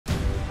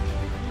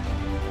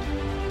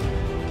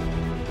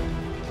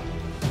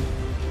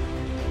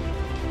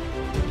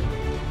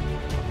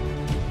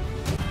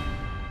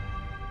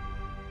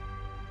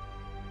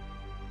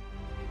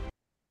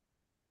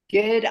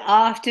Good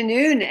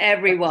afternoon,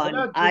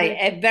 everyone.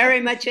 I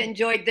very much Good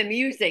enjoyed the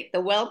music, the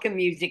welcome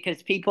music,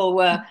 as people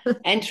were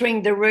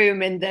entering the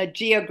room in the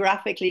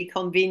geographically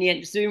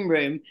convenient Zoom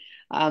room.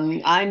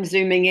 I'm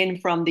zooming in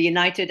from the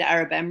United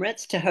Arab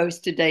Emirates to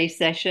host today's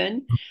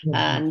session,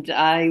 and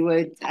I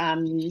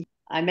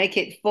make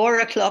it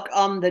 4 o'clock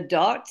on the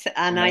dot,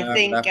 and I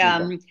think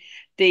afternoon.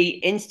 the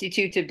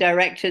Institute of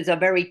Directors are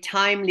very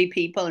timely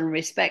people and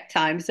respect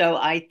time, so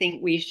I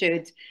think we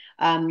should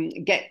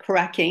get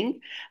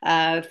cracking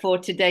for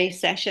today's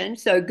session.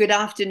 So, good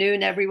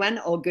afternoon, everyone,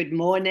 or good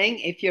morning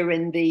if you're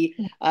in the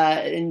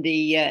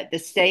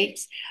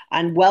States,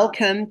 and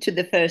welcome to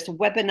the first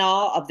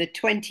webinar of the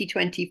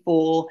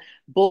 2024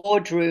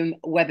 Boardroom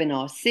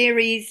Webinar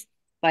Series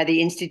by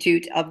the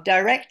Institute of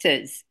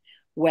Directors,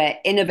 where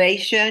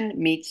innovation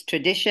meets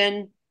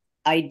tradition,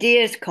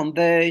 ideas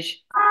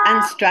converge,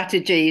 and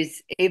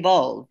strategies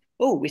evolve.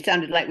 Oh, we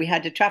sounded like we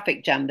had a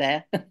traffic jam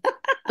there.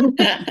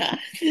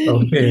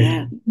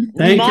 Okay.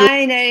 Thank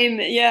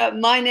you.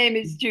 My name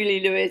is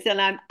Julie Lewis,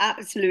 and I'm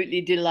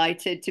absolutely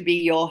delighted to be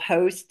your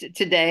host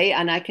today.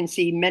 And I can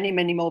see many,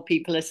 many more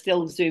people are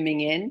still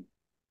zooming in.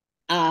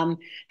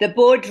 The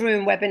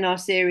Boardroom webinar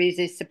series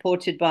is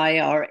supported by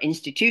our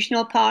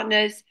institutional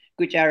partners,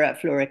 Gujarat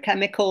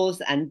Fluorochemicals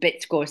and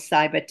Bitscore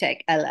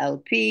Cybertech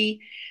LLP,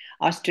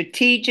 our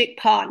strategic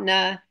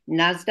partner,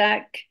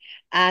 NASDAQ,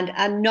 and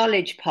our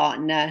knowledge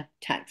partner,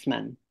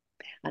 Taxman.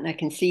 And I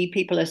can see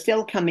people are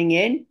still coming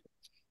in,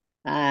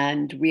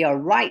 and we are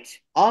right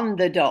on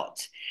the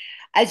dot.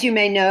 As you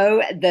may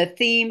know, the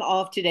theme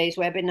of today's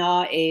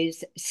webinar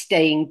is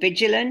Staying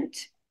Vigilant,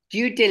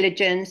 Due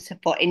Diligence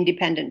for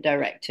Independent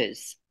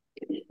Directors.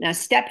 Now,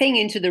 stepping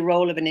into the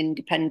role of an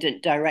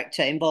independent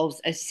director involves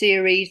a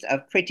series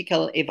of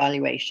critical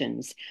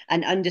evaluations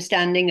and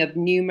understanding of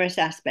numerous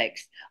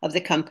aspects of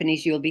the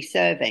companies you'll be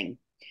serving.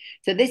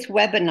 So this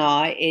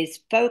webinar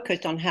is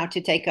focused on how to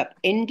take up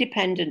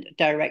independent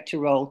director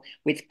role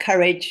with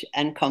courage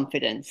and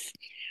confidence.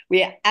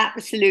 We are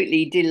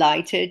absolutely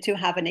delighted to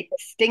have an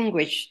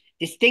distinguished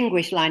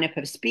lineup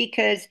of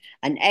speakers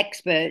and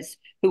experts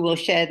who will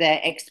share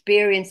their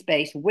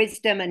experience-based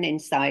wisdom and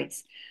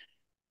insights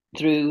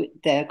through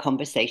their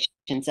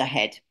conversations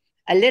ahead.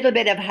 A little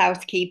bit of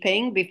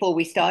housekeeping before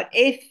we start.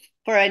 If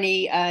for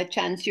any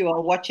chance you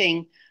are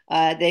watching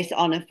this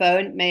on a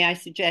phone, may I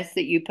suggest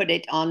that you put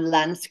it on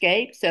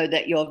landscape so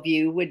that your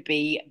view would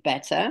be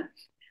better.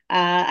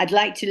 I'd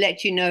like to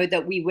let you know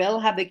that we will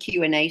have a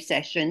Q&A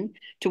session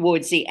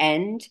towards the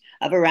end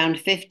of around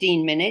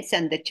 15 minutes,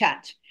 and the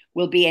chat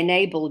will be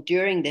enabled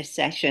during this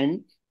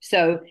session.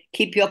 So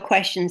keep your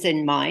questions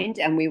in mind,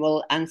 and we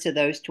will answer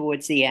those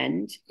towards the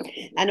end.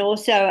 And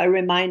also a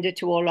reminder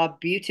to all our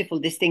beautiful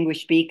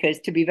distinguished speakers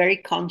to be very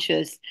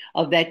conscious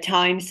of their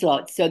time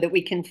slots so that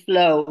we can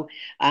flow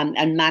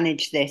and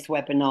manage this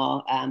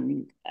webinar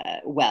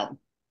well.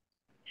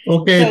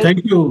 Okay, So,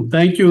 thank you.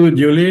 Thank you,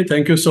 Julie.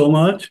 Thank you so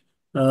much.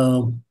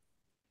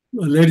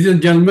 Ladies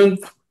and gentlemen,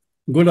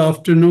 good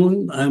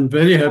afternoon. I'm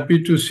very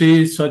happy to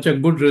see such a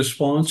good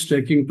response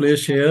taking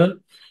place here.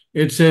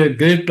 It's a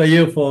great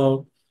pleasure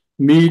for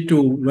me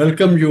to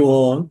welcome you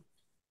all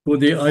to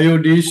the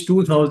IOD's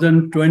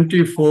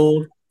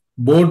 2024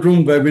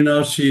 Boardroom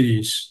Webinar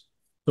Series.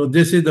 So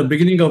this is the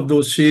beginning of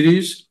those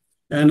series,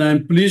 and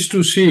I'm pleased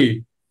to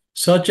see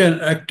such an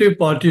active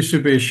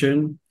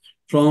participation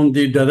from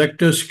the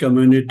directors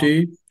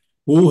community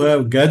who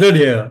have gathered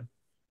here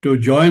to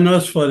join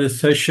us for a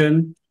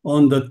session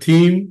on the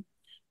theme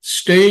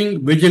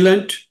Staying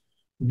Vigilant,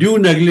 Due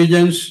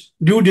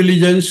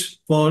Diligence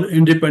for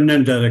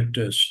Independent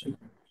Directors.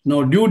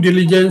 Now, due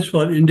diligence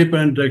for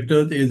independent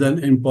directors is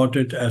an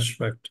important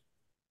aspect.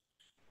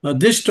 Now,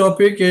 this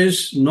topic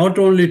is not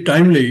only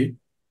timely,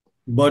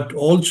 but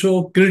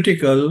also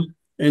critical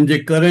in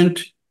the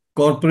current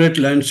corporate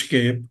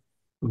landscape,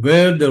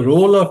 where the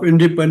role of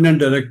independent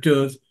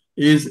directors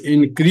is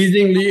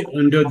increasingly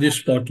under the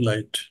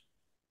spotlight.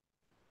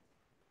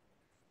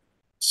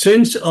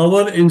 Since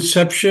our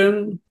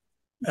inception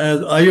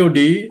as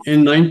IOD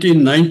in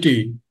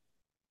 1990,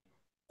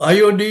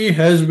 IOD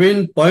has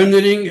been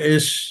pioneering a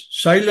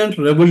silent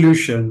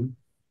revolution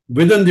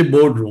within the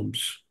boardrooms.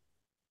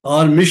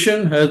 Our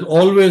mission has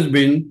always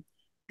been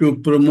to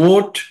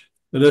promote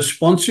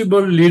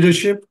responsible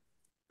leadership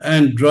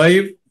and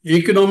drive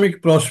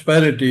economic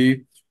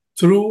prosperity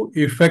through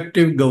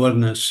effective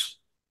governance.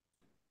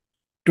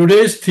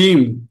 Today's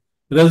theme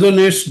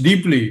resonates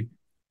deeply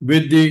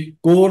with the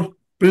core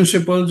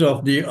principles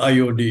of the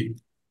IOD.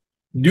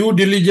 Due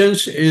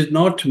diligence is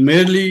not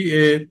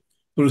merely a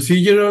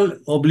procedural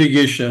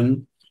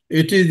obligation,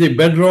 it is the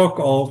bedrock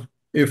of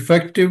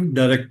effective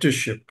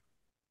directorship.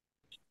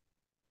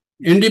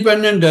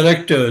 Independent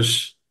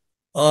directors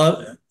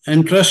are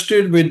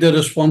entrusted with the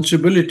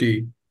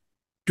responsibility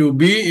to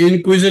be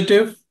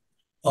inquisitive,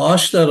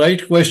 ask the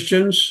right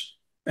questions,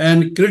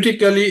 and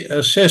critically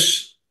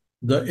assess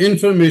the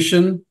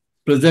information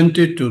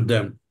presented to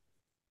them.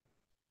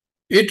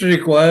 It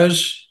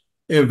requires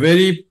a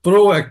very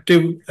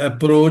proactive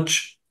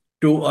approach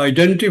to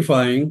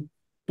identifying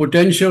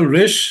potential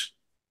risks,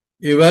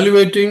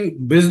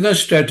 evaluating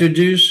business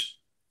strategies,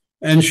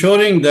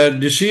 ensuring that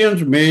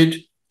decisions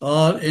made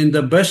are in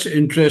the best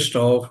interest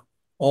of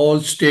all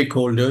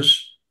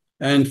stakeholders,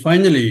 and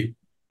finally,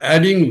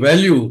 adding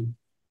value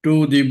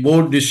to the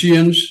board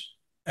decisions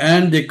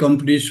and the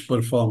company's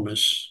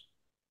performance.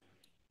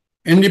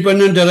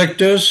 Independent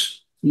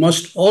directors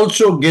must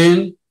also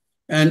gain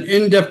an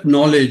in depth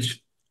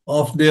knowledge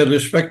of their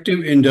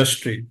respective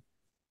industry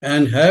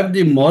and have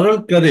the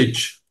moral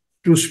courage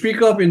to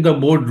speak up in the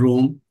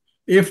boardroom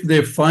if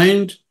they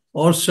find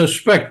or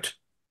suspect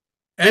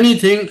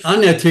anything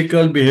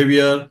unethical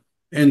behavior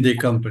in the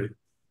company.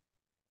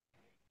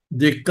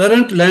 The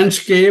current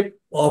landscape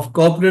of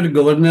corporate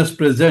governance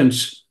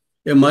presents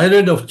a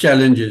myriad of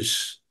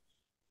challenges,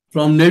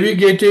 from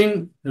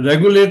navigating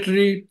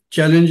regulatory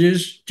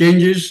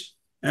changes,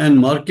 and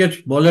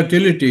market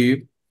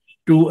volatility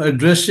to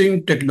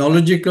addressing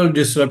technological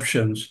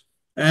disruptions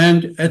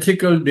and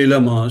ethical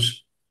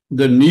dilemmas.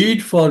 The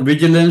need for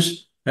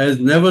vigilance has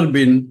never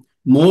been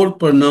more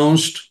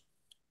pronounced.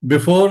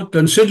 Before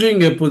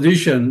considering a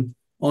position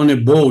on a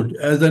board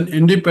as an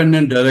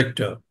independent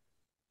director,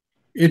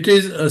 it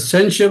is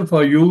essential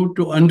for you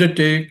to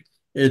undertake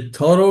a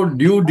thorough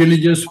due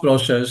diligence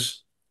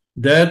process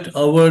that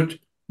our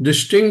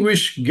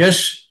distinguished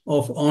guests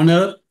of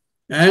honor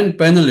and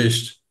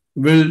panelists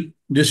will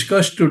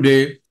discuss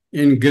today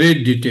in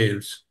great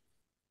details.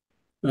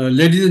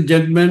 Ladies and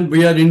gentlemen,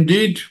 we are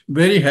indeed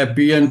very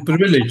happy and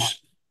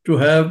privileged to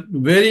have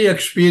very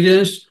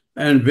experienced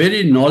and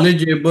very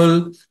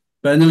knowledgeable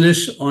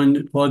panelists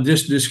on for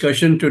this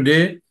discussion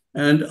today.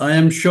 And I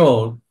am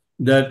sure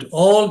that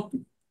all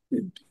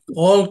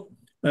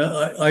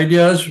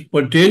ideas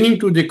pertaining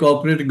to the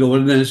corporate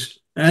governance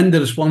and the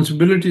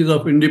responsibilities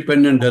of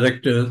independent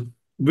directors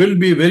will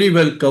be very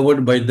well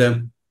covered by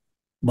them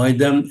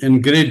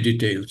in great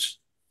details.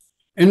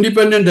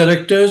 Independent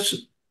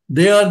directors,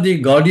 they are the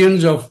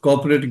guardians of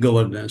corporate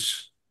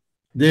governance.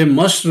 They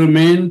must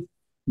remain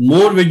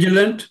more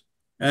vigilant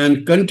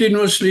and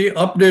continuously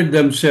update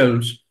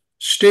themselves,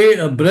 stay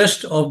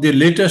abreast of the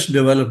latest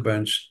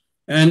developments,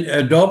 and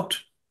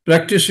adopt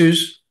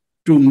practices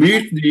to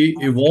meet the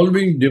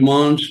evolving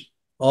demands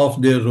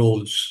of their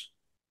roles.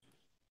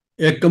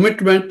 A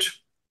commitment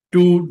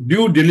to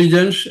due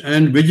diligence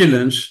and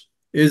vigilance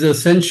is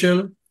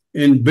essential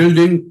in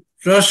building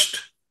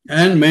trust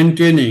and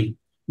maintaining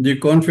the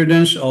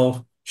confidence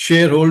of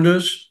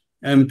shareholders,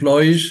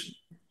 employees,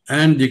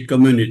 and the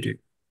community.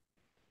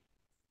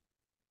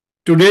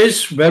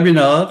 Today's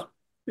webinar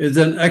is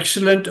an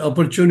excellent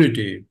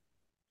opportunity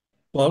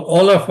for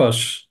all of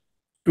us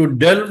to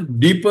delve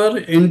deeper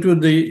into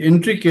the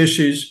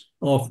intricacies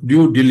of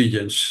due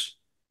diligence.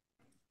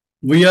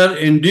 We are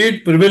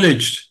indeed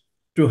privileged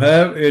to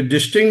have a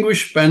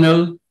distinguished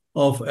panel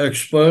of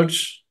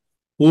experts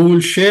who will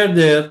share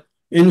their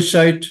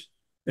insight,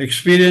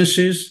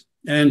 experiences,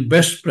 and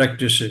best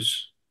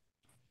practices.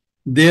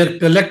 Their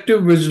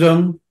collective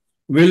wisdom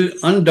will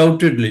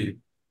undoubtedly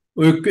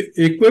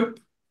equip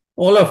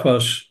all of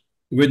us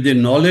with the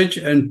knowledge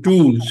and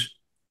tools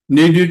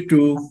needed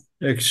to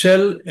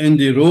excel in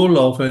the role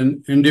of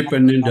an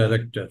independent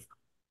director.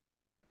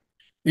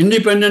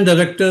 Independent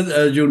directors,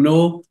 as you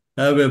know,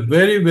 have a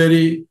very,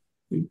 very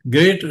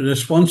great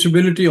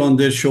responsibility on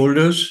their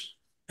shoulders,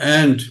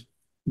 and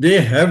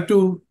they have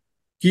to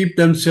keep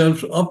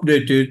themselves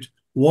updated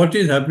what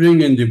is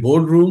happening in the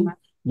boardroom,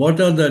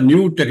 what are the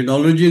new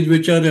technologies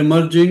which are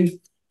emerging,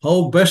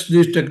 how best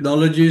these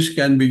technologies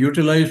can be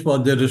utilized for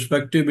their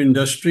respective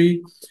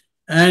industry,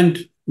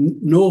 and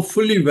know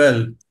fully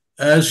well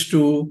as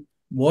to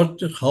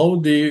how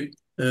the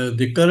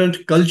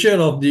current culture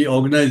of the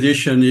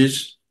organization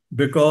is,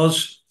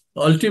 because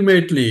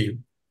ultimately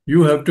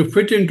you have to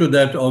fit into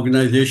that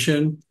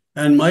organization.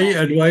 And my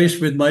advice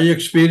with my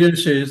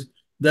experience is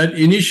that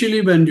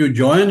initially when you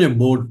join a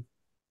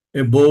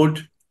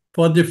board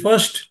for the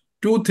first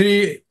 2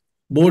 3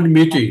 board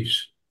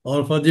meetings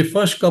or for the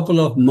first couple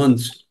of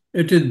months,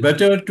 it is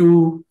better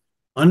to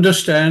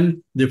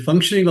understand the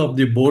functioning of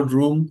the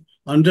boardroom,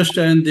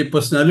 understand the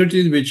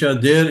personalities which are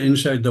there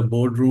inside the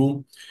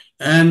boardroom,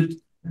 and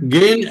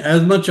gain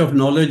as much of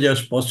knowledge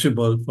as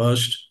possible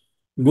first.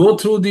 Go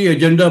through the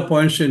agenda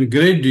points in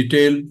great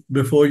detail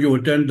before you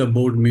attend the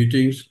board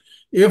meetings.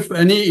 If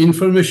any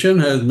information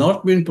has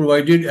not been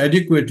provided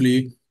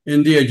adequately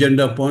in the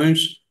agenda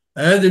points,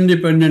 as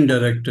independent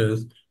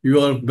directors, you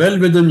are well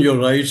within your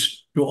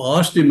rights to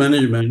ask the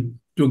management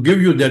to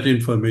give you that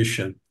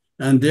information,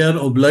 and they are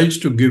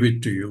obliged to give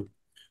it to you.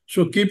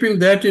 So, keeping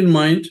that in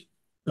mind,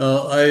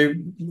 I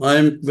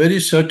am very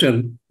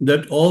certain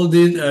that all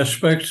these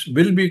aspects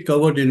will be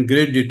covered in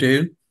great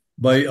detail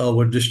by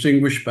our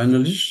distinguished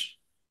panelists.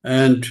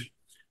 And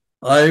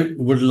I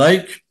would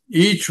like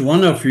each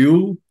one of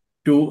you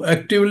to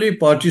actively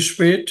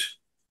participate,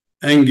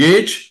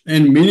 engage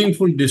in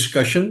meaningful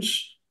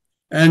discussions,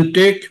 and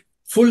take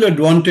full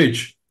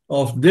advantage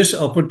of this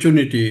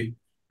opportunity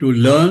to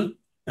learn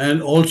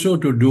and also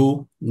to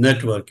do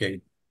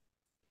networking.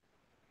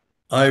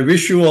 I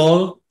wish you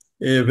all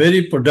a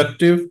very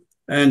productive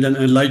and an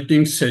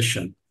enlightening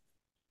session.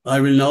 I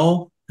will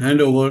now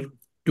hand over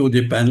to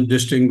the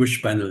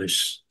distinguished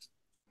panelists.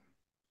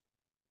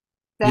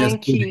 Yes,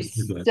 Thank you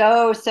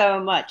so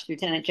much,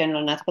 Lieutenant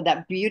General Nath, for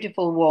that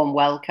beautiful, warm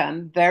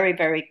welcome. Very,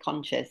 very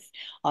conscious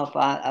of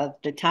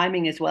the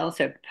timing as well,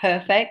 so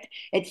perfect.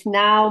 It's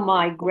now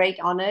my great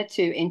honor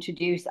to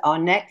introduce our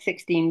next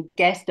 16th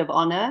guest of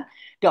honor,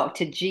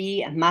 Dr.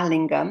 G.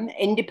 Mallingham,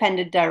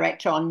 Independent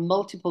Director on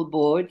multiple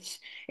boards,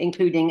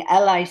 including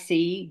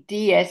LIC,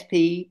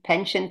 DSP,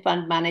 Pension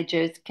Fund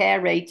Managers, Care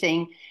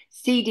Rating,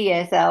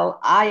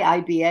 CDSL,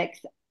 IIBX,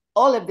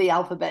 all of the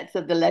alphabets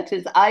of the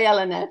letters,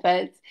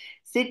 ILNFS,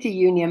 City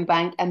Union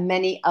Bank, and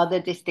many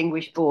other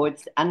distinguished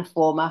boards, and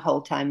former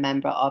whole-time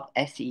member of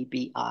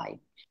SEBI.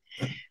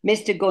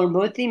 Mr.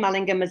 Gurmurthy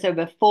Mallingham has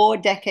over 4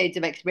 decades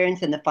of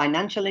experience in the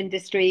financial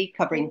industry,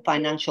 covering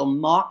financial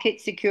market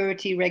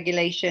security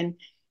regulation,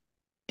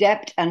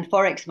 debt and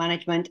forex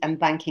management, and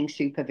banking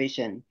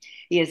supervision.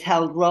 He has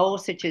held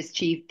roles such as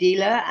chief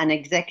dealer and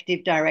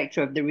executive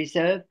director of the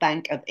Reserve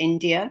Bank of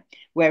India,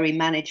 where he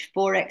managed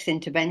forex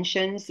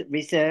interventions,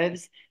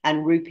 reserves,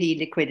 and rupee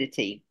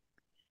liquidity.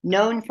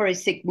 Known for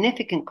his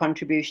significant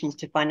contributions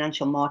to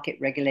financial market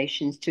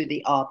regulations to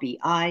the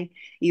RBI,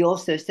 he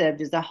also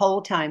served as a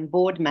whole-time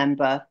board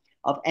member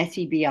of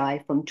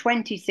SEBI from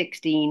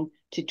 2016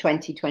 to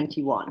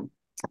 2021.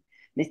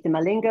 Mr.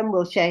 Mallingham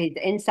will share his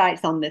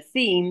insights on the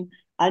theme,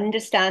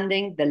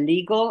 Understanding the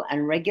Legal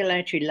and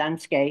Regulatory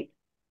Landscape,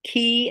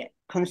 Key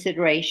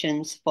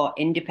Considerations for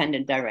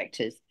Independent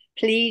Directors.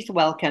 Please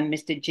welcome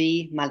Mr.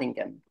 G.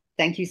 Mallingham.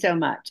 Thank you so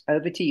much.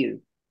 Over to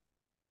you.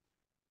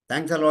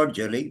 Thanks a lot,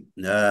 Julie.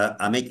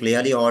 Am I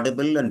clearly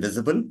audible and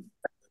visible?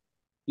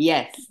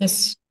 Yes.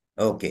 Yes.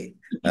 Okay.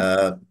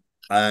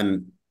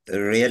 I'm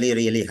really,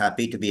 really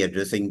happy to be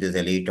addressing this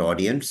elite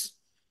audience.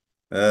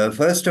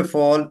 First of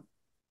all,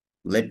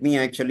 let me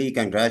actually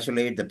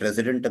congratulate the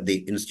President of the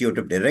Institute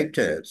of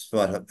Directors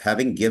for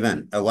having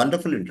given a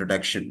wonderful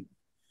introduction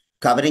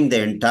covering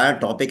the entire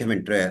topic of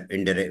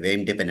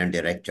independent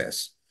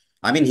directors.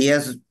 I mean, he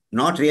has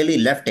not really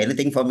left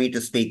anything for me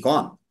to speak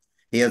on.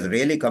 He has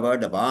really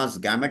covered a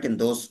vast gamut in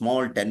those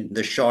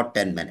the short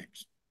 10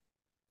 minutes.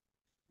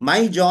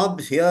 My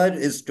job here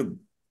is to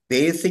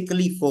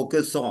basically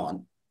focus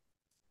on,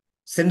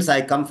 since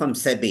I come from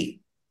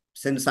SEBI,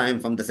 since I am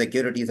from the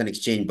Securities and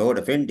Exchange Board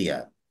of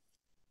India,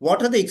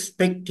 what are the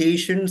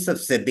expectations of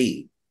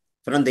SEBI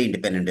from the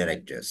independent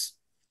directors?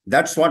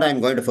 That's what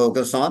I'm going to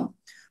focus on.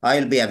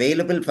 I'll be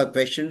available for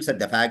questions at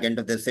the back end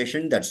of the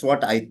session. That's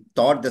what I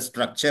thought the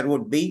structure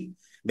would be,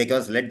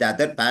 because let the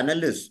other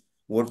panelists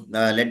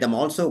let them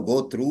also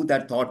go through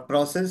that thought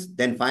process.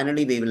 Then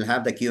finally, we will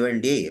have the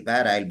Q&A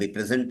where I'll be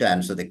present to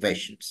answer the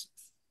questions.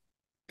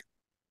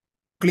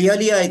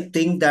 Clearly, I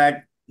think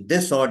that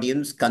this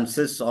audience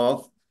consists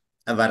of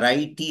a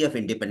variety of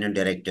independent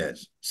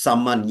directors.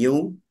 Some are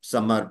new,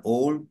 some are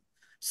old,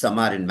 some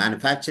are in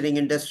manufacturing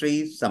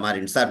industries, some are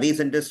in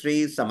service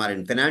industries, some are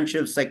in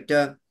financial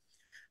sector.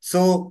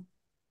 So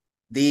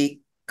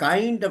the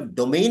kind of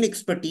domain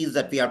expertise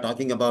that we are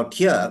talking about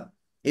here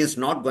is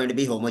not going to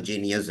be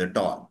homogeneous at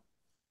all.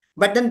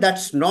 But then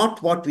that's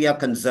not what we are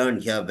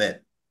concerned here with.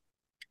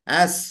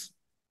 As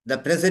the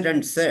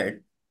President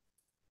said,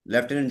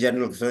 Lieutenant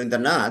General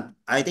Nath,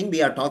 I think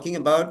we are talking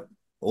about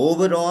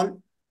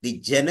overall the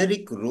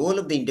generic role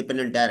of the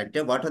independent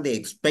director. What are they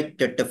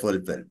expected to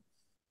fulfill?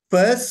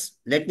 First,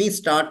 let me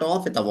start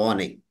off with a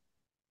warning.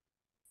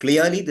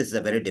 Clearly, this is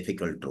a very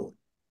difficult role.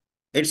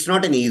 It's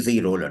not an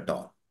easy role at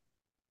all.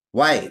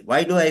 Why?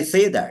 Why do I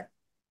say that?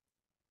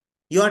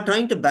 You are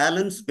trying to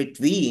balance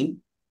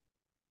between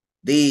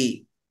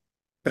the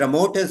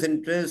promoter's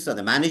interests or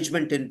the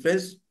management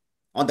interests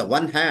on the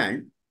one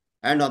hand,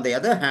 and on the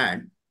other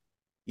hand,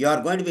 you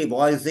are going to be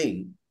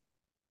voicing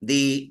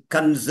the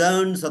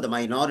concerns of the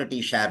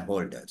minority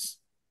shareholders.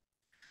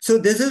 So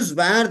this is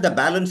where the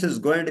balance is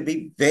going to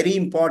be very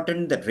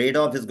important. The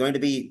trade-off is going to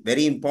be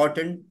very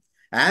important.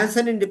 As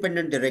an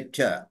independent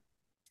director,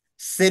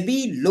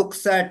 SEBI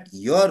looks at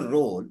your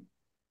role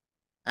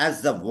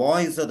as the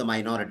voice of the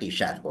minority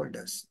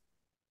shareholders.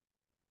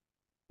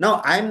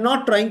 Now, I'm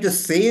not trying to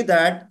say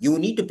that you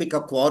need to pick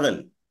a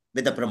quarrel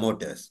with the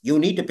promoters. You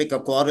need to pick a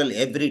quarrel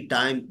every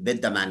time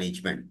with the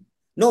management.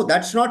 No,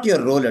 that's not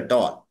your role at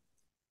all.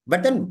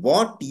 But then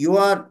what you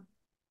are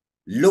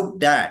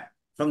looked at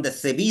from the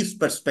SEBI's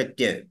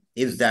perspective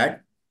is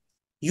that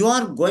you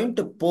are going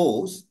to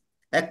pose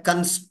a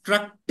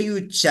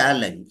constructive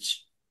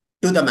challenge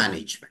to the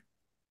management.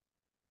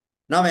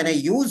 Now, when I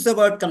use the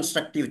word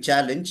constructive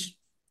challenge,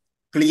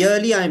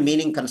 clearly I'm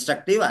meaning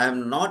constructive. I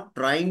am not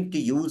trying to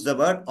use the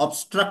word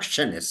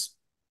obstructionist.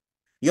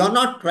 You're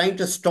not trying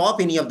to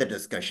stop any of the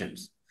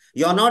discussions.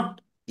 You're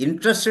not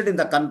interested in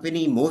the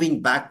company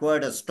moving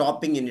backward or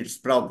stopping in its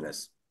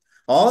progress.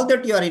 All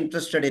that you are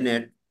interested in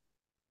it,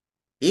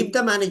 if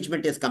the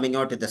management is coming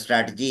out with a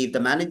strategy, if the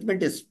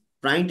management is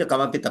trying to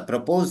come up with a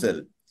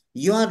proposal,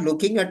 you are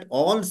looking at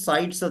all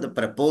sides of the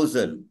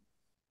proposal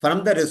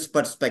from the risk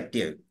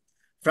perspective,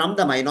 from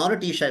the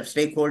minority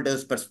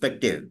stakeholders'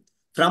 perspective,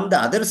 from the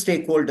other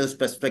stakeholders'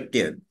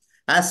 perspective,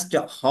 as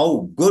to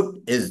how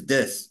good is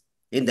this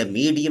in the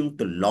medium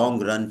to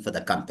long run for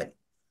the company.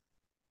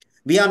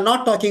 We are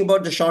not talking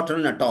about the short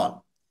run at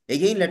all.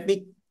 Again, let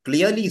me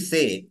clearly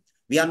say,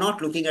 we are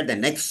not looking at the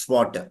next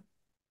quarter.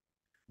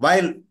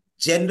 While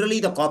generally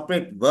the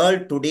corporate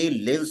world today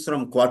lives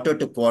from quarter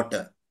to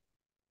quarter,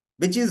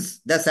 which is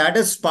the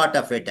saddest part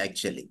of it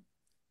actually.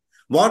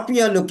 What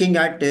we are looking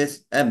at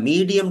is a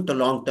medium to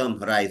long-term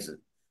horizon,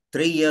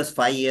 3 years,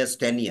 5 years,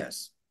 10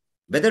 years.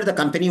 Whether the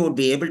company would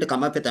be able to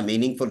come up with a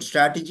meaningful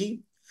strategy,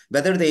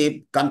 whether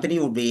the company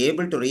would be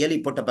able to really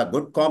put up a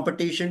good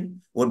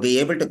competition, would be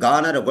able to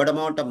garner a good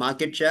amount of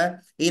market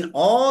share. In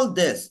all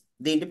this,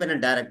 the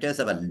independent directors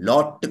have a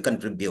lot to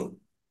contribute.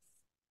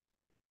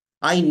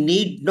 I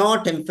need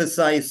not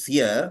emphasize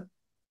here,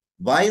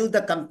 while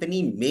the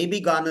company may be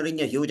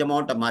garnering a huge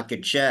amount of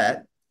market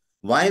share,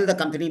 while the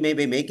company may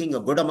be making a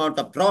good amount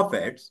of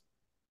profits,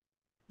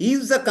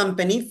 is the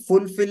company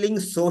fulfilling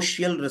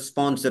social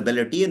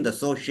responsibility and the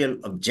social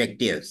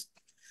objectives?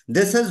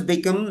 This has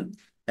become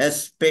a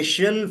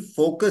special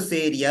focus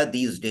area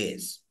these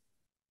days.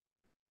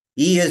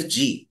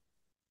 ESG.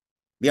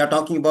 We are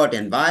talking about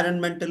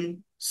environmental,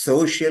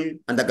 social,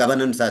 and the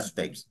governance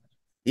aspects.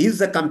 Is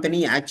the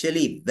company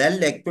actually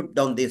well equipped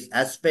on these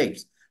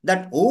aspects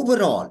that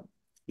overall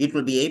it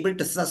will be able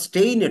to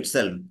sustain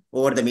itself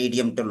over the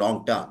medium to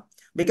long term?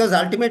 Because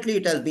ultimately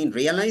it has been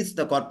realized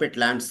the corporate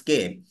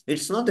landscape,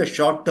 it's not the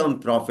short-term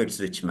profits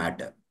which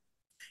matter.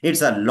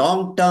 It's a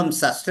long-term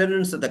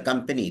sustenance of the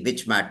company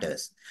which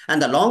matters.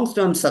 And the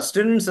long-term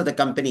sustenance of the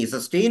company,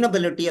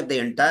 sustainability of the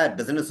entire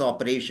business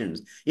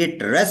operations,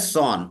 it rests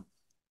on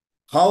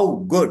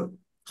how good,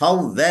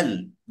 how well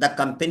the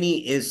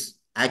company is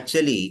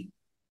actually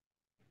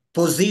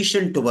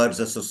positioned towards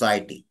the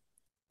society,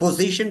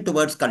 positioned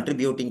towards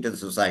contributing to the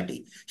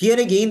society. Here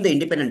again, the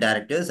independent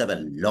directors have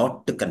a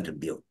lot to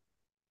contribute.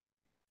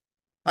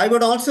 I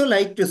would also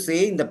like to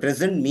say in the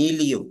present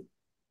milieu,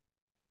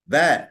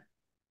 where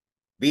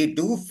we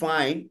do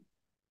find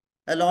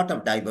a lot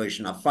of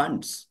diversion of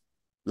funds,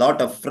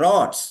 lot of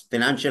frauds,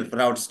 financial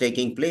frauds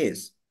taking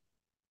place.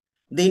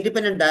 The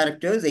independent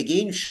directors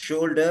again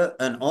shoulder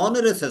an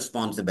onerous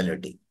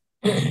responsibility,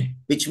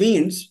 which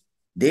means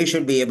they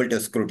should be able to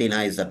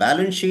scrutinize the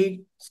balance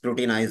sheet,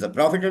 scrutinize the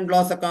profit and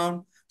loss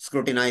account,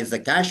 scrutinize the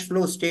cash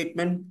flow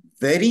statement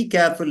very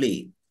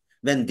carefully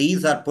when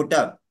these are put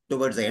up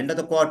towards the end of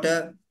the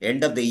quarter,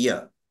 end of the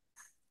year.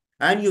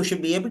 And you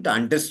should be able to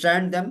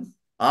understand them,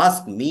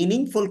 ask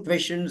meaningful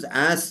questions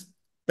as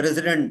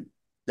President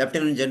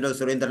Lieutenant General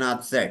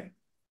Surendranath said.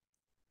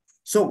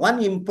 So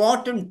one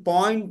important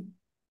point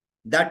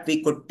that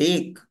we could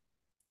take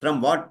from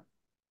what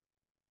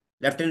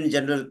Lieutenant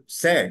General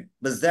said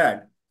was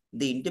that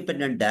the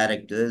independent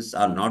directors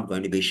are not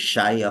going to be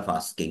shy of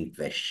asking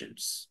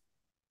questions.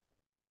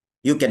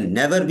 You can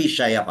never be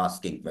shy of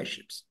asking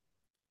questions.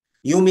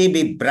 You may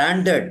be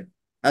branded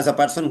as a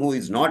person who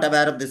is not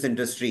aware of this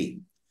industry.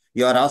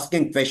 You are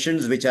asking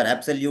questions which are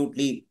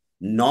absolutely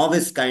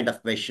novice kind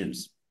of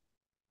questions.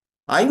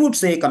 I would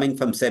say, coming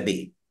from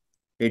SEBI,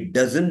 it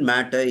doesn't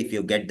matter if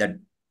you get that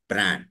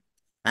brand.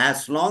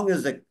 As long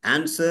as the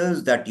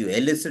answers that you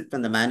elicit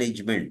from the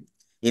management,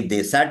 if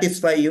they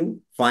satisfy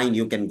you, fine,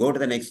 you can go to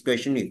the next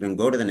question, you can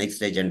go to the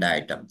next agenda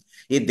item.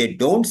 If they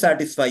don't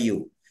satisfy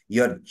you,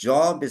 your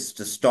job is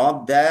to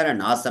stop there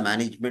and ask the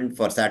management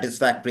for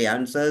satisfactory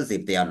answers.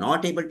 If they are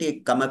not able to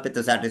come up with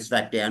a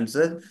satisfactory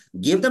answer,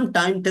 give them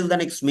time till the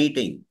next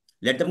meeting.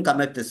 Let them come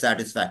up with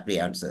satisfactory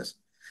answers.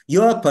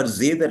 Your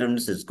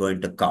perseverance is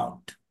going to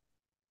count.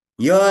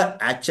 Your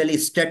actually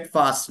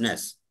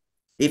steadfastness.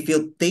 If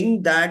you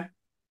think that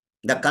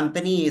the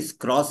company is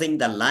crossing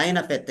the line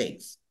of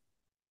ethics,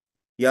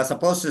 you are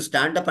supposed to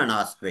stand up and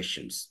ask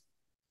questions.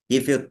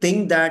 If you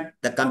think that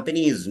the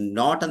company is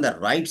not on the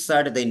right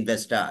side of the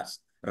investors,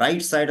 right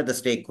side of the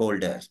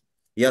stakeholders,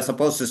 you are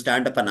supposed to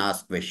stand up and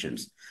ask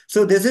questions.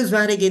 So this is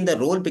where again the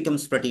role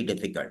becomes pretty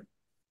difficult.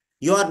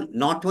 You are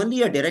not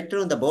only a director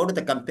on the board of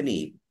the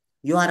company,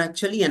 you are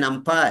actually an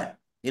umpire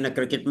in a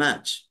cricket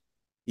match.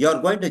 You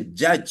are going to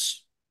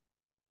judge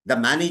the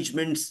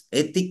management's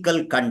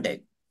ethical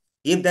conduct.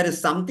 If there is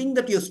something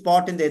that you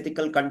spot in the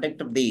ethical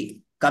conduct of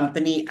the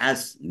company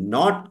as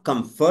not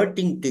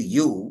comforting to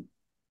you,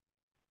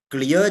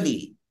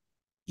 clearly,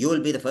 you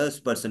will be the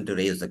first person to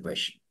raise the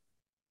question.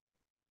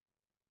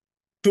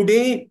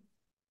 Today,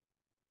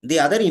 the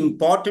other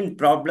important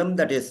problem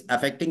that is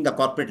affecting the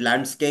corporate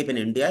landscape in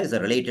India is the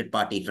related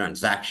party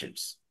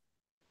transactions.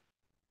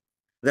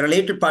 The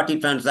related party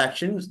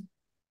transactions,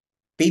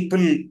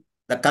 people,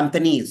 the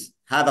companies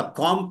have a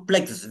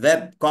complex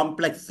web,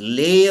 complex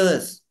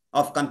layers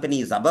of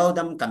companies above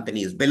them,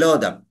 companies below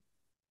them.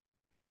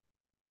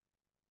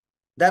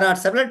 There are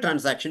several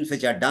transactions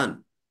which are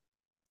done.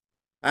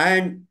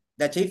 And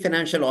the chief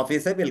financial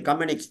officer will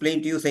come and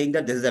explain to you saying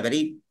that this is a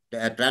very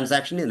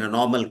transaction in a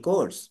normal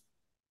course.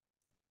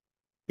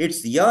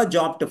 It's your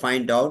job to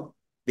find out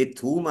with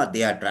whom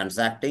they are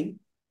transacting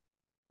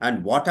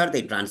and what are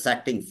they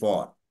transacting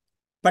for.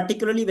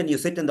 Particularly when you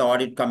sit in the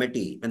audit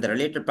committee, when the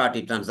related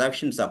party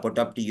transactions are put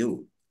up to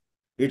you,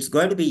 it's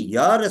going to be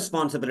your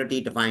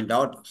responsibility to find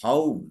out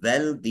how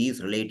well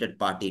these related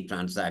party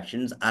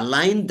transactions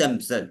align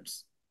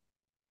themselves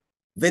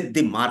with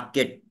the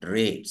market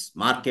rates,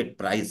 market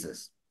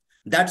prices.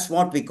 That's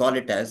what we call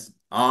it as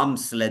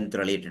arm's length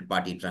related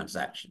party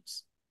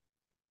transactions.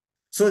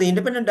 So the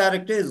independent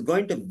director is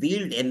going to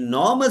wield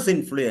enormous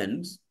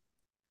influence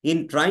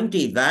in trying to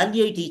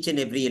evaluate each and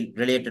every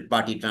related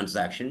party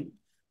transaction,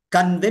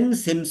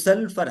 convince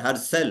himself or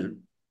herself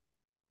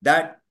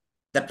that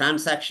the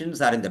transactions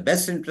are in the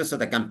best interest of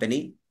the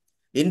company.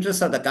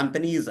 Interest of the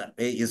company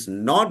is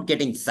not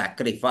getting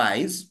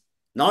sacrificed,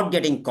 not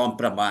getting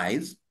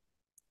compromised.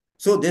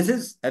 So this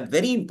is a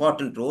very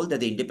important role that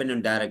the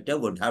independent director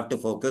would have to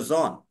focus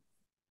on.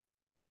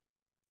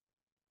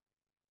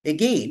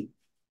 Again,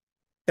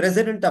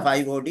 President of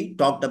IOD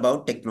talked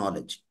about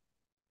technology.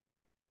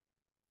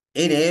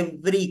 In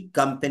every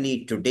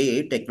company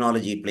today,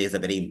 technology plays a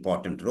very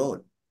important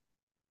role.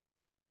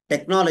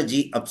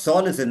 Technology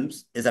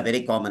obsolescence is a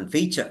very common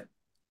feature.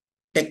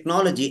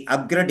 Technology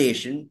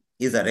upgradation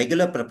is a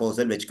regular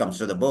proposal which comes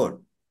to the board.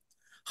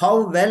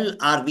 How well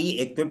are we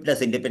equipped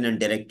as independent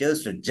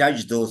directors to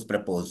judge those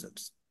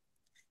proposals?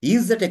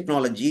 Is the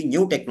technology,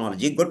 new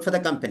technology, good for the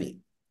company?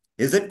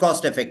 Is it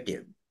cost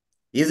effective?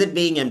 Is it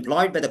being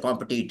employed by the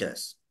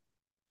competitors?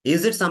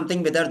 Is it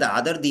something whether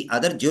the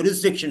other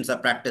jurisdictions are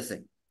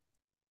practicing?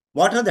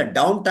 What are the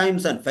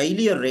downtimes and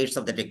failure rates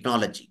of the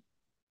technology?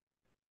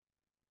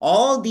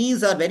 All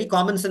these are very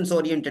common sense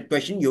oriented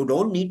questions. You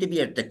don't need to be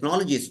a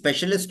technology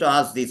specialist to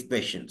ask these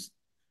questions.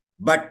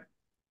 But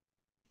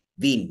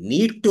we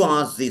need to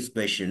ask these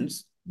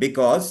questions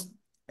because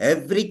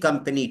every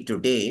company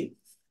today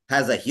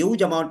has a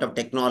huge amount of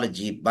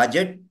technology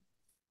budget,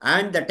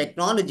 and the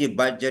technology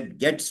budget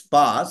gets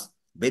passed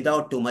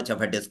without too much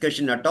of a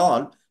discussion at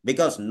all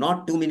because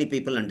not too many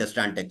people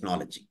understand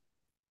technology.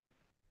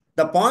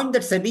 The point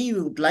that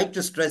SEBI would like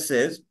to stress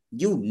is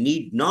you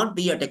need not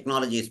be a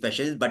technology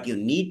specialist, but you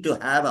need to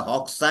have a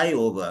hawk's eye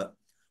over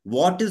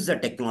what is the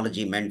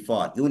technology meant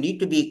for. You need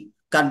to be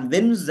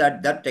convinced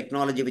that that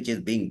technology which is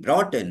being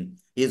brought in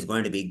is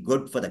going to be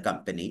good for the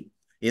company,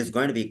 is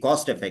going to be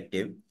cost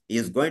effective,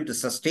 is going to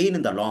sustain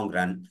in the long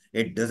run.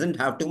 It doesn't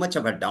have too much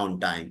of a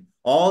downtime.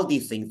 All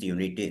these things you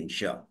need to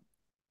ensure.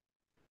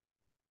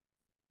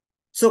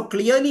 So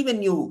clearly,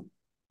 when you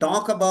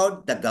talk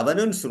about the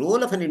governance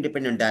role of an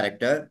independent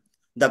director,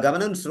 the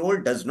governance role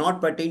does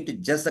not pertain to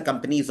just the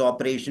company's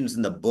operations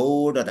in the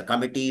board or the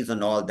committees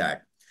and all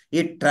that.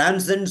 It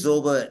transcends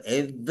over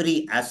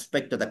every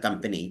aspect of the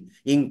company,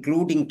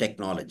 including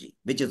technology,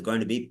 which is going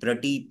to be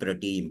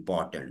pretty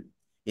important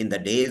in the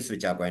days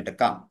which are going to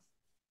come.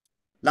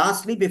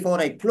 Lastly, before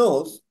I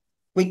close,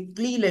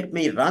 quickly let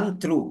me run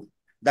through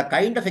the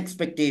kind of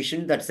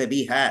expectation that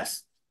SEBI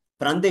has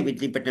from the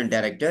independent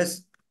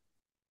directors,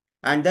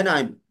 and then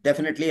I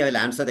will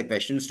answer the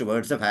questions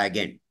towards the back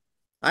end.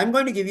 I'm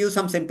going to give you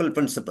some simple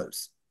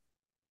principles.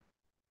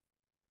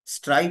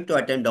 Strive to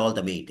attend all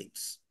the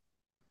meetings.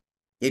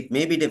 It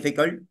may be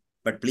difficult,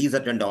 but please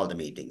attend all the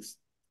meetings.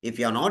 If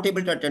you are not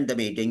able to attend the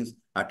meetings,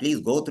 at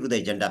least go through the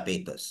agenda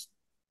papers.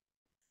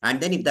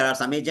 And then if there are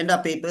some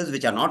agenda papers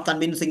which are not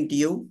convincing to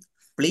you,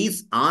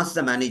 please ask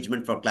the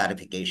management for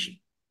clarification.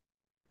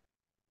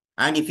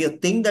 And if you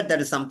think that there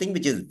is something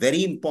which is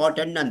very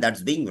important and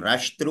that's being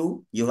rushed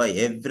through, you have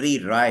every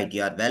right,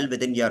 you are well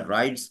within your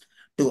rights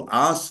to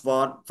ask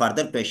for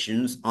further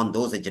questions on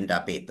those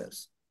agenda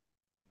papers.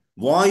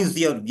 Voice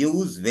your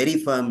views very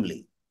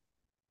firmly.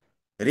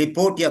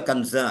 Report your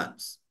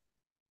concerns.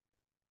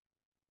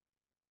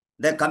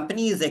 The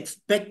company is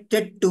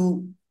expected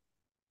to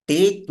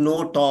take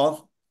note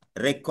of,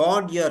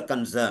 record your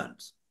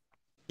concerns.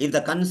 If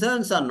the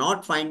concerns are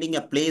not finding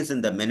a place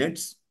in the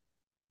minutes,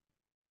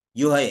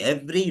 you have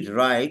every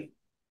right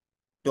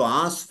to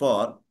ask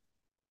for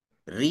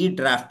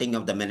redrafting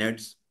of the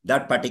minutes,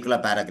 that particular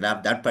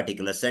paragraph, that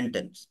particular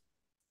sentence,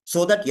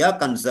 so that your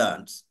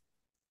concerns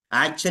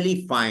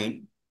actually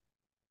find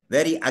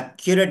very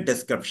accurate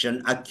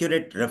description,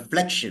 accurate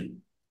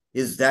reflection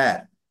is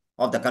there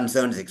of the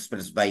concerns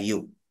expressed by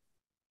you.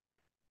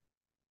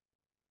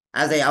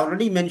 As I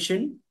already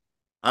mentioned,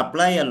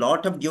 apply a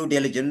lot of due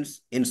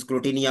diligence in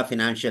scrutiny of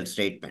financial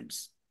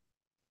statements.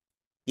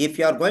 If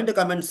you are going to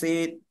come and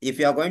say, if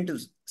you are going to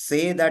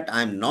say that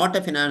I'm not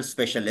a finance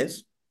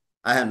specialist,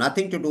 I have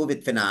nothing to do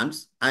with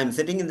finance, I'm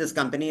sitting in this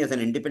company as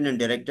an independent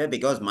director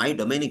because my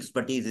domain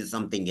expertise is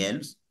something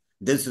else,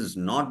 this is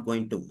not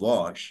going to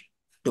wash.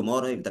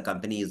 Tomorrow, if the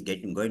company is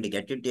going to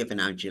get into a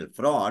financial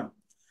fraud,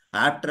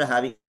 after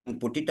having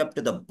put it up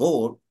to the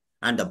board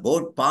and the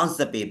board passed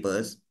the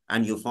papers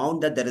and you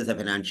found that there is a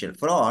financial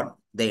fraud,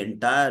 the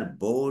entire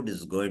board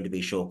is going to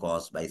be show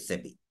cause by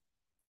SEBI.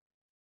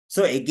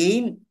 So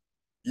again,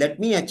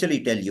 let me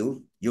actually tell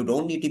you, you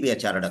don't need to be a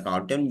chartered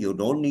accountant. You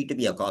don't need to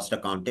be a cost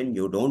accountant.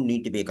 You don't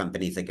need to be a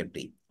company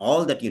secretary.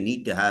 All that you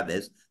need to have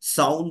is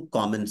sound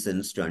common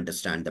sense to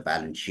understand the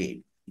balance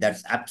sheet.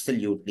 That's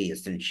absolutely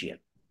essential.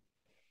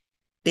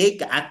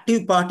 Take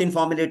active part in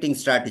formulating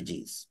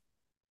strategies.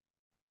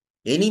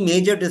 Any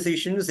major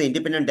decisions the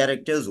independent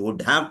directors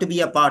would have to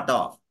be a part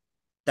of.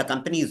 The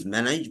company's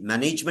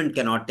management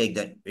cannot take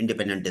the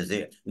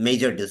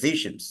major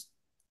decisions.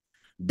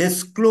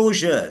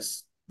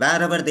 Disclosures,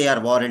 wherever they are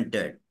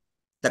warranted,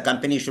 the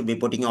company should be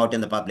putting out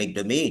in the public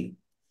domain.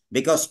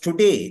 Because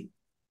today,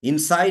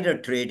 insider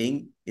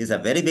trading is a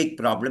very big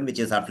problem which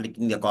is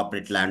afflicting the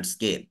corporate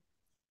landscape.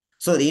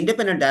 So the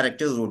independent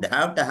directors would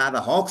have to have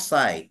a hawk's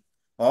eye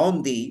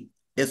on the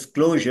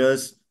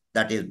disclosures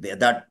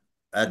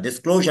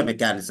disclosure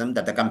mechanism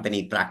that the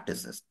company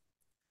practices.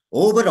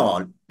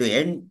 Overall, to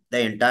end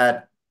the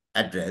entire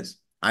address,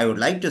 I would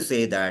like to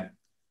say that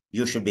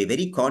you should be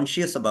very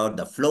conscious about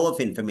the flow of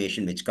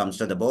information which comes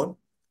to the board,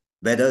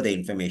 whether the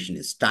information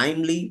is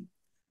timely,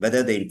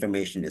 whether the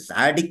information is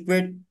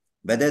adequate,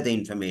 whether the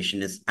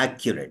information is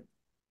accurate.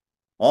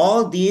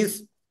 All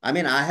these, I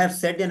mean, I have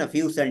said in a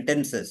few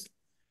sentences,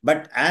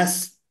 but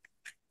as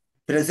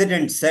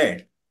President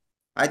said,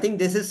 I think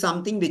this is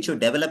something which you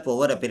develop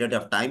over a period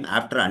of time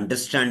after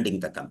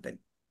understanding the company.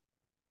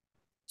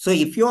 So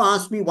if you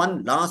ask me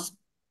one last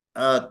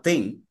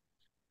thing,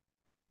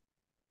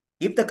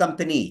 if the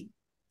company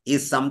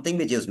is something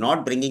which is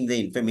not bringing the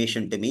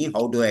information to me,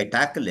 how do I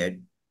tackle it?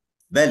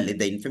 Well, if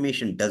the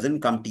information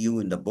doesn't come to you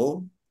in the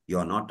board, you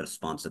are not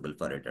responsible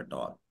for it at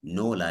all.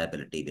 No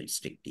liability will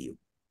stick to you.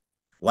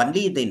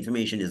 Only if the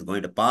information is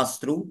going to pass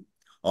through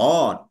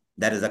or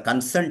there is a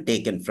consent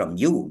taken from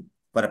you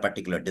for a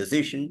particular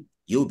decision,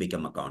 you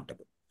become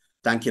accountable.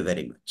 Thank you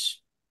very much.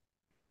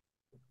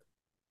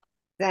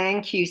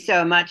 Thank you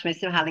so much,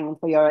 Mr. Hallingham,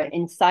 for your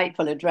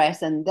insightful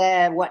address. And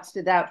there, what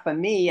stood out for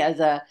me as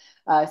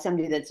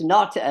somebody that's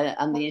not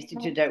on the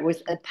Institute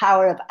was the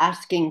power of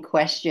asking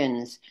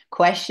questions.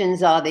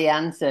 Questions are the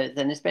answers,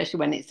 and especially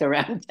when it's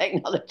around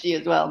technology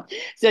as well.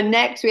 So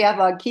next, we have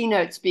our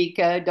keynote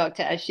speaker,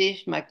 Dr.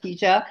 Ashish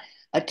Makhija,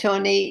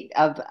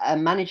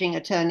 managing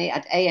attorney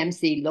at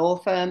AMC Law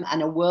Firm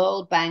and a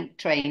World Bank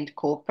trained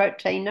corporate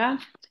trainer.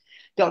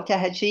 Dr.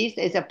 Hashish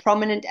is a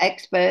prominent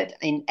expert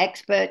in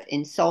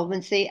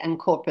insolvency and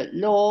corporate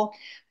law,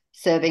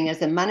 serving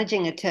as a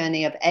managing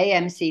attorney of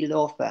AMC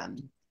Law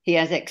Firm. He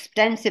has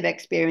extensive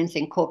experience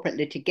in corporate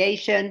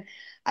litigation,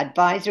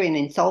 advisory in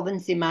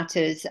insolvency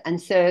matters,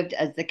 and served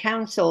as the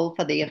counsel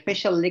for the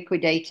official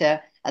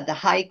liquidator at the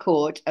High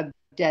Court of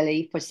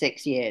Delhi for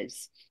 6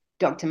 years.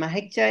 Dr.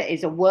 Mahikta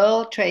is a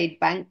World Trade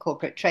Bank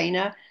corporate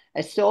trainer,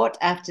 a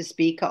sought-after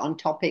speaker on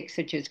topics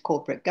such as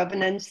corporate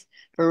governance,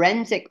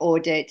 forensic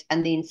audit,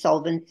 and the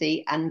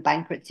insolvency and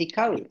bankruptcy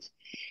code.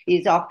 He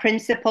is our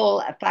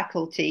principal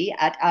faculty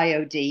at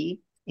IOD.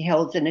 He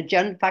holds an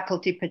adjunct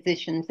faculty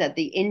positions at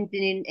the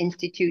Indian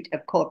Institute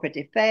of Corporate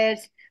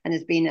Affairs and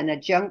has been an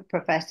adjunct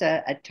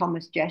professor at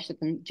Thomas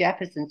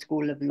Jefferson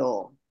School of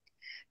Law.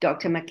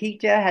 Dr.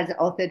 Makita has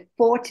authored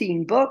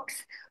 14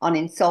 books on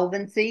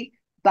insolvency,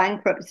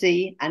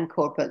 bankruptcy, and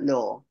corporate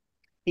law.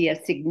 He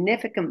has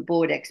significant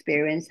board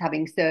experience,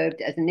 having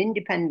served as an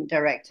independent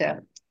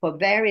director for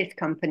various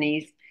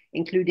companies,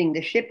 including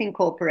the Shipping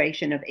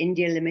Corporation of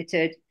India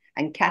Limited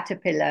and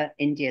Caterpillar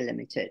India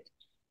Limited.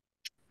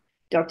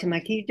 Dr.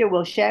 Makita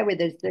will share with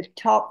us the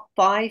top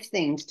 5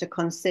 things to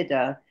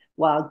consider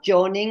while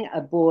joining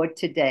a board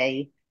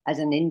today as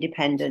an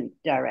independent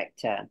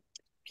director.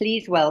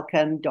 Please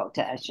welcome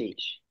Dr.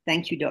 Ashish.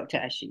 Thank you, Dr.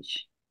 Ashish.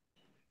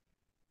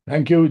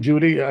 Thank you,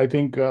 Julie. I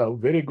think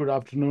very good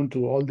afternoon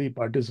to all the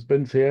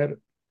participants here.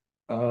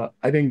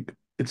 I think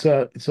it's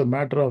a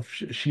matter of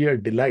sheer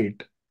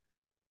delight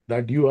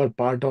that you are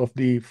part of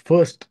the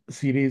first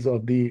series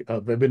of the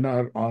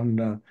webinar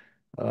on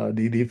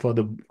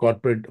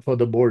for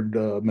the board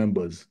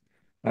members,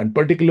 and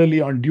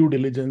particularly on due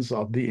diligence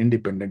of the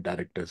independent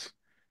directors.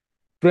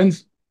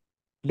 Friends,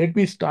 let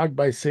me start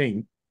by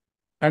saying,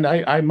 and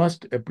I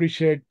must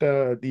appreciate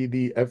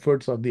the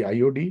efforts of the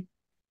IOD,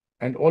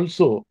 and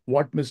also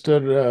what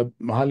Mr.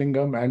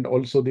 Mahalingam and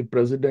also the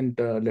President,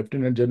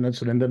 Lieutenant General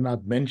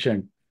Surendranath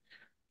mentioned.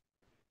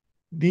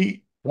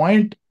 The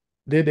point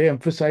they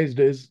emphasized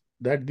is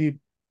that the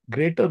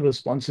greater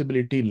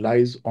responsibility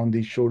lies on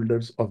the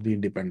shoulders of the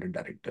independent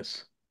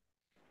directors.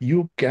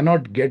 You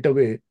cannot get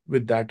away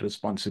with that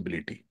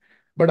responsibility.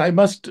 But I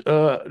must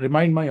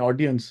remind my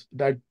audience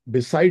that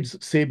besides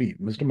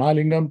SEBI, Mr.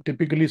 Mahalingam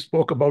typically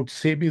spoke about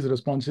SEBI's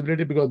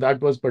responsibility because that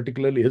was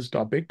particularly his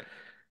topic.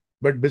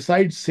 But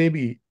besides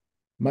SEBI,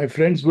 my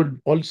friends would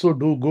also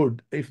do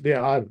good if they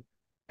are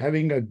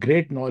having a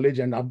great knowledge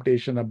and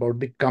updation about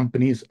the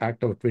Companies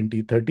Act of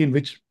 2013,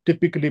 which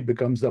typically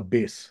becomes the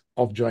base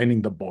of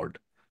joining the board.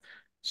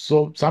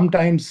 So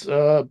sometimes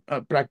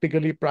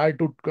practically prior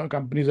to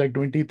Companies Act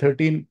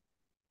 2013,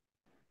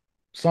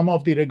 some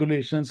of the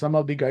regulations, some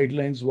of the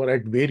guidelines were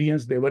at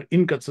variance, they were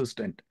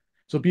inconsistent.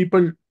 So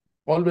people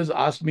always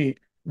ask me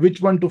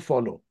which one to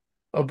follow.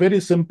 A very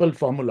simple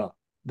formula.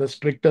 The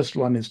strictest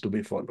one is to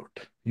be followed.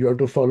 You have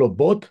to follow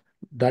both.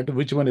 That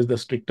which one is the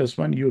strictest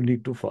one, you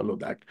need to follow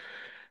that.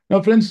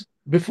 Now, friends,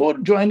 before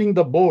joining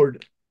the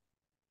board,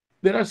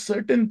 there are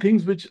certain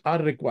things which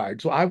are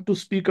required. So I have to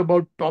speak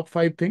about top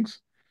 5 things.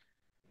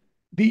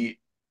 It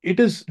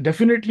is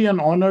definitely an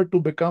honor to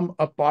become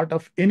a part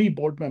of any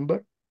board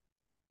member,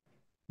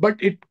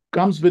 but it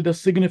comes with a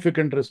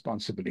significant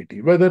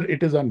responsibility, whether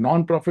it is a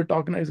non-profit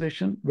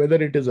organization, whether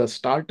it is a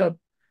startup,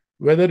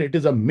 whether it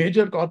is a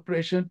major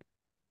corporation.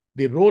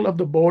 The role of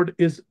the board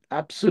is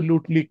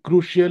absolutely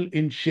crucial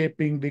in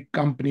shaping the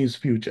company's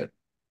future.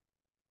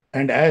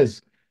 And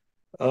as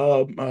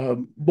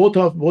both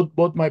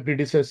my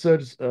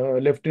predecessors,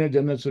 Lieutenant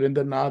General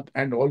Surendra Nath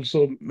and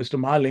also Mr.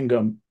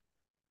 Mahalingam,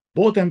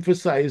 both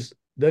emphasized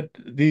that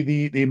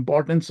the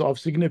importance of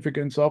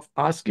significance of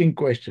asking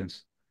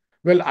questions.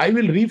 Well, I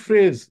will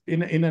rephrase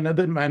in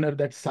another manner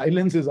that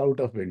silence is out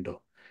of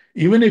window.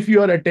 Even if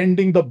you are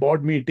attending the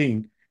board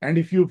meeting and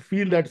if you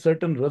feel that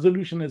certain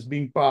resolution is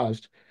being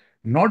passed,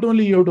 not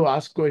only you have to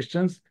ask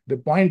questions, the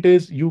point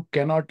is you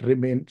cannot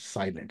remain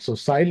silent. So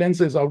silence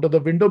is out of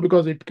the window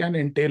because it can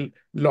entail a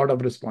lot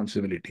of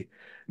responsibility.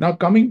 Now,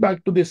 coming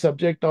back to the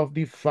subject of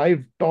the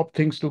 5 top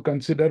things to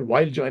consider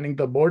while joining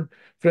the board,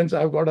 friends,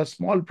 I've got a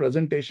small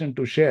presentation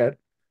to share.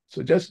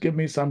 So just give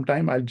me some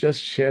time. I'll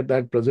just share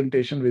that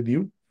presentation with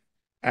you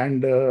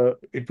and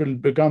it will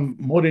become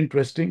more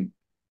interesting.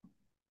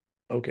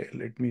 Okay,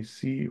 let me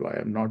see why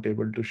I'm not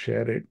able to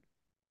share it.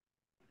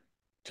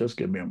 Just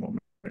give me a moment.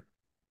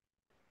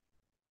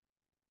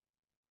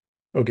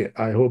 Okay,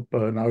 I hope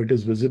now it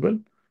is visible.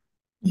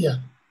 Yeah.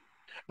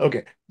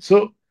 Okay,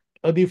 so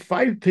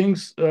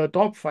the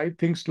top 5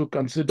 things to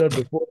consider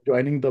before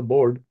joining the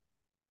board.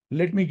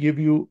 Let me give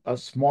you a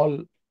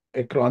small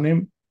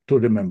acronym to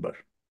remember.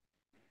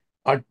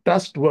 A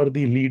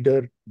trustworthy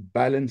leader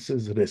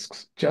balances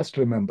risks. Just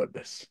remember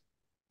this.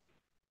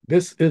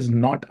 This is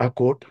not a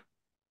quote.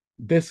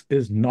 This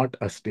is not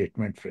a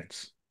statement,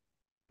 friends.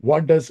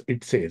 What does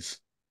it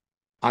says?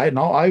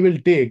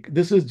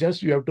 This is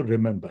just you have to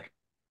remember.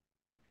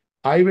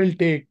 I will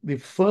take the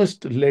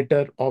first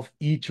letter of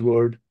each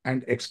word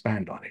and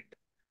expand on it.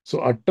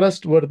 So a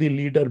trustworthy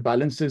leader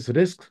balances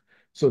risks.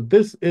 So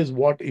this is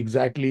what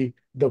exactly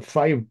the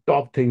 5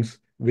 top things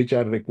which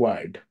are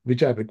required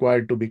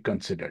to be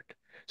considered.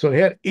 So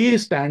here A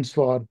stands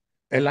for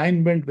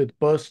alignment with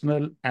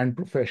personal and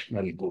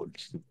professional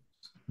goals.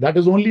 That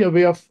is only a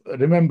way of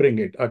remembering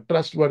it. A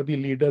trustworthy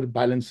leader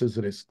balances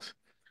risks.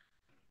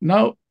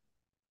 Now,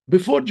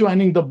 before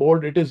joining the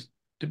board, it is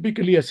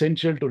typically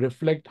essential to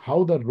reflect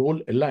how the role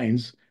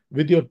aligns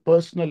with your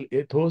personal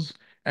ethos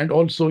and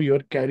also your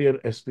career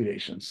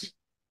aspirations.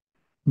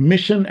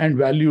 Mission and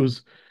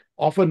values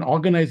of an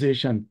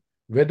organization,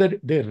 whether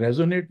they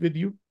resonate with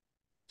you.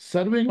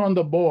 Serving on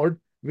the board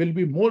will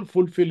be more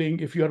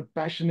fulfilling if you are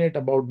passionate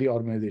about the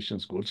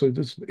organization's goals. So it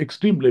is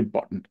extremely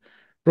important.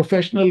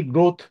 Professional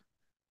growth,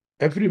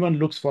 everyone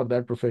looks for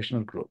that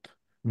professional growth.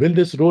 Will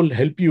this role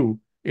help you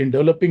in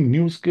developing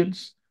new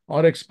skills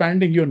or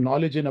expanding your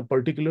knowledge in a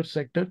particular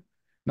sector?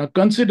 Now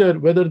consider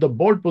whether the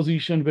board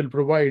position will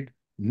provide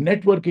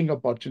networking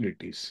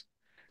opportunities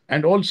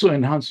and also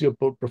enhance your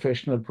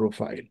professional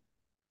profile.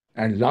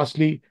 And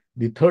lastly,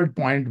 the third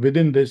point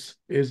within this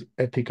is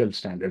ethical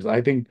standards.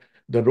 I think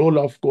the role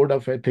of code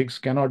of ethics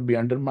cannot be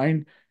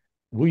undermined.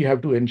 We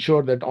have to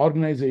ensure that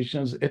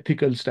organizations'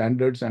 ethical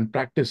standards and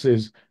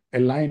practices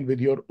align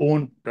with your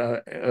own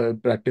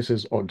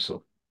practices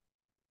also.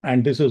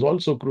 And this is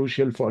also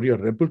crucial for your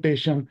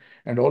reputation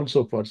and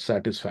also for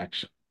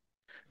satisfaction.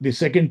 The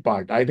second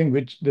part, I think,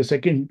 which the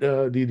second,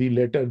 the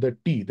letter, the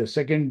T, the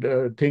second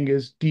thing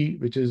is T,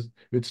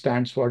 which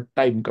stands for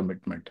time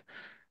commitment.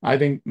 I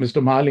think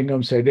Mr.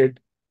 Mahalingam said it,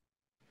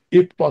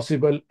 if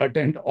possible,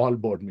 attend all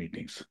board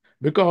meetings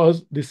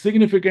because the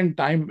significant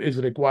time is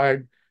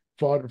required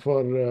for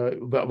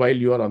while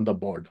you are on the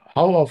board.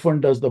 How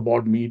often does the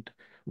board meet?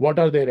 What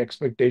are their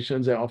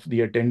expectations of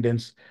the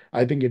attendance?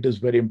 I think it is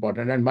very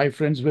important. And my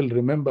friends will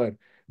remember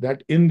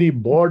that in the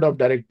board of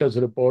directors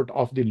report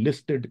of the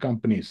listed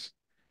companies,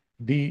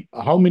 the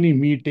how many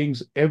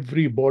meetings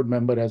every board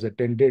member has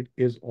attended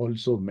is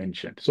also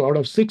mentioned. So out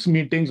of 6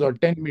 meetings or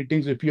 10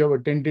 meetings, if you have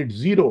attended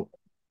 0,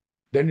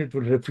 then it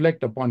will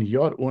reflect upon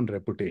your own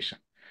reputation.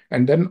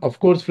 And then, of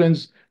course,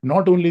 friends,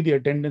 not only the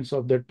attendance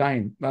of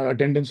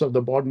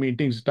the board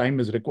meetings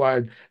time is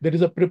required, there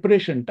is a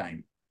preparation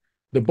time.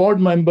 The board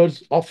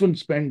members often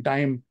spend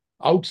time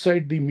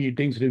outside the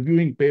meetings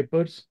reviewing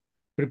papers,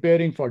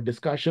 preparing for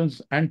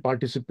discussions, and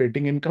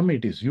participating in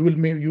committees. You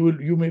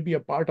may be a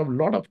part of a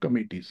lot of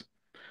committees.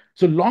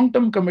 So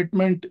long-term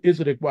commitment is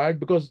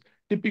required because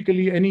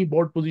typically any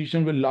board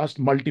position will last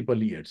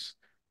multiple years.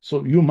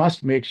 So you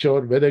must make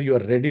sure whether you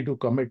are ready to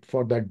commit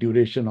for that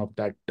duration of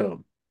that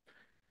term.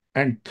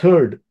 And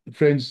third,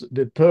 friends,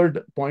 the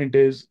third point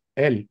is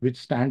L, which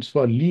stands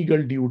for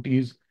legal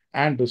duties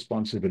and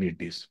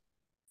responsibilities.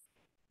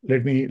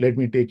 Let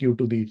me take you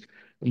to the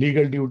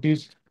legal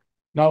duties.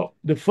 Now,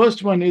 the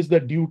first one is the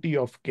duty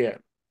of care.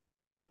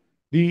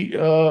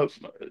 The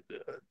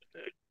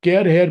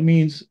care here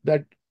means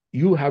that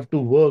you have to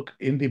work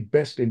in the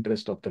best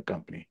interest of the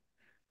company.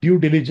 Due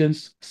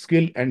diligence,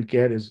 skill, and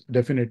care is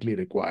definitely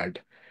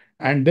required.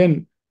 And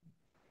then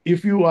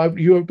if you have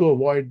to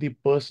avoid the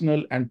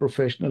personal and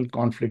professional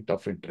conflict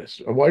of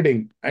interest.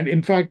 And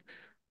in fact,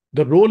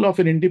 the role of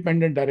an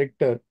independent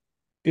director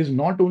is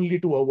not only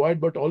to avoid,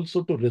 but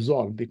also to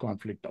resolve the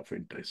conflict of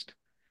interest.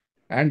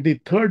 And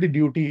the third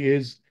duty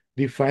is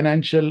the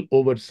financial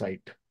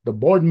oversight. The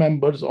board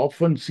members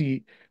often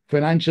see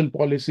financial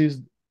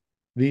policies,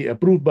 the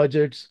approved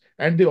budgets,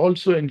 and they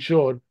also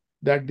ensure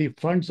that the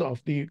funds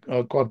of the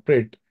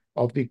corporate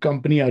of the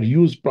company are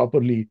used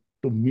properly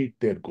to meet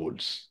their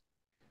goals.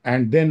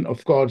 And then,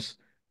 of course,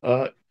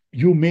 there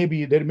may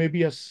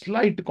be a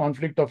slight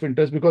conflict of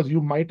interest because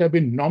you might have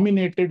been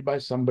nominated by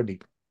somebody.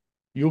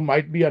 You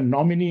might be a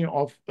nominee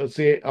of,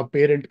 say, a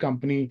parent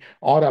company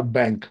or a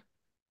bank.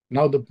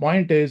 Now, the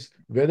point is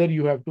whether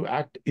you have to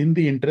act in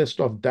the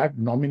interest of that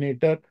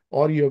nominator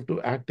or you have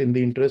to act in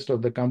the interest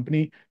of the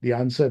company. The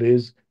answer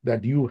is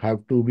that you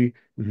have to be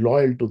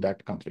loyal to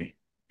that company.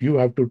 You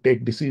have to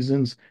take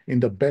decisions in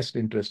the best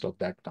interest of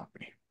that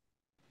company.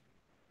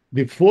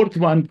 The fourth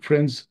one,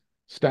 friends,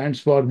 stands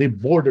for the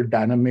board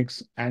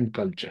dynamics and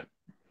culture.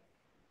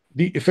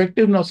 The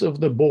effectiveness of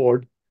the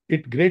board,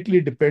 it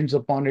greatly depends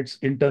upon its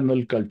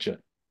internal culture.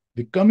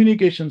 The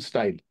communication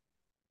style.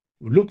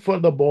 Look for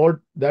the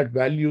board that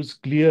values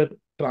clear,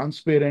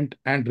 transparent,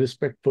 and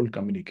respectful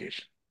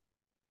communication.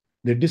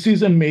 The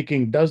decision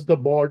making, does the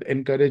board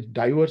encourage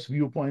diverse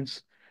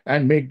viewpoints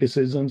and make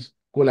decisions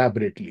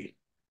collaboratively?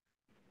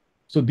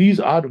 So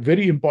these are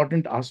very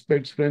important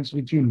aspects, friends,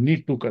 which you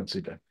need to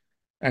consider.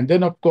 And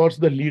then, of course,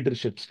 the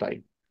leadership style.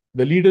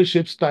 The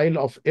leadership style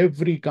of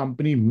every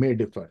company may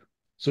differ.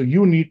 So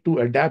you need to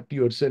adapt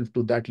yourself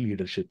to that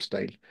leadership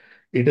style.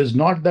 It is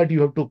not that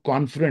you have to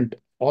confront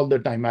all the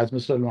time, as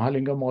Mr.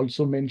 Mahalingam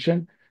also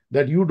mentioned,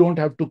 that you don't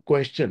have to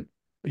question.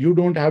 You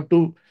don't have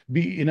to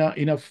be in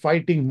a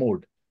fighting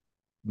mode.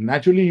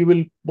 Naturally, you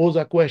will pose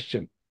a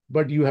question,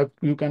 but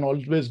you can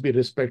always be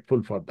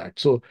respectful for that.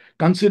 So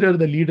consider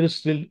the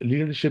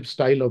leadership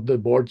style of the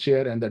board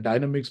chair and the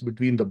dynamics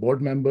between the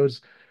board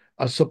members.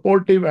 A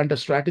supportive and a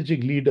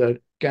strategic leader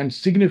can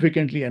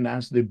significantly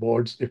enhance the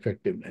board's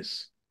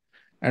effectiveness.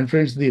 And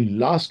friends, the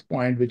last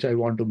point which I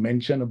want to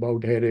mention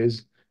about here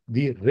is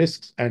the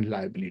risks and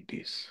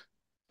liabilities.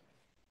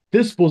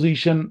 This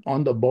position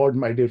on the board,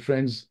 my dear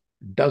friends,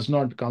 does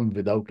not come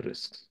without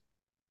risks.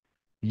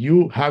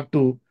 You have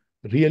to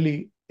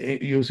really,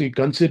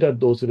 consider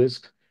those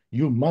risks.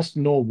 You must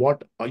know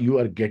what you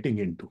are getting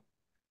into.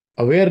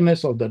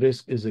 Awareness of the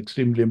risk is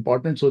extremely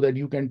important so that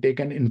you can take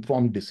an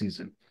informed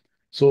decision.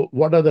 So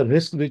what are the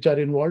risks which are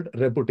involved?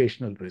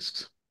 Reputational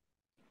risks.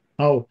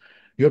 Now,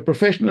 your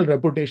professional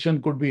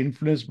reputation could be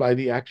influenced by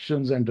the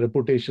actions and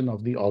reputation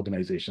of the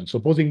organization.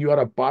 Supposing you are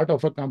a part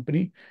of a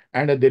company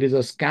and there is a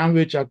scam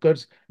which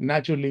occurs,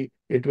 naturally,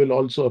 it will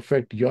also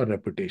affect your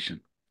reputation.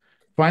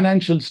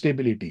 Financial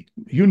stability.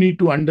 You need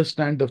to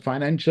understand the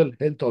financial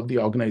health of the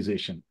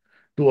organization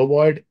to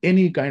avoid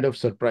any kind of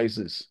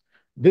surprises.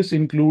 This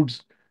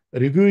includes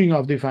reviewing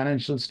of the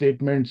financial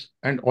statements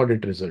and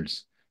audit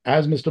results.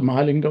 As Mr.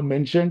 Mahalingam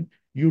mentioned,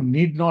 you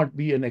need not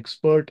be an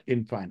expert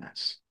in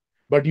finance,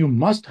 but you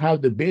must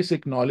have the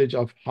basic knowledge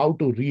of how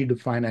to read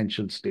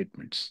financial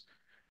statements.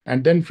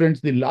 And then, friends,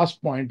 the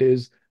last point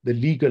is the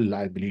legal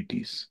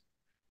liabilities.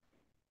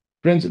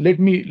 Friends, let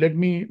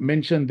me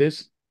mention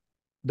this,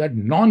 that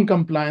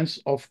non-compliance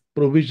of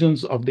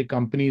provisions of the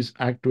Companies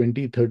Act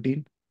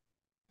 2013,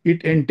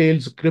 it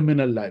entails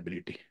criminal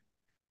liability.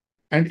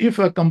 And if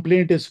a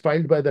complaint is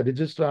filed by the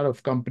registrar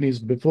of companies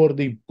before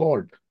the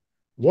court,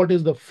 what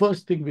is the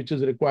first thing which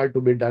is required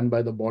to be done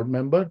by the board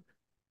member?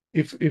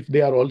 If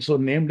they are also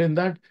named in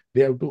that,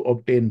 they have to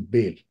obtain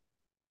bail.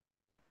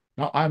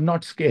 Now, I'm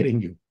not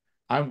scaring you.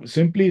 I'm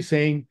simply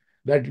saying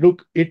that,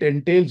 look, it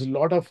entails a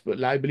lot of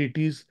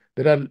liabilities.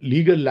 There are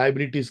legal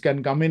liabilities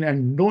can come in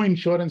and no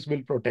insurance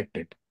will protect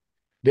it.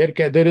 There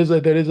is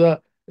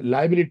a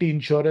liability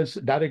insurance,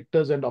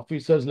 directors and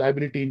officers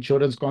liability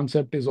insurance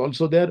concept is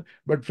also there.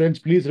 But friends,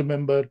 please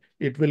remember,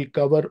 it will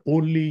cover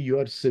only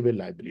your civil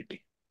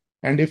liability.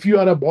 And if you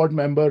are a board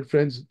member,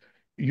 friends,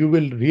 you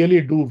will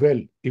really do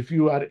well if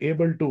you are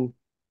able to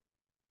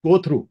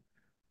go through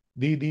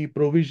the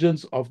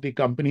provisions of the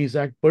Companies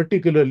Act,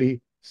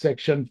 particularly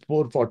Section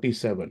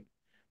 447.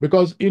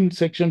 Because in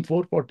Section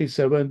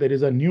 447, there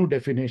is a new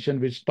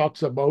definition which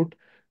talks about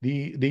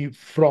the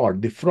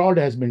fraud. The fraud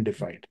has been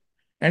defined.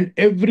 And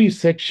every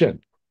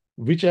section,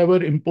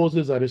 whichever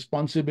imposes a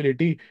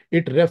responsibility,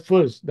 it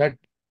refers that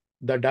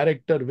the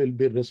director will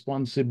be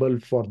responsible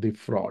for the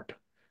fraud.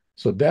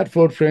 So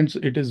therefore, friends,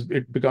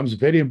 it becomes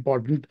very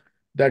important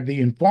that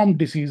the informed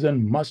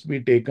decision must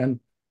be taken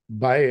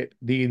by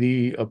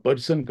the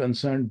person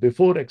concerned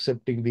before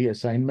accepting the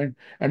assignment.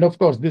 And of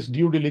course, this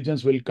due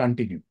diligence will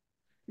continue.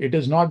 It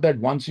is not that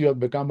once you have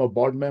become a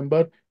board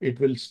member, it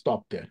will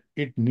stop there.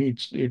 It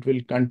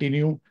will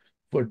continue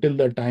for till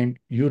the time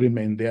you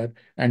remain there,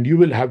 and you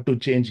will have to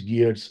change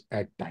gears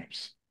at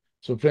times.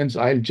 So friends,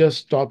 I'll just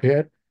stop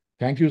here.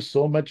 Thank you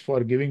so much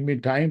for giving me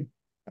time.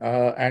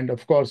 And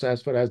of course,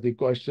 as far as the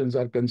questions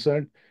are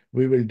concerned,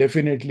 we will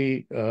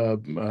definitely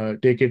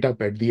take it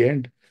up at the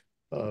end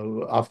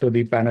after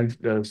the panel.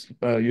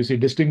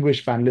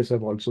 Distinguished panelists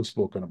have also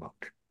spoken about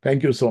it.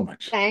 Thank you so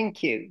much.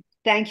 Thank you.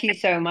 Thank you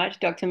so much,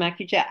 Dr.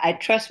 Makucha. A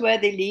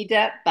trustworthy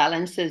leader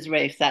balances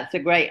race. That's a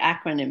great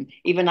acronym.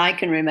 Even I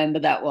can remember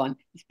that one.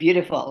 It's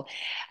beautiful.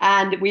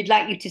 And we'd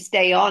like you to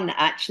stay on,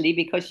 actually,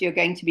 because you're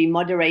going to be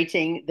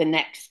moderating the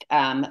next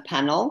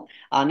panel,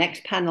 our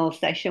next panel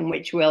session,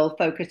 which will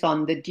focus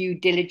on the due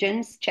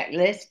diligence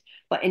checklist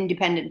for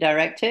independent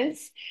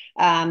directors.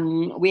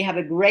 We have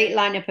a great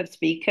lineup of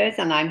speakers,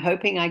 and I'm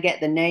hoping I get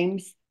the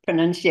names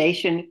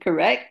pronunciation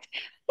correct.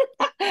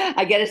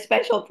 I get a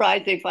special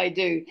prize if I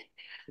do,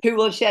 who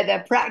will share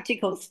their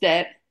practical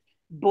steps,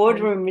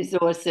 boardroom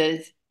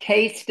resources,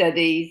 case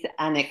studies,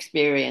 and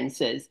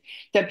experiences.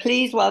 So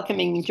please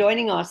welcoming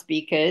joining our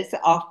speakers.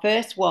 Our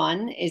first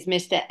one is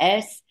Mr.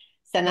 S.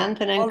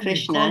 Sananthanan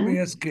Krishnan. Call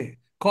me SK.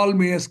 Call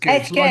me SK.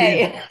 SK.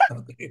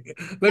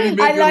 Let me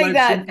make I your like life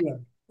that. simpler.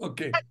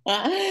 Okay.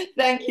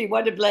 Thank you.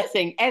 What a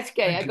blessing. SK,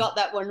 I got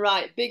that one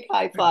right. Big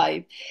high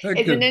five. Thank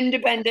Is you. an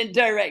independent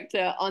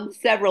director on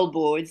several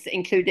boards,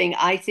 including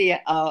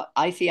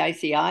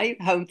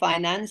ICICI, Home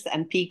Finance,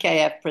 and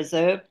PKF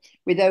Preserve,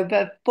 with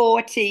over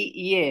 40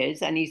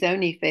 years, and he's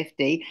only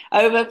 50,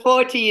 over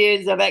 40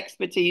 years of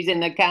expertise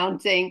in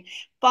accounting,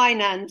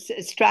 finance,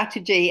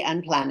 strategy,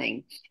 and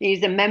planning.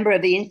 He's a member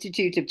of the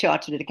Institute of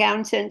Chartered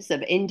Accountants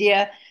of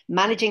India,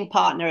 managing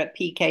partner at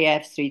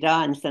PKF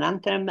Sridhar and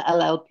Sananthanam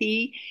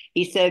LLP.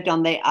 He served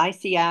on the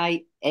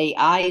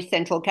ICIAI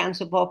Central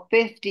Council for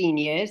 15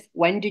 years.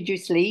 When did you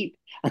sleep?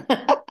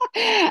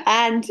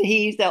 And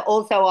he's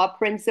also our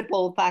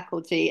principal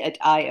faculty at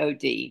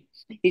IOD.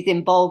 He's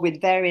involved with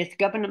various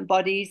government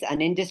bodies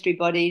and industry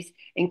bodies,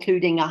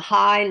 including a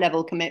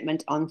high-level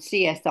commitment on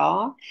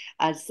CSR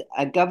as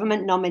a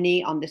government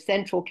nominee on the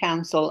Central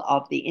Council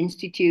of the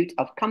Institute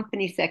of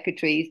Company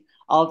Secretaries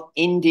of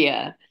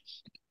India.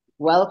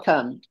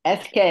 Welcome,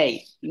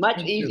 SK.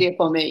 Much easier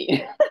for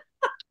me.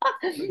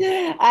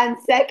 And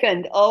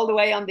second, all the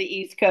way on the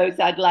East Coast,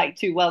 I'd like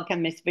to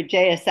welcome Ms.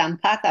 Vijaya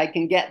Sampath. I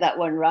can get that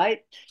one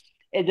right.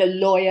 Is a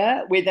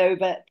lawyer with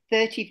over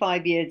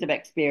 35 years of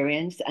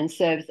experience and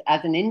serves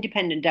as an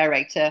independent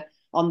director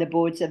on the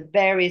boards of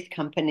various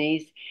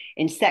companies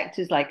in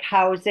sectors like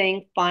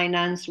housing,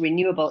 finance,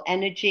 renewable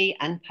energy,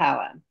 and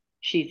power.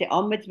 She's the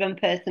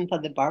ombudsman person for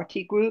the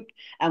Bharti Group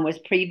and was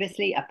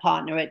previously a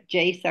partner at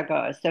J.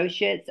 Sagar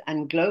Associates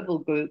and Global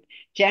Group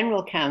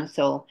General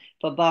Counsel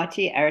for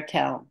Bharti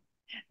Airtel.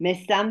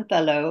 Ms.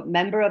 Samfellow,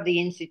 member of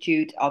the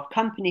Institute of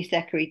Company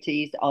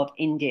Secretaries of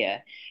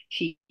India.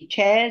 She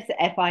chairs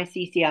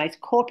FICCI's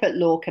Corporate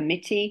Law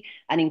Committee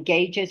and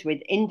engages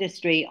with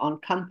industry on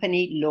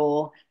company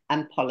law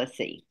and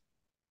policy.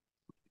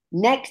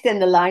 Next in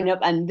the lineup,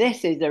 and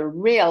this is a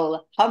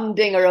real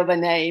humdinger of a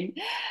name,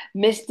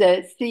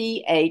 Mr.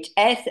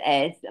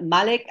 CHSS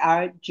Malik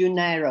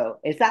Arjunero.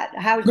 Is that,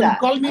 how's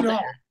that? Call me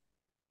Rao.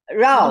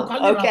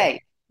 Rao,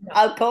 okay. Yeah.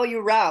 I'll call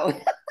you Rao.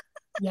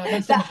 Yeah,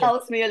 that's that okay.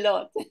 helps me a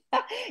lot.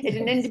 Is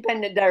an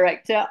independent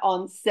director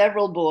on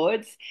several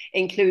boards,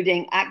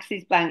 including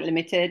Axis Bank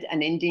Limited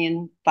and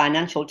Indian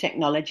Financial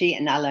Technology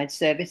and Allied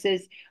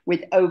Services,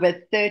 with over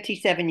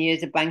 37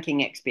 years of banking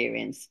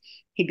experience.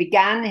 He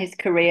began his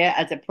career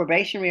as a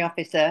probationary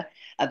officer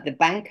of the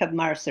Bank of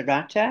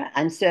Maharashtra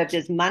and served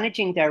as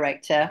managing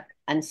director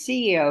and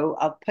CEO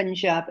of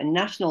Punjab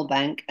National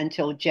Bank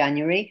until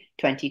January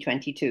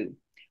 2022.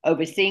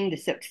 Overseeing the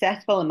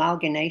successful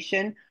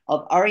amalgamation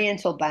of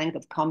Oriental Bank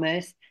of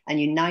Commerce and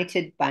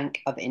United Bank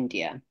of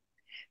India.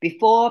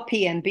 Before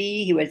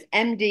PNB, he was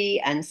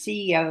MD and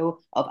CEO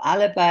of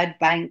Allahabad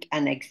Bank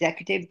and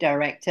Executive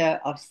Director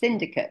of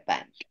Syndicate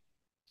Bank.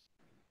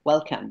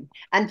 Welcome.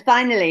 And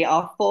finally,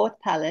 our fourth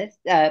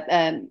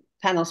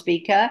panel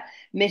speaker,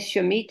 Ms.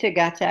 Shamita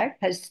Ghatak,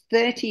 has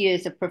 30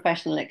 years of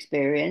professional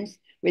experience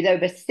with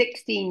over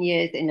 16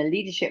 years in a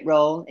leadership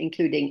role,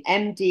 including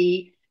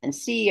MD and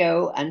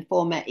CEO and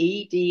former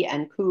ED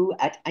and Co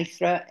at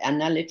ISRA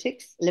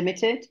Analytics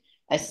Limited,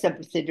 a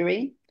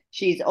subsidiary.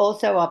 She's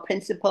also our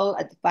principal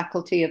at the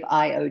Faculty of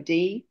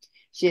IOD.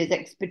 She has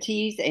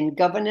expertise in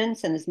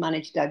governance and has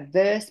managed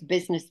diverse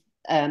businesses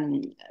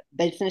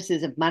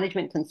of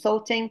management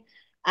consulting,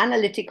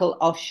 analytical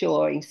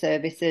offshoring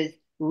services,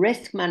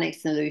 risk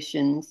managed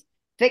solutions,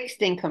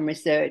 fixed income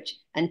research,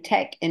 and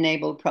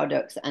tech-enabled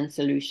products and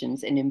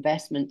solutions in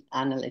investment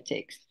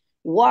analytics.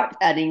 What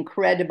an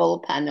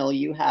incredible panel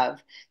you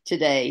have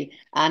today.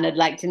 And I'd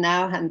like to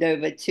now hand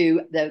over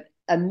to the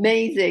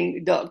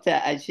amazing Dr.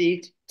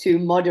 Ajit to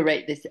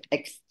moderate this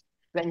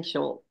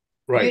exponential,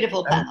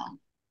 beautiful panel.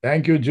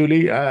 Thank you,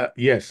 Julie.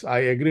 Yes, I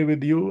agree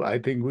with you. I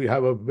think we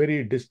have a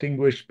very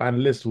distinguished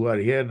panelists who are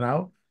here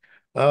now.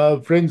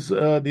 Friends,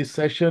 this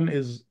session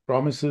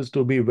promises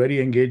to be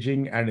very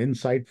engaging and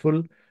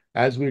insightful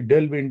as we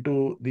delve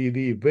into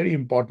the very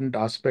important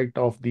aspect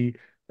of the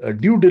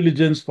due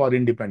diligence for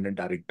independent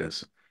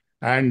directors.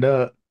 And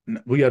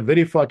we are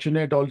very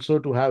fortunate also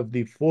to have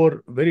the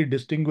four very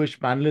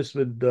distinguished panelists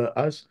with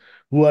us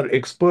who are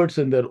experts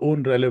in their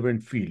own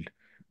relevant field.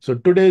 So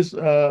today's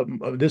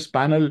this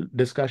panel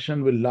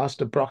discussion will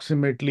last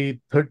approximately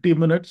 30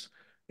 minutes,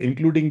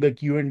 including the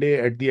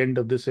Q&A at the end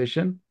of the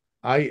session.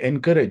 I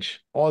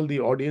encourage all the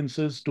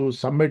audiences to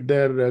submit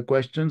their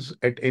questions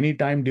at any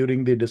time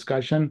during the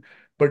discussion,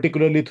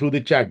 particularly through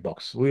the chat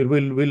box. We'll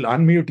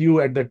unmute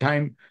you at the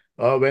time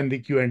when the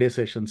Q&A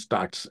session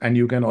starts, and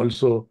you can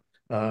also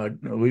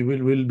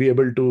we'll be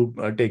able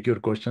to take your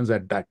questions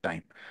at that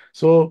time.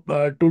 So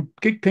to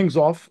kick things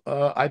off,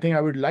 I think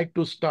I would like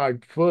to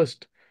start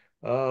first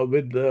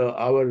with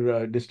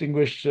our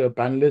distinguished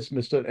panelist,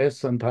 Mr.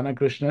 S. Santhana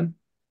Krishnan.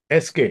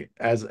 SK,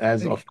 as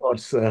of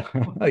course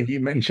he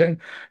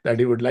mentioned that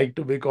he would like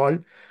to be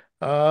called.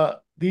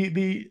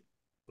 The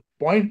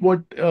point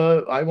what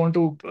I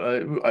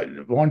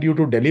want you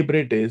to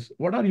deliberate is,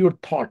 what are your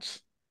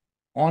thoughts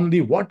on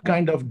the what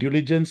kind of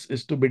diligence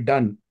is to be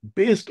done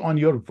based on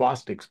your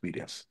vast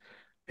experience?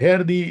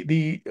 Here,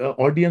 the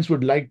audience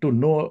would like to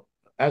know,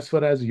 as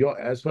far as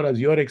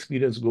your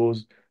experience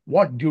goes,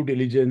 what due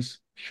diligence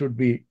should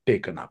be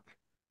taken up.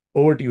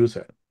 Over to you,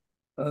 sir.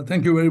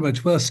 Thank you very much.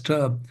 First,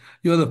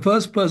 you're the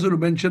first person who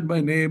mentioned my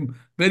name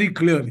very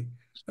clearly.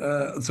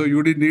 So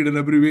you didn't need an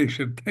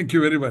abbreviation. Thank you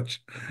very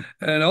much.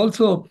 And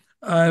also,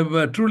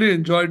 I've truly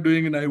enjoyed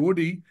doing an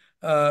IOD.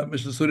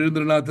 Mr.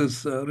 Surendranath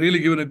has really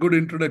given a good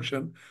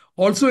introduction.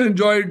 Also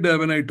enjoyed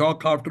when I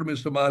talk after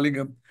Mr.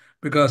 Mahalingam,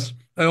 because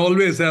I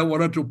always have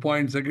one or two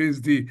points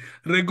against the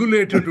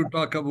regulator to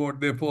talk about.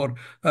 Therefore,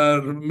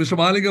 Mr.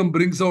 Mahalingam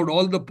brings out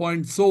all the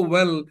points so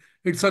well.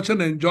 It's such an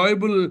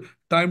enjoyable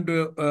time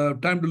to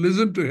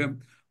listen to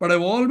him. But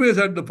I've always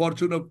had the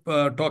fortune of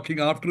talking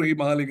after him,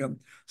 Mahalingam.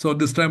 So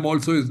this time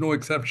also is no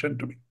exception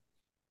to me.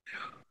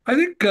 I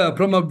think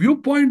from a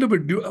viewpoint of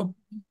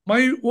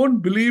my own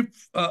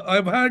belief,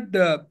 I've had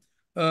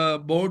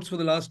boards for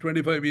the last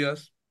 25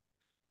 years.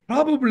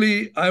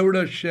 Probably I would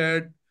have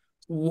shared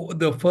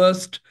the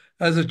first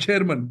as a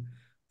chairman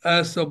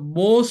as a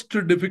most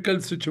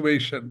difficult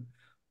situation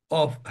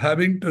of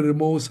having to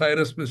remove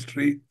Cyrus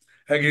Mistry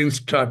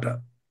against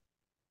Tata.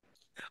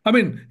 I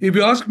mean, if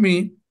you ask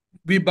me,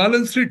 we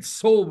balanced it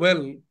so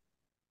well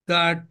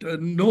that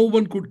no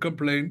one could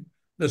complain.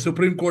 The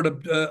Supreme Court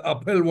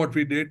upheld what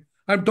we did.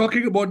 I'm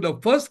talking about the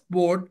first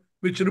board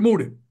which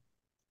removed him.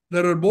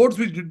 There are boards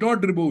which did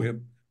not remove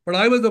him, but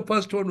I was the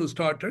first one who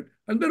started,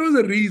 and there was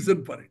a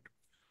reason for it.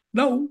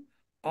 Now,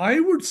 I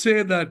would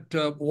say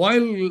that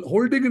while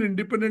holding an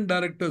independent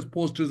director's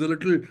post is a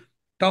little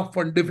tough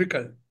and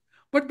difficult,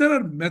 but there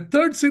are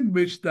methods in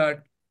which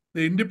that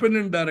the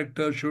independent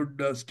director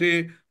should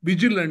stay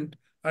vigilant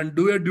and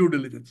do a due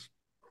diligence.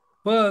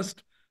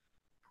 First,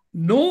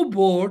 no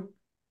board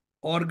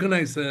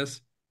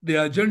organizes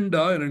the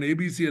agenda in an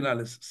ABC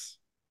analysis.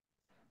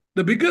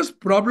 The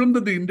biggest problem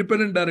that the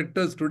independent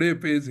directors today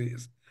face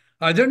is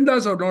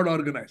agendas are not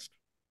organized.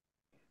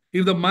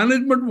 If the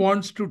management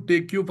wants to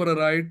take you for a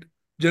ride,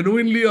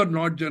 genuinely or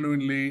not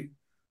genuinely,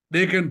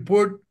 they can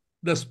put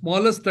the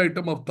smallest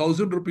item of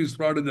 1,000 rupees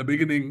fraud in the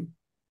beginning.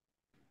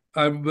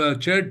 I've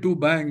chaired two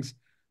banks.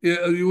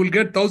 You will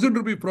get 1,000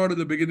 rupee fraud in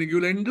the beginning. You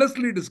will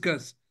endlessly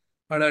discuss.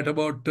 And at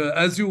about,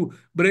 as you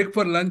break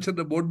for lunch and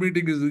the board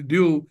meeting is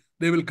due,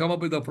 they will come up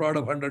with a fraud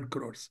of 100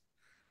 crores.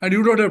 And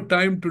you don't have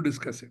time to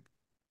discuss it.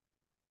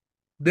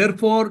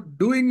 Therefore,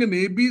 doing an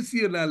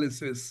ABC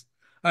analysis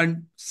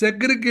and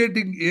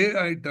segregating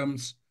A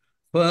items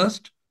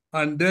first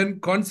and then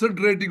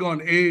concentrating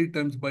on A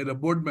items by the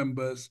board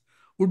members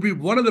would be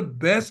one of the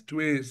best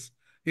ways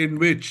in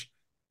which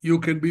you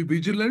can be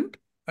vigilant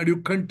and you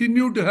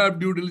continue to have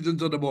due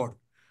diligence on the board.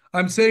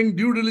 I'm saying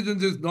due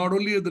diligence is not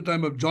only at the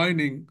time of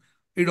joining,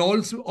 it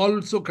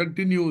also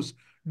continues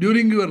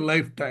during your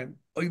lifetime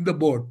in the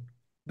board.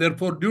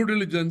 Therefore, due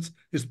diligence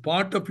is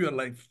part of your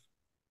life.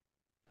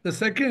 The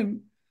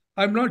second,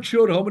 I'm not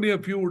sure how many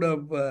of you would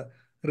have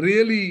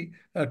really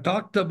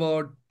talked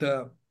about,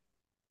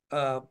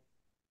 Mr.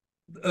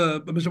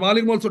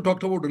 Maling also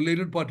talked about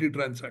related party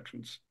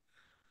transactions.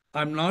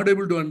 I'm not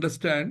able to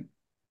understand.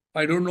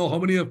 I don't know how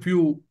many of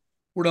you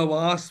would have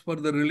asked for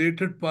the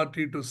related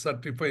party to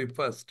certify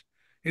first.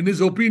 In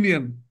his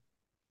opinion,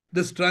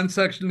 this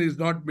transaction is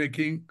not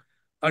making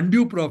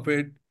undue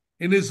profit.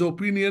 In his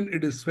opinion,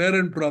 it is fair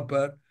and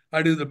proper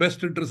and is the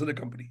best interest of the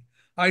company.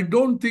 I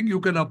don't think you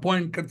can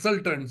appoint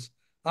consultants,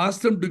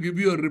 ask them to give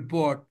you a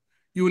report.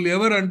 You will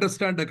ever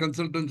understand a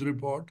consultant's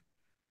report.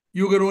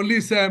 You can only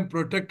say, I'm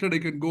protected, I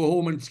can go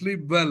home and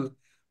sleep well,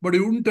 but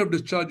you wouldn't have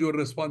discharged your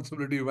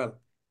responsibility well.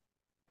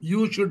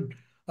 You should,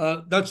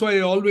 that's why I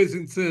always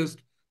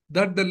insist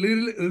that the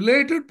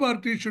related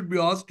party should be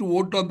asked to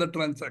vote on the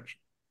transaction.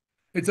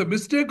 It's a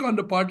mistake on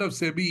the part of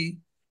SEBI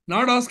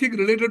not asking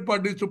related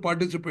parties to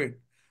participate.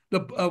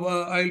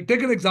 I'll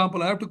take an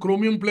example. I have to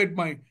chromium plate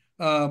my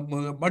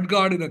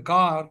mudguard in a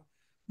car.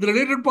 The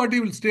related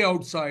party will stay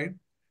outside.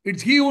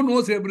 It's he who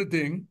knows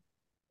everything.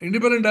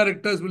 Independent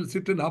directors will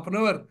sit in half an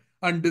hour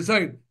and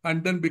decide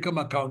and then become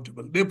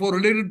accountable. Therefore,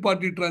 related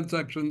party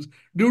transactions,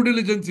 due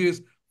diligence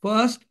is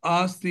first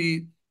ask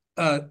the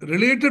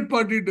related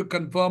party to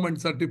confirm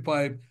and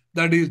certify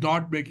that he is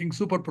not making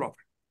super profit.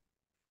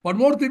 One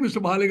more thing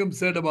Mr. Mahalingam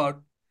said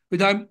about,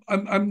 which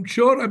I'm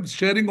sure I'm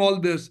sharing all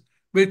this,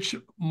 which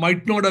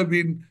might not have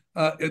been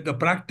the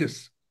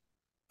practice.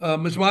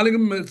 Ms.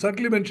 Malingam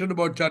certainly mentioned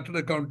about chartered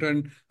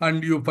accountant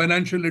and your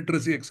financial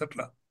literacy,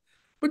 etc.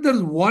 But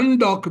there's one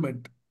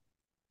document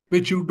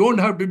which you don't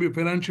have to be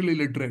financially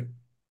literate.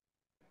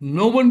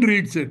 No one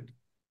reads it.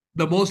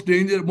 The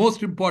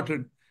most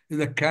important is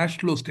a cash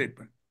flow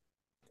statement.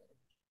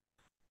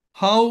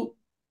 How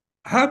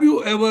have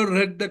you ever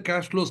read the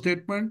cash flow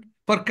statement?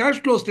 For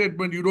cash flow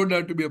statement, you don't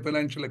have to be a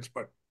financial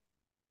expert.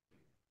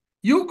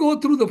 You go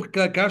through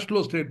the cash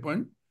flow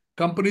statement,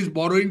 companies'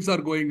 borrowings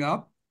are going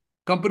up,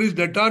 companies'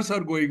 debtors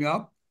are going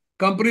up,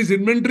 companies'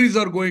 inventories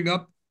are going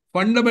up,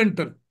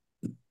 fundamental.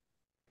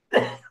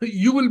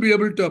 You will be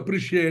able to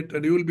appreciate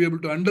and you will be able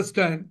to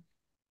understand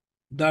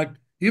that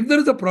if there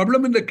is a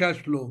problem in the cash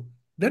flow,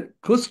 then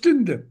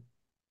question them.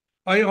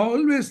 I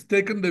always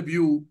taken the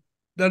view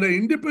that an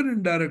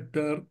independent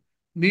director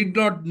need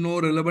not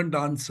know relevant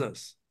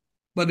answers,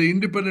 but the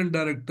independent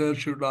director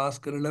should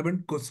ask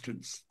relevant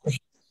questions.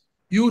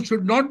 You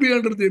should not be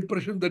under the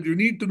impression that you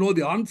need to know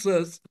the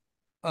answers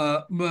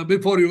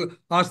before you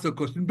ask the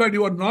question. In fact,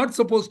 you are not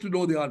supposed to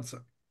know the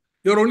answer.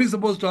 You're only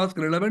supposed to ask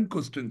relevant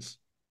questions.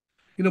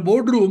 In a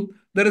boardroom,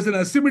 there is an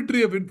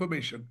asymmetry of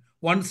information.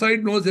 One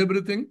side knows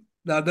everything,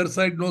 the other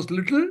side knows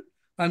little,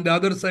 and the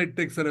other side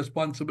takes the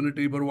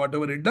responsibility for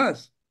whatever it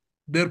does.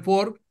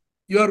 Therefore,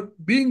 your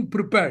being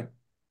prepared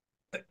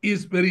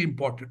is very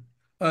important.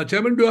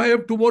 Chairman, do I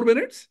have 2 more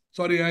minutes?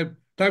 Sorry,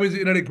 time is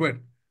inadequate.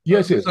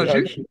 Yes.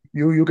 Ashish?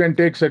 You can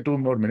take, say, 2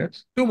 more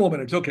minutes. 2 more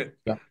minutes, okay.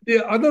 Yeah.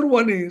 The other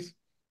one is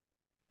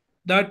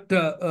that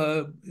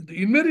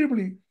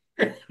invariably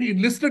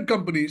in listed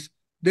companies,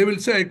 they will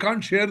say, I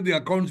can't share the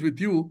accounts with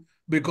you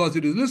because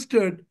it is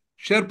listed.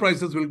 Share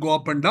prices will go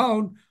up and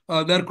down.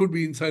 There could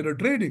be insider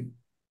trading.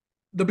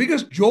 The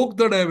biggest joke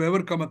that I have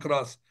ever come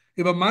across,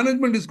 if a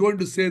management is going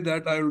to say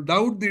that, I will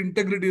doubt the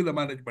integrity of the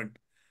management.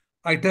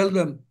 I tell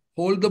them,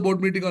 hold the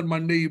board meeting on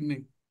Monday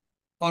evening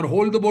or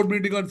hold the board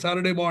meeting on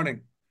Saturday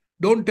morning.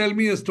 Don't tell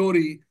me a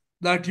story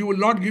that you will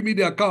not give me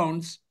the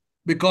accounts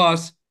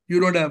because you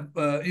don't have,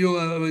 you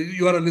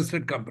are a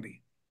listed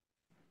company.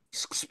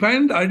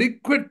 Spend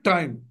adequate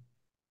time.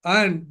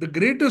 And the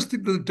greatest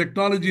thing that the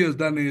technology has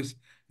done is,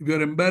 if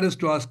you're embarrassed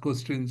to ask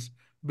questions,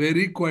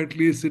 very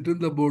quietly sit in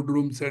the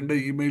boardroom, send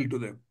an email to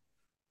them.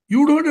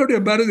 You don't have to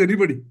embarrass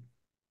anybody.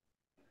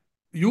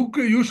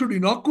 You should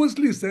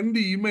innocuously send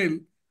the email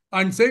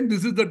and saying,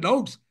 this is the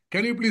doubts.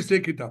 Can you please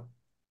take it up?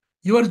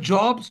 Your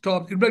job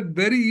stops. In fact,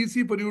 very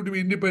easy for you to be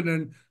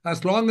independent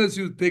as long as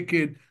you take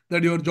it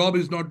that your job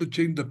is not to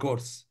change the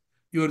course.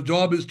 Your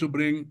job is to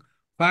bring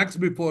facts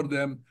before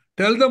them,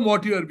 tell them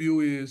what your view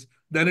is,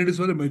 then it is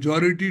for the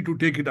majority to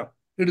take it up.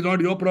 It is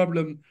not your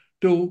problem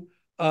to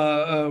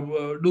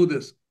do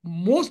this.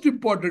 Most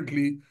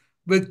importantly,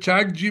 with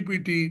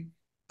ChatGPT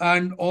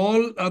and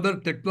all other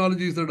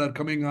technologies that are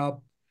coming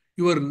up,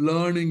 your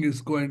learning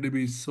is going to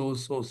be so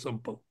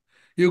simple.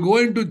 You go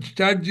into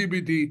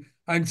ChatGPT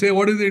and say,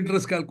 what is the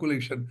interest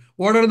calculation?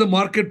 What are the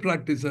market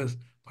practices?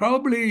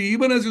 Probably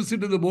even as you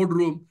sit in the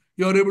boardroom,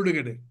 you're able to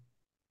get it.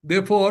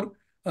 Therefore,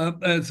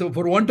 so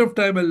for want of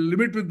time, I'll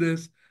limit with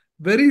this.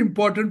 Very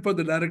important for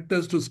the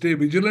directors to stay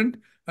vigilant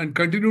and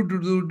continue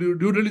to do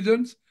due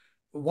diligence.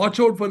 Watch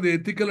out for the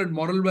ethical and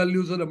moral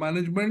values of the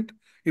management.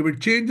 If it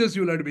changes,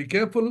 you'll have to be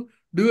careful.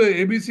 Do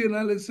a ABC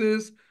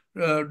analysis.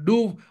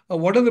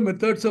 What are the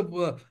methods of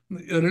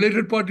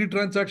related party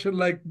transaction,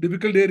 like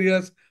difficult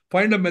areas.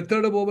 Find a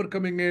method of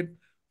overcoming it.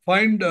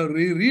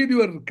 Read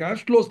your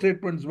cash flow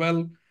statements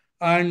well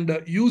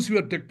and use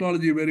your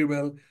technology very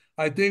well.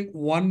 I think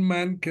one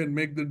man can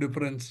make the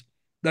difference.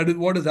 That is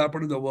what has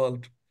happened in the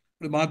world.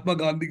 Mahatma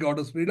Gandhi got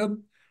us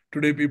freedom.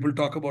 Today, people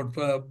talk about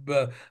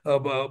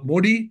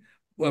Modi.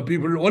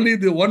 People, only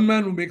the one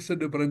man who makes a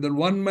difference. That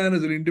one man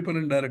is an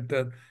independent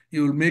director.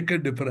 You will make a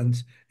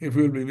difference if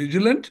you will be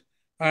vigilant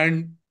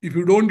and if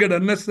you don't get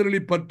unnecessarily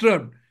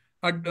perturbed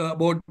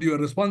about your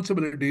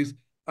responsibilities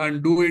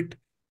and do it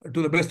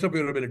to the best of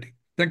your ability.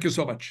 Thank you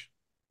so much.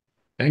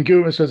 Thank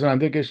you, Mr.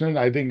 Sanandakrishnan.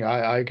 I think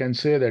I can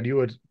say that you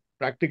are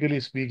practically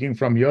speaking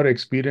from your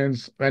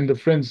experience. And the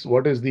friends,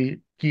 what is the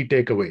key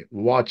takeaway?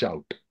 Watch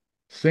out.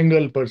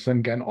 Single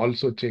person can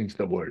also change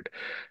the world.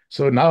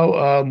 So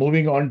now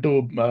moving on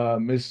to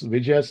Ms.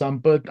 Vijaya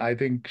Sampath. I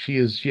think she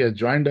has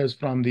joined us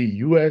from the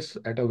US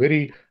at a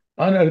very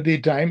unearthly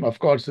time. Of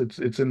course,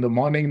 it's in the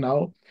morning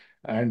now.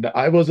 And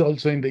I was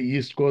also in the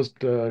East Coast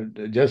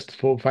just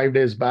 4-5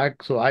 days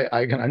back. So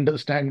I can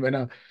understand when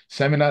a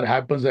seminar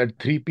happens at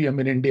 3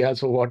 p.m. in India.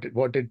 So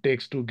what it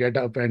takes to get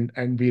up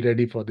and be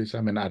ready for the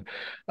seminar.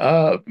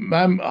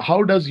 Ma'am,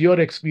 how does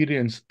your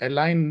experience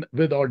align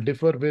with or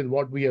differ with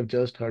what we have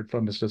just heard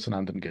from Mr.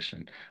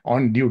 Sanandakrishnan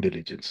on due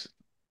diligence?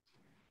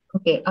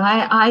 Okay,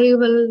 I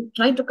will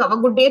try to cover.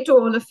 Good day to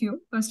all of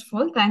you. First of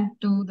all, thank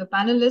to the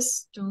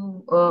panelists,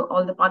 to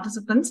all the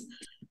participants.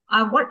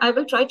 What I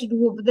will try to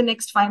do over the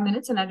next 5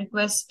 minutes, and I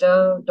request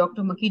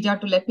Dr. Makija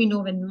to let me know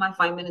when my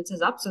 5 minutes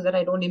is up so that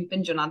I don't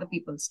impinge on other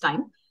people's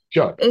time.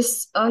 Sure.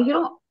 Is,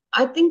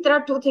 I think there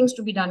are two things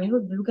to be done.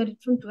 Look at it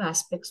from two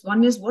aspects.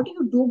 One is, what do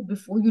you do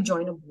before you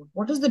join a board?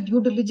 What is the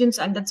due diligence?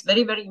 And that's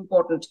very, very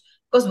important,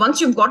 because once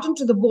you've gotten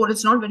to the board,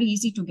 it's not very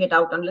easy to get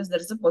out unless there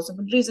is a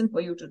possible reason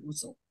for you to do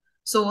so.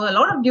 So a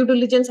lot of due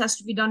diligence has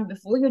to be done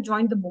before you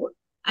join the board.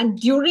 And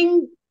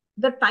during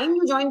the time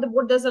you join the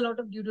board, there's a lot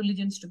of due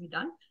diligence to be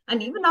done.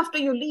 And even after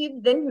you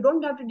leave, then you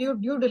don't have to do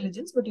due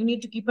diligence, but you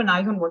need to keep an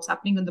eye on what's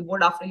happening on the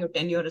board after your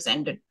tenure is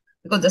ended,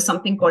 because there's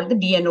something called the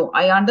DNO.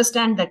 I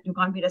understand that you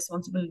can't be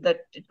responsible,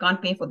 that it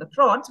can't pay for the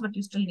frauds, but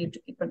you still need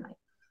to keep an eye.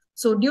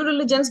 So due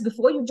diligence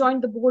before you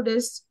join the board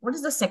is, what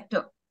is the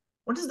sector?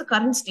 What is the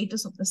current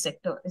status of the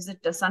sector? Is it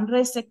a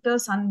sunrise sector?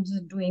 Is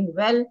it doing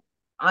well?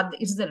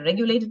 Is it a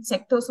regulated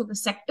sector? So the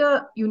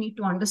sector you need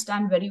to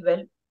understand very well.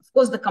 Of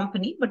course, the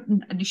company, but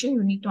in addition,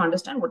 you need to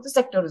understand what the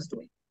sector is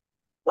doing.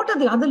 What are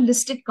the other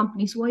listed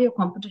companies? Who are your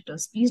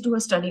competitors? Please do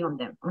a study on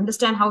them.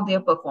 Understand how they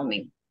are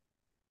performing.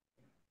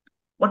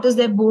 What does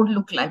their board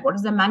look like? What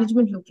does their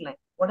management look like?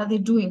 What are they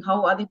doing?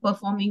 How are they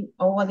performing?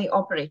 How are they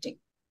operating?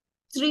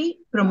 3,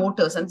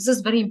 promoters. And this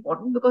is very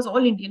important, because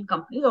all Indian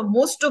companies, or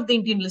most of the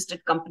Indian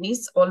listed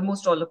companies,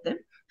 almost all of them,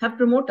 have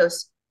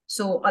promoters.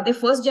 So are they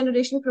first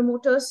generation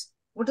promoters?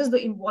 What is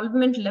the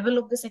involvement level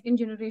of the second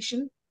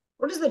generation?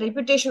 What is the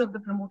reputation of the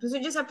promoters?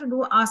 You just have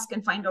to ask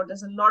and find out.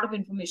 There's a lot of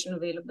information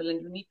available,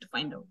 and you need to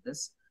find out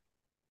this.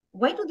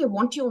 Why do they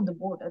want you on the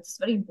board? That's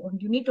very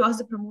important. You need to ask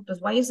the promoters.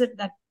 Why is it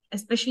that,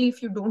 especially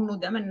if you don't know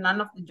them, and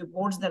none of the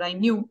boards that I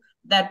knew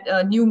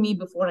that knew me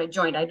before I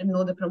joined, I didn't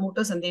know the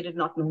promoters and they did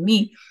not know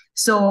me.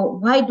 So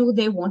why do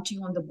they want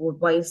you on the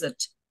board? Why is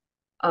it?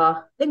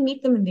 Then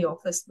meet them in the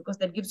office, because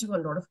that gives you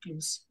a lot of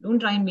clues. Don't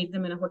try and meet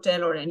them in a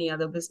hotel or any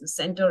other business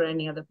center or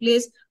any other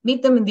place.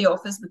 Meet them in the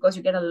office, because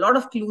you get a lot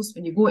of clues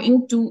when you go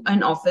into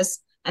an office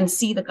and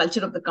see the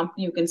culture of the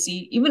company. You can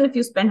see, even if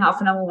you spend half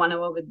an hour, 1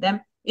 hour with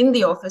them in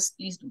the office,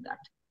 please do that.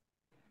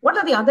 What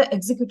are the other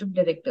executive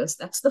directors?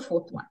 That's the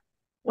 4th one.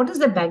 What is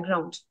their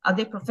background? Are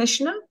they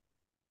professional,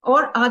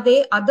 or are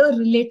they other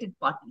related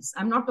parties?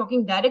 I'm not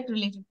talking direct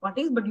related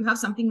parties, but you have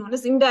something known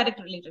as indirect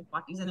related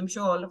parties. And I'm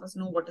sure all of us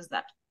know what is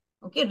that.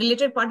 Okay,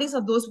 related parties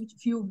are those which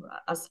few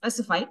are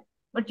specified,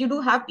 but you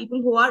do have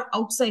people who are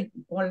outside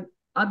or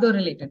other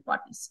related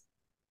parties.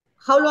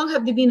 How long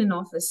have they been in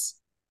office?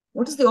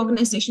 What is the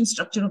organization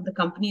structure of the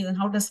company, and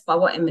how does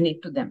power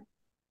emanate to them?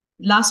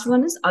 Last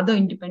one is other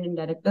independent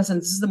directors,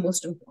 and this is the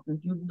most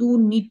important. You do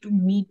need to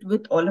meet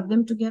with all of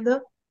them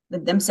together,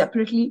 with them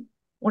separately.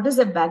 What is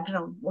their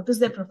background? What is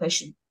their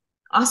profession?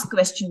 Ask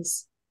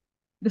questions.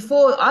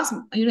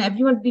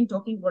 Everyone's been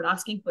talking about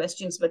asking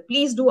questions, but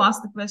please do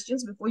ask the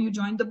questions before you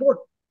join the board.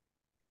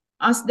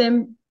 Ask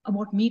them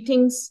about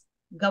meetings,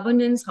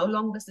 governance, how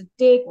long does it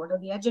take? What are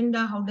the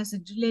agenda? How does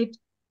it relate?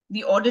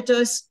 The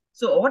auditors.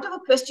 So whatever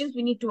questions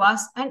we need to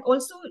ask, and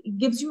also it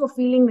gives you a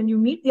feeling when you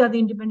meet the other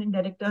independent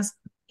directors,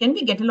 can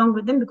we get along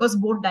with them? Because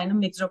board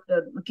dynamics,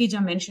 Dr.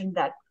 Makija mentioned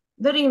that,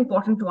 very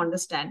important to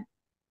understand.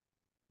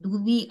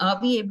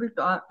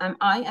 Am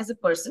I as a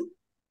person,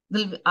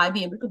 will I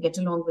be able to get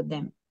along with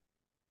them?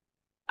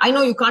 I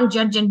know you can't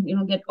judge and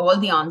get all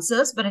the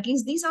answers, but at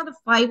least these are the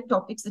 5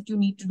 topics that you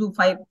need to do,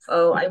 5,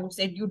 I would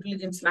say, due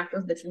diligence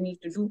matters that you need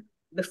to do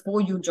before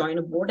you join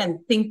a board, and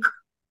think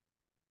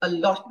a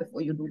lot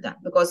before you do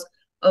that, because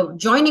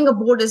joining a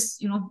board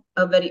is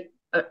a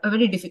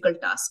very difficult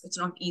task. It's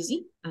not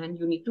easy, and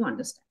you need to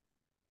understand.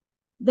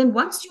 Then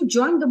once you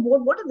join the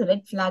board, what are the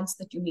red flags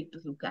that you need to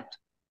look at?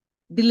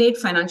 Delayed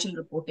financial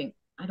reporting.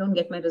 I don't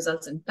get my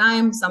results in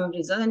time, some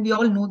results, and we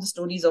all know the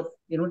stories of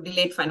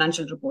delayed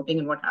financial reporting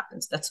and what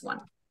happens. That's 1.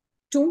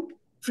 2,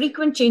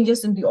 frequent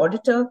changes in the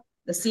auditor,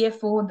 the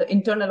CFO, the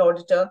internal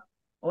auditor,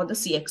 or the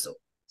CXO.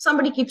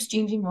 Somebody keeps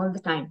changing all the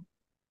time.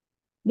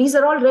 These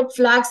are all red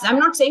flags. I'm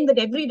not saying that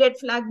every red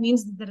flag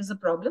means that there is a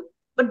problem,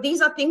 but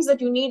these are things that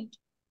you need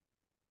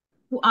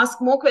to ask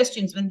more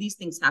questions when these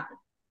things happen.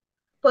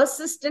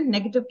 Persistent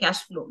negative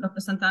Mr.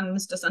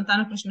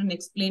 Santana Krishnan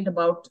explained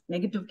about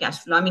negative cash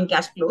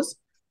flows.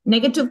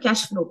 Negative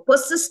cash flow,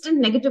 persistent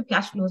negative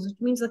cash flows, which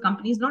means the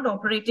company is not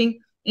operating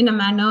in a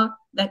manner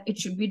that it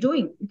should be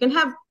doing. You can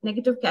have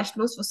negative cash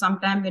flows for some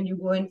time when you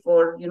go in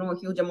for a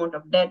huge amount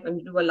of debt, when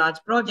you do a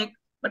large project,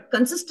 but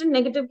consistent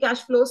negative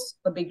cash flows,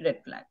 a big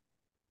red flag.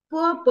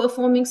 Poor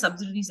performing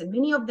subsidiaries, and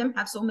many of them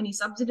have so many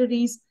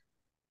subsidiaries,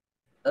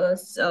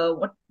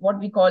 what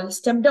we call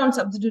step down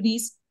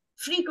subsidiaries.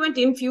 Frequent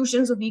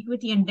infusions of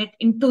equity and debt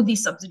into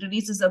these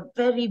subsidiaries is a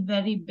very,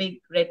 very big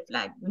red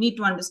flag. You need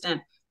to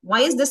understand,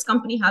 why is this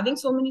company having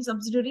so many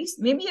subsidiaries?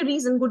 Maybe a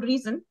reason, good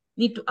reason,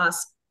 need to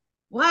ask.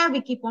 Why are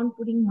we keep on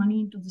putting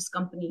money into this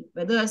company?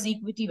 Whether as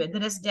equity, whether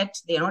as debt,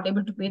 they are not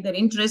able to pay their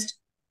interest.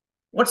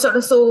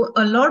 So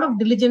a lot of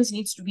diligence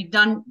needs to be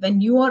done when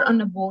you are on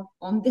a board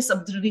on the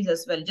subsidiaries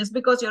as well. Just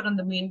because you're on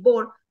the main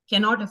board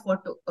cannot afford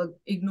to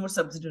ignore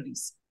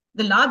subsidiaries.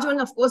 The large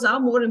ones, of course, are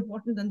more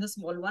important than the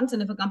small ones.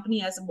 And if a company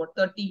has about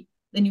 30,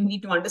 then you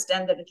need to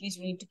understand that at least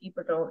you need to keep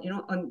it,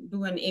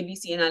 do an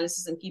ABC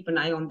analysis and keep an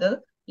eye on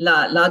the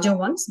larger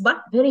ones.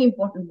 But very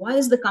important, why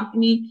is the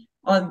company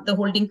or the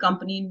holding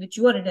company in which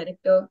you are a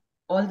director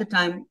all the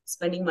time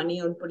spending money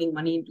on putting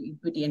money into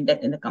equity and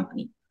debt in the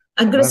company.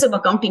 Aggressive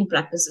accounting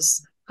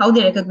practices, how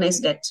they recognize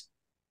debt.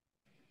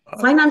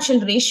 Financial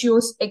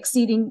ratios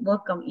exceeding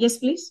work. Yes,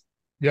 please.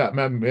 Yeah,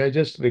 ma'am, may I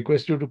just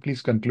request you to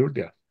please conclude?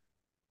 Yeah.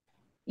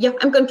 Yeah,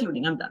 I'm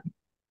concluding. I'm done.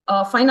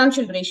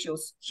 Financial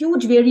ratios,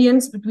 huge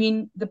variance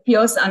between the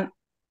peers and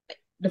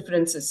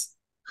differences.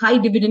 High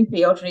dividend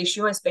payout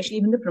ratio,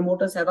 especially when the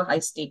promoters have a high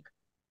stake.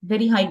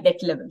 Very high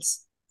debt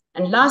levels.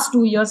 And last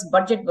 2 years,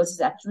 budget versus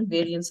actual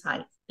variance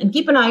high. And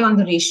keep an eye on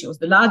the ratios,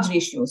 the large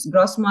ratios,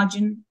 gross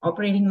margin,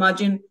 operating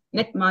margin,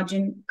 net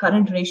margin,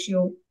 current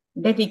ratio,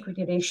 debt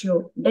equity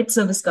ratio, debt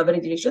service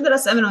coverage ratio. There are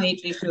 7 or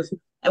 8 ratios.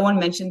 I won't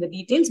mention the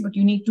details, but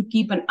you need to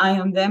keep an eye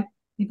on them,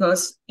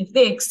 because if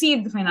they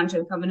exceed the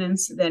financial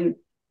covenants, then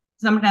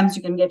sometimes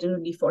you can get into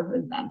default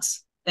with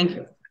banks. Thank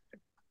you.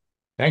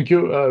 Thank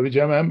you,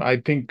 Vijaya ma'am. I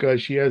think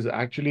she has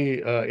actually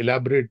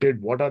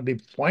elaborated what are the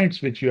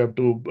points which you have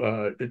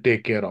to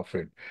take care of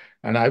it.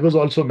 And I was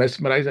also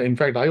mesmerized. In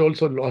fact, I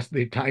also lost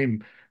the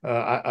time.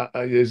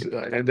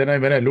 And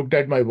then when I looked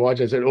at my watch,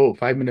 I said, "Oh,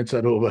 5 minutes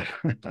are over."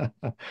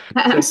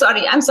 I'm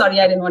sorry.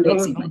 I didn't want to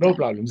exceed my time. No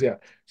problems. Yeah.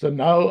 So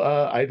now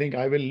I think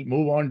I will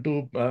move on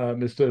to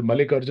Mr.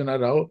 Mallikarjuna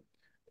Rao.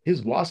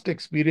 His vast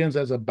experience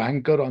as a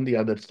banker on the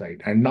other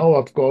side, and now,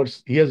 of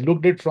course, he has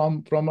looked at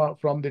from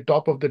the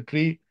top of the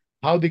tree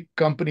how the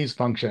companies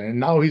function, and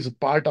now he's a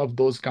part of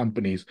those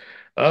companies.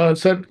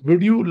 Sir,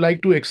 would you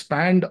like to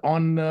expand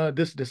on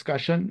this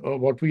discussion,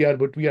 what we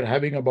are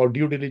having about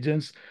due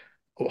diligence,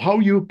 how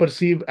you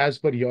perceive as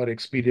per your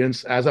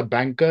experience as a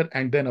banker,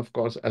 and then, of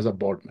course, as a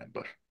board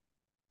member?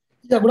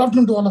 Yeah, good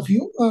afternoon to all of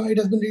you. It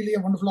has been really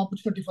a wonderful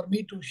opportunity for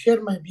me to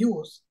share my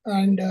views,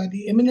 and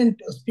the eminent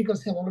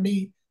speakers have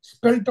already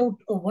spelled out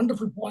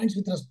wonderful points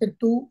with respect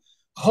to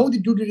how the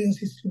due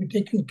diligence is to be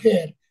taken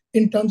care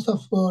in terms of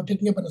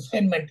taking up an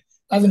assignment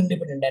as an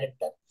independent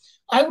director.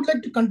 I would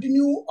like to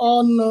continue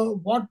on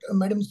what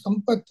Madam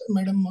Sampath,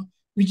 Madam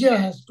Vijaya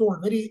has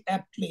told very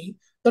aptly,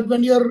 that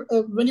when you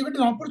get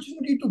an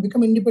opportunity to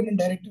become independent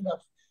director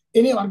of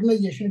any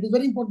organization, it is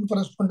very important for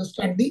us to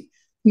understand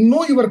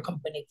know your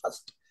company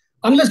first.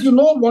 Unless you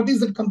know what is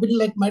that company,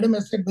 like Madam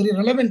has said very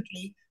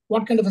relevantly,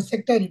 what kind of a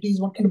sector it is,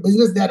 what kind of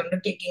business they are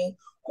undertaking,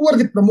 who are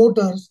the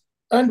promoters,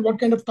 and what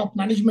kind of top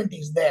management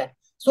is there.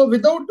 So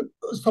without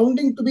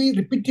sounding to be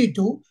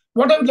repetitive,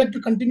 what I would like to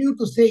continue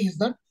to say is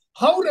that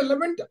how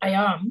relevant I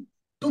am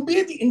to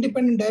be the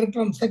independent director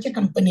on such a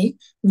company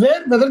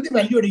whether the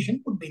value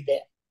addition could be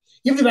there.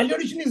 If the value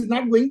addition is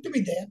not going to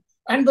be there,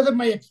 and whether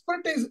my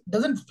expertise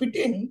doesn't fit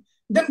in,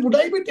 then would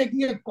I be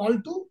taking a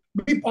call to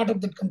be part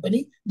of that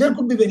company? There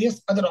could be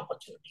various other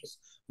opportunities.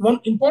 One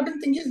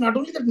important thing is not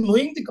only that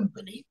knowing the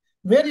company,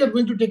 where you're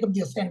going to take up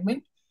the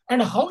assignment,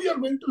 and how you're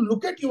going to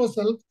look at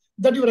yourself,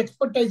 that your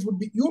expertise would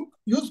be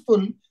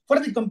useful for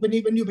the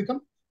company when you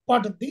become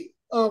part of the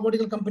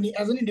company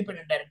as an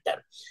independent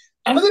director.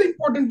 Another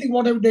important thing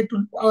what I would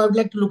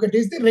like to look at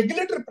is the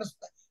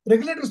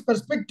regulator's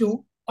perspective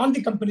on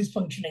the company's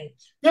functioning.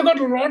 We have got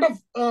a lot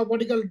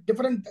of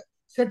different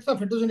sets of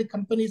heterogenic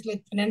companies,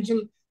 like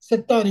financial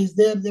sector is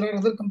there. There are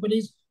other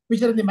companies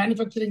which are in the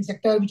manufacturing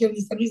sector, which are in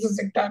the services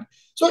sector.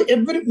 So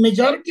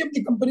majority of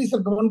the companies are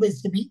governed by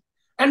SEBI,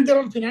 and there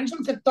are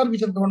financial sector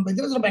which are governed by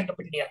the Reserve Bank of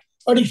India.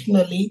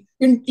 Additionally,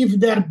 if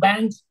there are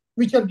banks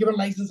which are given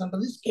license under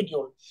the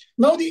schedule.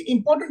 Now, the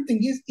important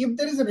thing is, if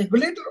there is a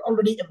regulator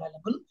already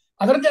available,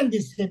 other than the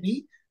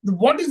SEBI,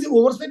 what is the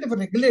oversight of a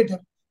regulator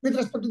with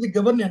respect to the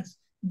governance?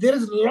 There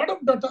is a lot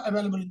of data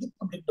available in the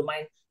public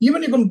domain.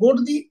 Even you can go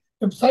to the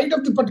website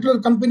of the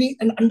particular company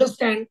and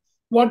understand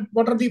what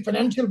are the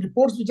financial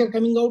reports which are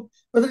coming out,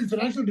 whether the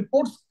financial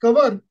reports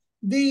cover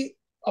the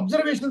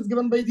observations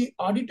given by the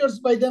auditors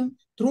by them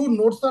through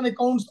notes on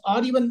accounts,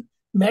 or even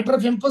matter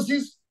of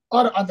emphasis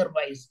or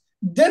otherwise.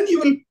 Then you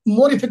will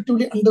more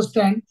effectively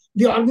understand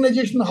the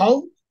organization,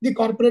 how the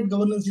corporate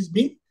governance is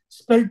being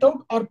spelled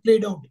out or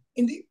played out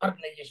in the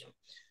organization.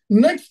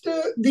 Next,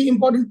 the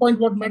important point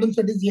what Madam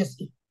said is, yes,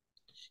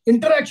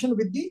 interaction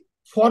with the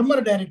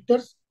former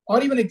directors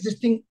or even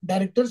existing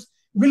directors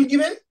will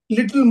give a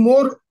little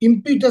more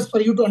impetus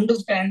for you to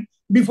understand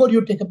before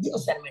you take up the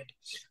assignment.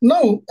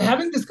 Now,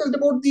 having discussed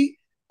about the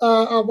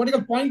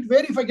point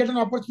where if I get an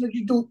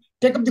opportunity to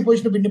take up the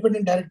position of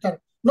independent director,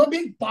 now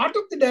being part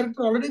of the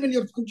director already when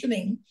you're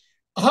functioning,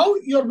 how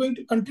you're going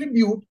to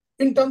contribute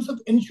in terms of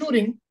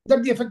ensuring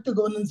that the effective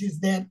governance is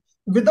there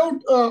without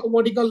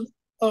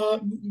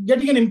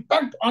getting an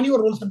impact on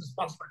your roles and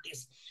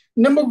responsibilities.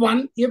 Number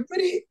one,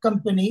 every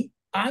company,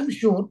 I'm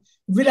sure,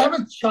 will have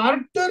a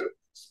charter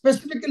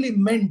specifically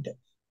meant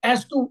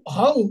as to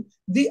how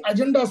the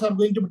agendas are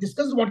going to be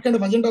discussed, what kind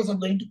of agendas are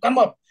going to come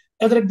up,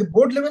 either at the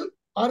board level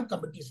or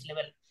committees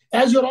level.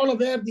 As you're all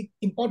aware, the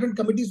important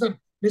committees are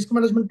risk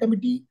management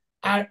committee,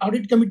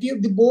 audit committee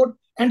of the board,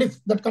 and if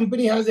that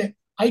company has a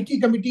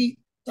IT committee,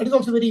 that is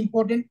also very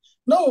important.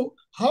 Now,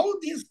 how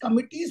these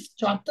committees'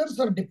 charters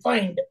are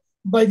defined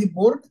by the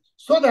board,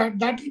 so that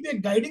will be a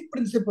guiding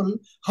principle,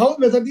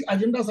 whether the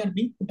agendas are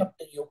being put up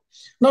to you.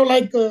 Now,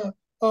 like Dr.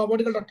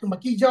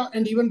 Makija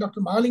and even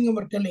Dr. Mahalingam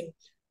were telling,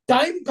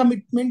 time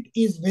commitment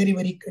is very,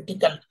 very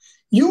critical.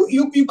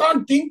 You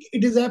can't think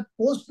it is a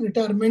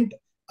post-retirement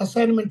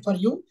assignment for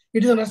you.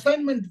 It is an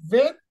assignment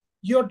where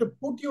you have to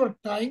put your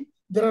time.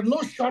 There are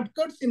no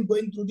shortcuts in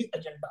going through the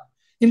agenda.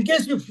 In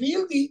case you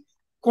feel the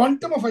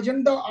quantum of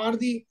agenda or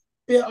the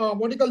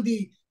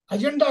the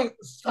agenda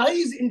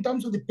size in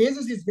terms of the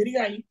pages is very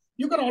high,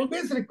 you can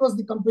always request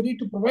the company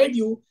to provide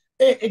you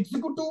a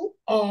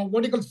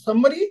executive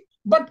summary,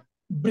 but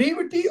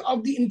brevity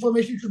of the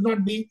information should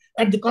not be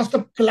at the cost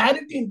of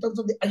clarity in terms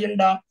of the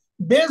agenda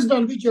based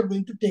on which you're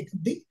going to take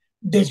the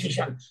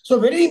decision. So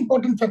very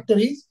important factor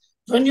is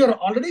when you're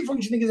already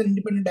functioning as an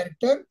independent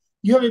director,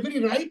 you have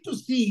every right to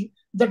see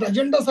that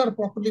agendas are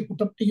properly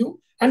put up to you.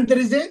 And there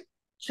is a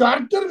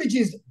charter which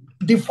is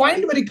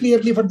defined very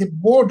clearly for the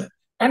board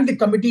and the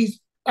committees.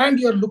 And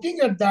you're looking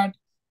at that,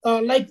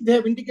 like they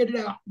have indicated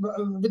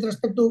with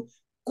respect to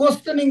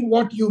questioning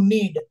what you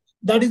need.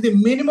 That is the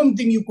minimum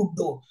thing you could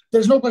do.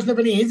 There's no question of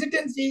any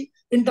hesitancy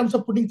in terms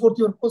of putting forth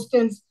your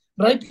questions.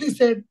 Rightly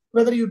said,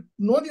 whether you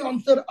know the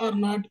answer or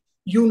not,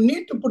 you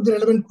need to put the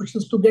relevant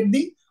questions to get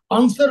the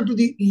answer to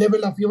the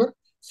level of your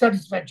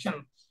satisfaction.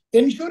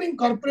 Ensuring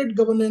corporate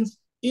governance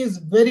is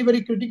very,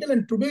 very critical.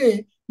 And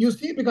today, you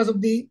see, because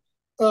of the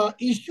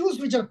issues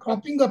which are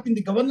cropping up in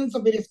the governance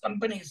of various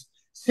companies,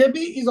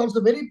 SEBI is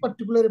also very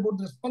particular about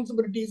the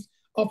responsibilities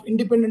of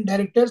independent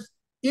directors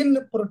in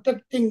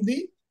protecting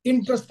the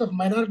interest of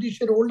minority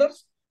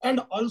shareholders and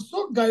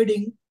also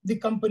guiding the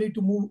company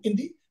to move in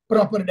the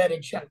proper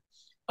direction.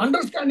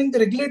 Understanding the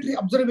regulatory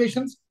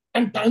observations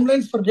and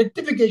timelines for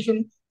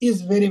rectification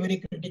is very,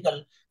 very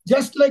critical.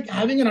 Just like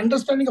having an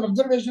understanding of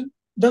observation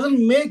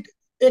doesn't make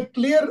a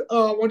clear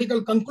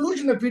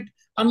conclusion of it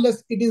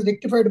unless it is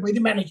rectified by the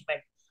management.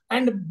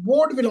 And the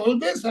board will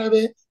always have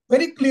a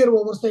very clear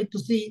oversight to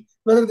see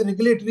whether the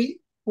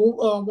regulatory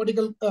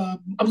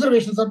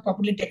observations are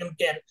properly taken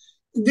care.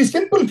 The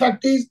simple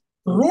fact is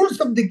rules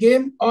of the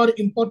game are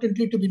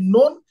importantly to be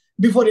known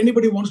before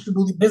anybody wants to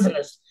do the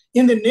business.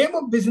 In the name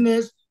of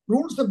business,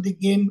 rules of the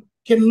game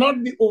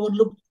cannot be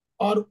overlooked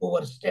or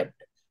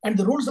overstepped. And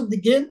the rules of the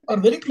game are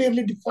very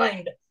clearly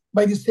defined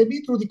by the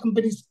SEBI through the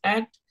Companies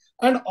Act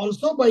and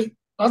also by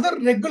other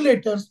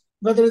regulators,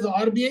 whether it's the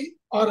RBI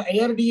or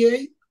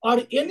IRDA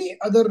or any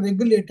other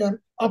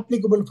regulator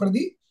applicable for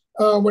the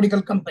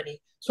company.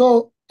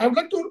 So I would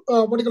like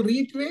to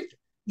reiterate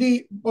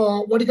the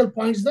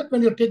points that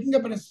when you're taking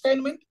up an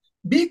assignment,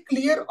 be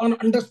clear on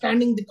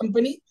understanding the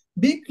company,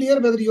 be clear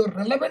whether you're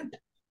relevant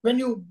when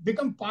you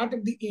become part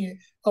of the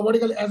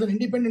as an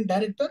independent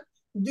director.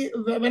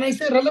 When I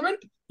say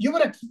relevant,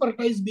 your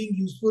expertise being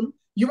useful,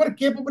 your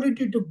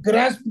capability to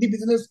grasp the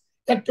business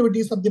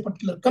activities of the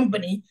particular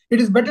company,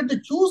 it is better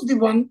to choose the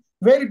one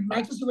where it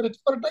matches your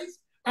expertise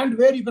and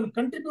where you can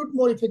contribute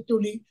more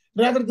effectively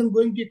rather than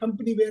going to a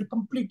company where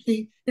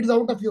completely it is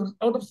out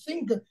of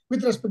sync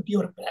with respect to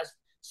your grasp.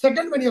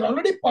 Second, when you're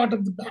already part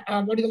of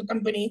the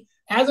company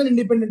as an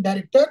independent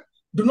director,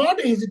 do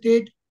not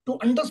hesitate to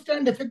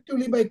understand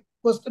effectively by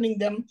questioning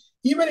them.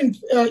 Even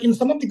in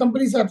some of the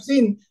companies I've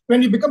seen,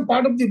 when you become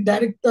part of the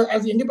director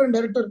as an independent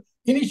director,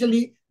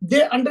 initially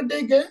they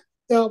undertake a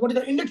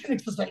induction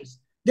exercise.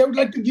 They would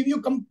like to give you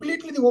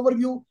completely the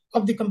overview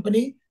of the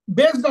company,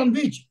 based on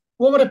which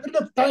over a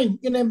period of time,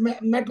 in a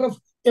matter of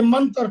a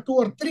month or 2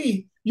 or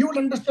 3, you will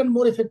understand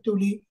more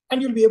effectively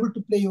and you'll be able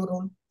to play your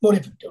role more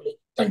effectively.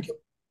 Thank you.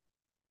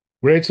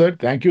 Great, sir.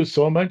 Thank you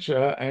so much.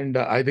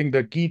 I think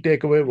the key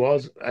takeaway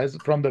was, as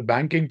from the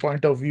banking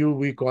point of view,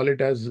 we call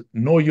it as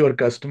know your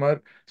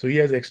customer. So he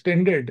has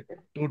extended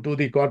to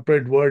the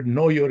corporate word,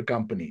 know your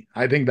company.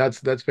 I think that's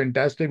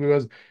fantastic,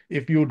 because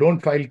if you don't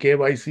file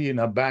KYC in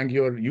a bank,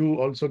 you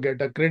also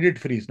get a credit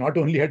freeze. Not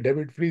only a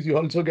debit freeze, you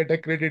also get a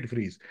credit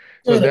freeze.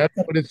 So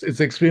therefore, it's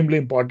extremely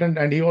important.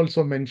 And he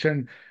also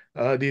mentioned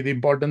the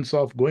importance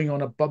of going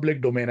on a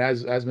public domain,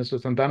 as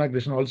Mr. Santana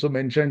Krishna also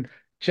mentioned,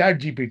 Chat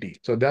GPT.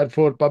 So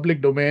therefore, public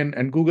domain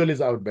and Google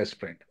is our best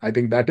friend. I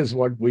think that is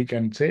what we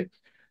can say.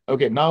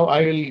 Okay, now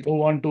I will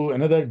go on to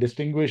another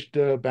distinguished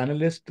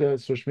panelist,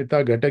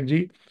 Sushmita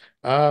Ghatakji.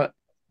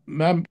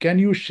 Ma'am, can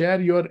you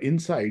share your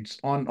insights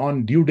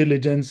on due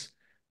diligence?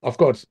 Of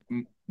course,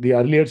 the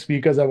earlier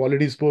speakers have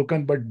already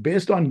spoken, but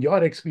based on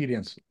your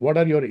experience, what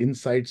are your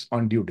insights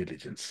on due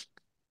diligence?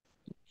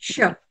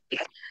 Sure.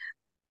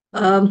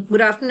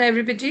 Good afternoon,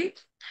 everybody.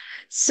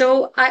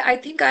 So I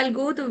think I'll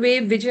go the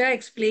way Vijaya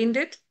explained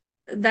it,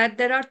 that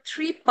there are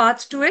 3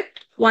 parts to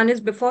it. One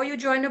is before you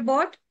join a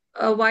board,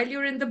 while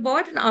you're in the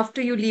board, and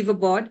after you leave a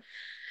board.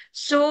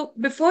 So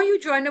before you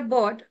join a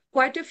board,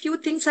 quite a few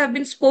things have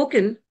been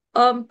spoken.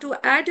 To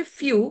add a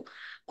few,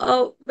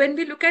 when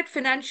we look at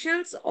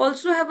financials,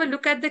 also have a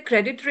look at the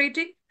credit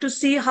rating to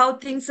see how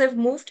things have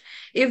moved.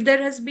 If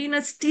there has been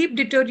a steep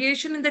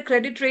deterioration in the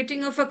credit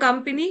rating of a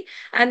company,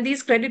 and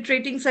these credit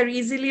ratings are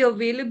easily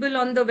available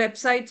on the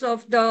websites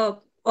of the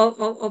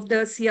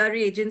CRA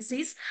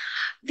agencies.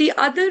 The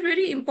other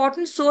very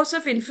important source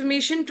of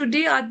information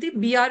today are the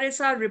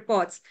BRSR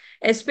reports,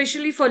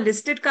 especially for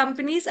listed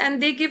companies,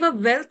 and they give a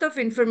wealth of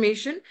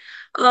information.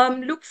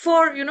 Look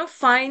for,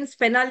 fines,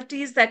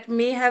 penalties that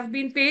may have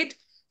been paid,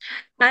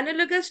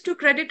 Analogous to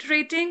credit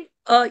rating,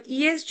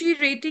 ESG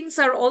ratings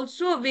are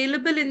also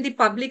available in the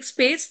public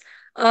space.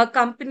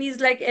 Companies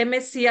like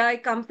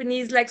MSCI,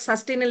 companies like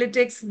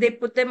Sustainalytics, they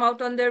put them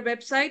out on their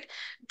website.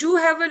 Do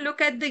have a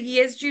look at the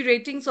ESG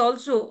ratings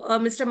also.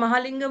 Mr.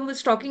 Mahalingam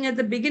was talking at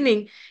the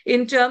beginning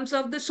in terms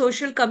of the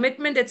social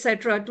commitment,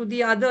 etc., to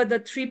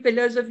the three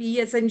pillars of E,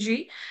 S, and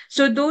G.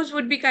 So those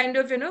would be kind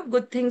of,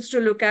 good things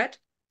to look at.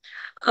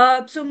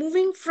 So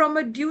moving from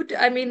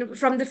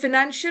from the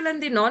financial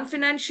and the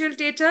non-financial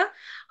data,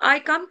 I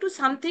come to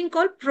something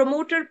called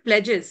promoter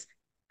pledges.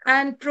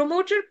 And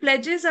promoter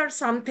pledges are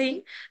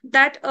something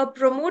that a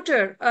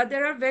promoter,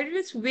 there are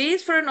various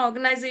ways for an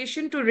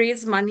organization to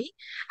raise money.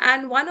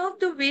 And one of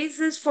the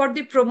ways is for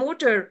the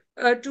promoter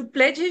to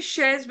pledge his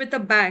shares with a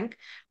bank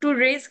to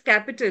raise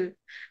capital.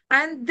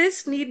 And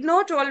this need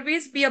not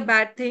always be a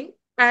bad thing.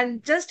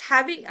 And just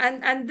having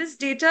and this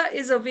data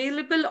is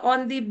available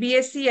on the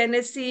BSc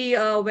NSC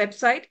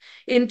website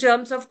in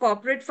terms of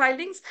corporate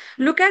filings.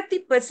 Look at the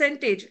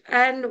percentage,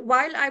 and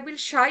while I will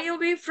shy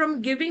away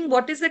from giving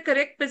what is the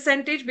correct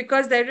percentage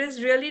because there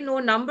is really no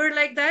number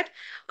like that,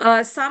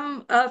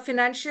 some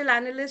financial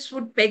analysts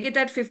would peg it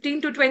at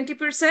 15 to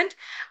 20%,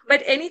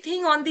 but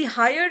anything on the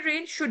higher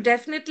range should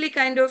definitely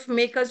kind of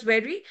make us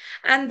wary,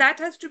 and that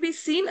has to be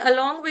seen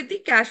along with the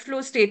cash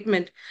flow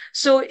statement.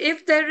 So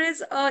if there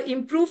is a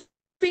improved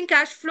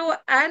cash flow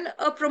and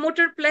a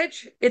promoter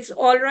pledge, it's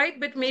all right,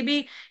 but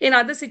maybe in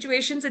other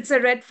situations it's a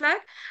red flag.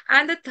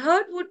 And the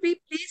third would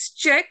be please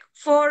check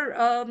for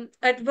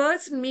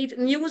adverse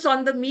news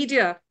on the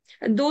media.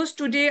 And those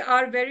today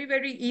are very,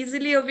 very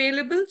easily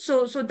available.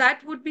 So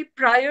that would be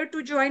prior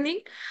to joining.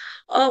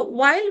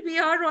 While we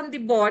are on the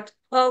board,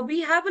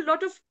 we have a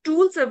lot of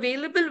tools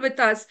available with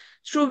us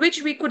through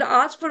which we could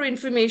ask for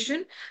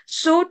information.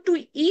 So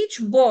to each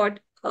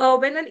board,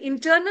 when an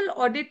internal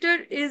auditor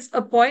is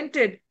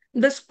appointed,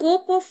 the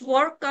scope of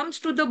work comes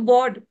to the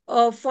board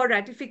for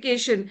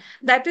ratification.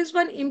 That is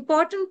one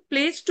important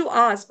place to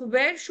ask,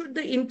 where should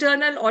the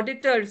internal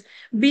auditors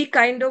be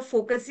kind of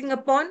focusing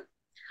upon?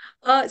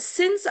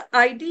 Since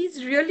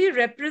IDs really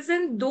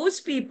represent those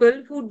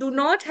people who do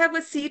not have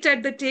a seat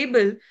at the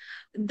table,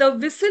 the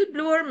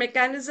whistleblower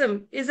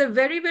mechanism is a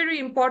very, very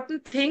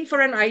important thing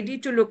for an ID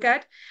to look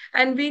at.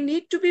 And we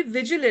need to be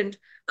vigilant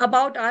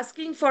about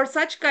asking for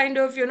such kind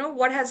of,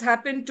 what has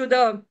happened to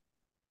those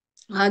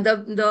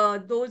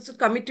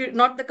committee,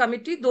 not the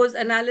committee, those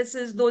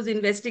analysis, those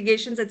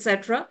investigations,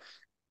 etc.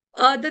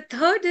 The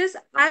third is,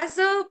 as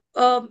a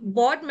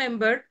board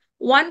member,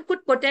 one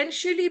could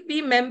potentially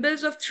be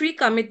members of three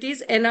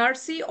committees: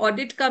 NRC,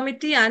 Audit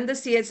Committee, and the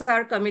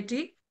CSR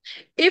Committee.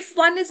 If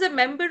one is a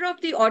member of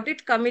the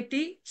audit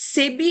committee,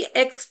 SEBI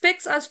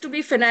expects us to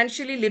be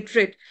financially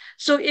literate.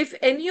 So if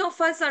any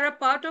of us are a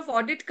part of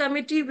audit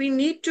committee, we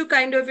need to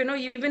kind of,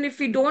 even if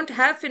we don't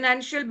have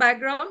financial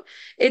background,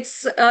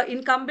 it's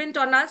incumbent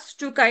on us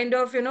to kind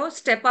of,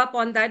 step up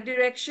on that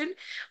direction.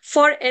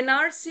 For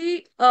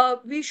NRC,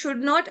 we should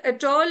not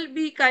at all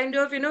be kind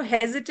of,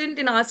 hesitant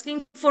in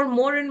asking for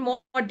more and more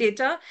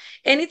data.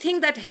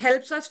 Anything that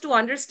helps us to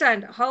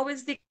understand how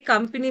is the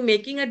company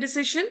making a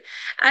decision.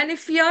 And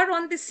if we are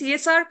on the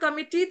CSR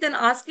committee, then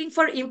asking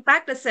for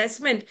impact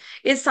assessment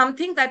is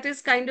something that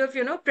is kind of,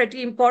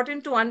 pretty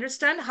important to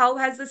understand how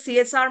has the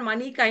CSR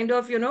money kind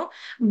of,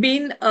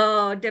 been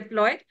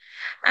deployed.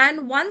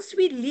 And once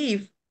we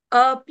leave,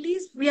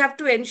 please, we have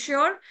to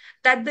ensure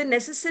that the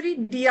necessary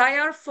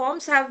DIR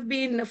forms have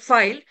been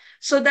filed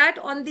so that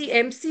on the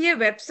MCA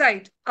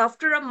website,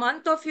 after a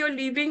month of your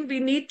leaving, we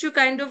need to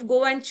kind of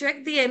go and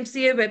check the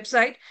MCA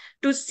website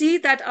to see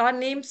that our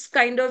names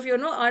kind of,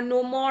 are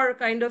no more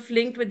kind of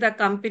linked with the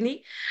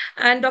company.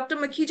 And Dr.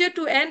 Makhija,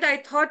 to end, I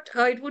thought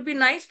it would be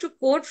nice to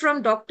quote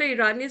from Dr.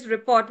 Irani's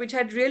report, which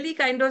had really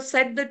kind of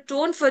set the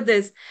tone for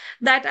this,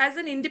 that as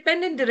an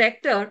independent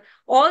director,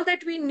 all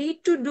that we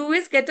need to do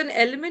is get an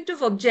element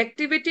of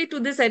objectivity to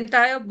this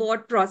entire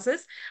board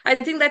process. I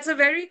think that's a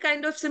very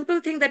kind of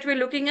simple thing that we're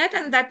looking at,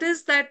 and that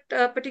is that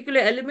particular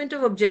element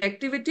of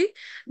objectivity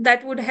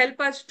that would help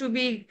us to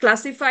be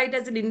classified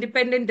as an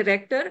independent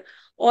director,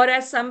 or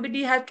as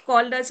somebody had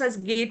called us as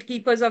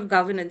gatekeepers of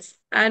governance.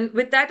 And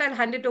with that, I'll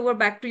hand it over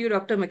back to you,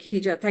 Dr.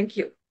 Makhija. Thank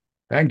you.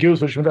 Thank you,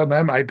 Sushmita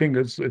ma'am. I think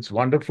it's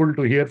wonderful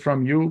to hear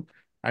from you.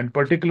 And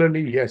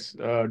particularly, yes,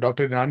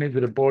 Dr. Irani's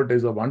report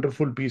is a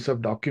wonderful piece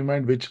of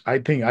document, which I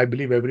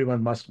believe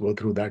everyone must go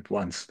through that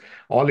once.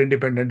 All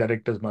independent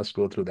directors must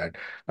go through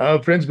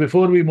that. Friends,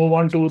 before we move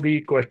on to the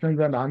questions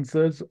and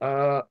answers,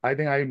 I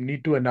think I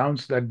need to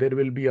announce that there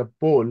will be a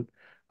poll.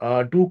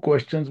 Two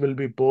questions will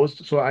be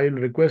posed. So I will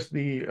request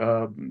the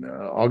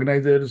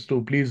organizers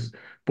to please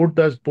put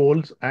those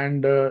polls,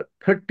 and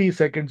 30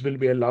 seconds will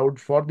be allowed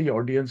for the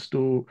audience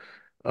to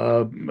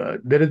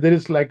there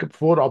is like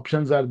four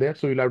options are there.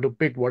 So you'll have to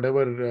pick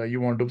whatever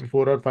you want to.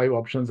 4 or 5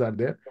 options are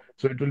there.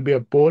 So it will be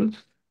a poll.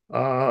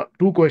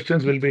 Two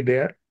questions will be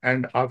there.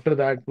 And after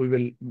that, we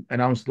will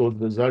announce those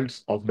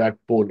results of that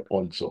poll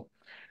also.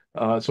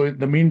 So in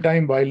the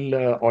meantime, while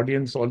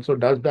audience also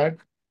does that,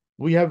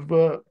 we have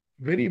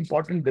very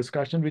important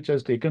discussion which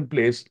has taken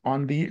place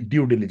on the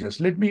due diligence.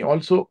 Let me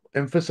also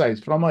emphasize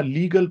from a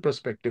legal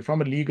perspective,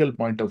 from a legal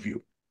point of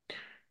view.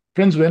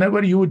 Friends,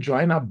 whenever you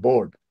join a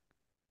board,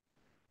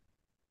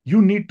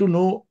 you need to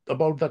know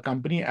about the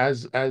company,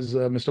 as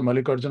Mr.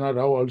 Mallikarjuna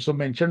Rao also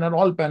mentioned, and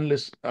all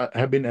panelists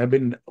have been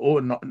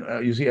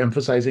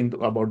emphasizing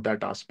about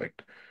that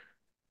aspect.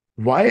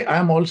 Why I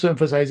am also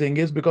emphasizing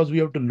is because we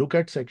have to look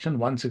at section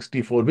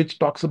 164, which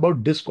talks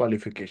about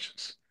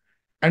disqualifications.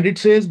 And it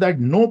says that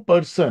no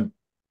person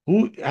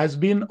who has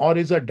been or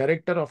is a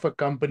director of a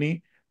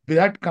company,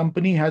 that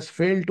company has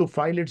failed to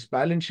file its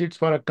balance sheets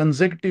for a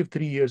consecutive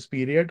 3 years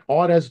period,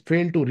 or has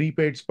failed to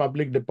repay its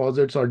public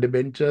deposits or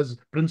debentures,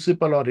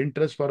 principal or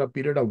interest for a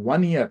period of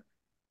 1 year,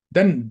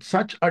 then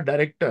such a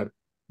director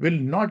will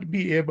not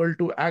be able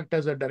to act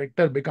as a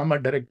director, become a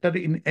director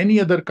in any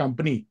other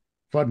company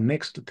for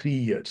next 3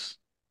 years.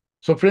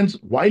 So friends,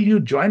 while you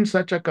join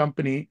such a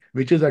company,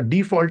 which is a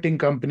defaulting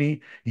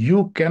company,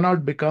 you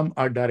cannot become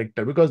a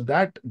director because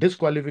that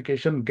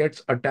disqualification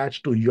gets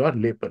attached to your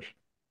label.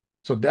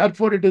 So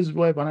therefore, it is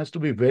why one has to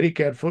be very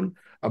careful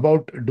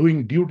about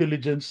doing due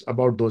diligence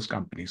about those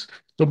companies.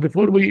 So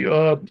before we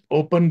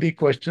open the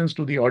questions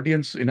to the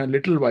audience in a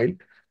little while,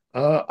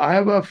 I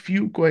have a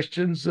few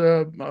questions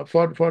for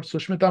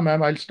Sushmita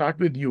ma'am. I'll start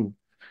with you.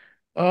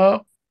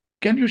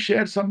 Can you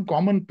share some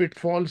common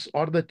pitfalls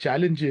or the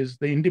challenges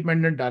the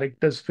independent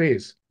directors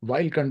face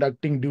while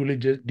conducting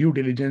due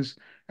diligence,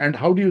 and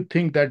how do you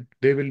think that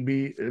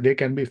they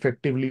can be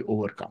effectively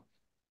overcome?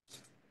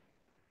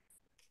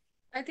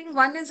 I think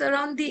one is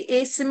around the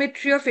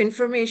asymmetry of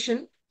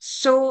information.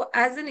 So,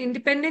 as an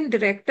independent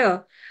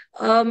director,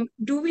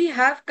 do we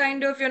have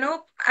kind of,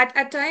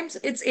 at times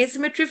it's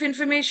asymmetry of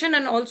information,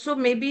 and also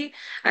maybe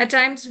at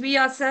times we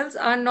ourselves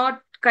are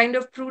not kind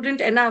of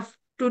prudent enough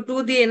to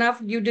do the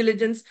enough due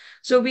diligence.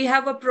 So, we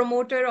have a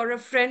promoter or a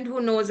friend who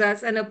knows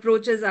us and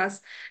approaches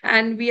us,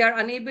 and we are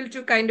unable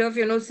to kind of,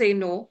 say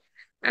no.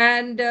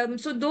 And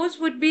so those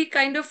would be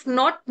kind of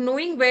not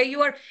knowing where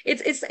you are.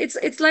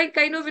 It's like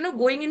kind of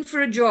going in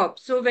for a job.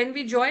 So when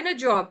we join a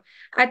job,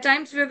 at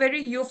times we're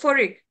very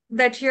euphoric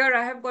that here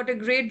I have got a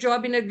great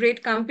job in a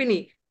great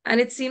company, and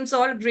it seems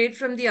all great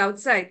from the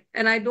outside,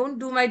 and I don't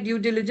do my due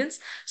diligence.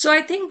 So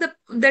I think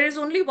there is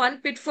only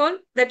one pitfall,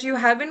 that you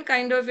haven't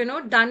kind of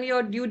done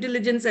your due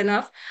diligence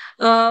enough.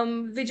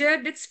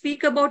 Vijay did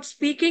speak about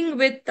speaking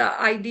with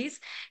IDs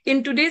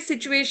in today's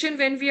situation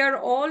when we are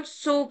all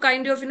so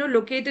kind of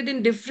located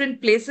in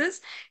different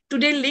places.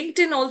 Today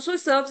LinkedIn also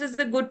serves as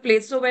a good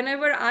place. So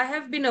whenever I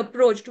have been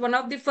approached, one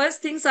of the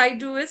first things I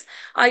do is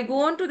I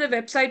go onto the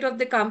website of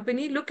the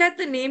company, look at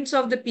the names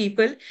of the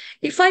people.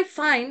 If I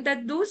find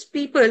that those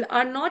people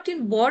are not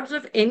in boards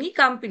of any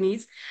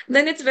companies,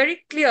 then it's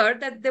very clear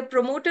that the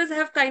promoters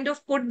have kind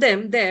of put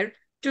them there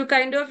to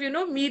kind of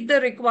meet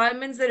the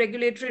requirements, the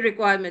regulatory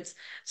requirements.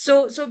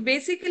 So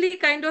basically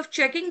kind of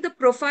checking the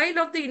profile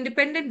of the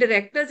independent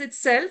directors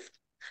itself,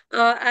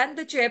 and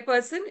the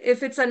chairperson,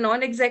 if it's a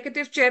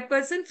non-executive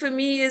chairperson, for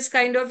me is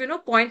kind of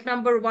point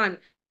number one.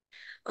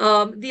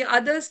 The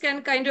others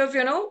can kind of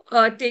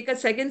take a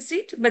second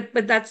seat,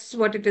 but that's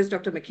what it is,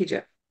 Dr.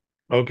 Makhija.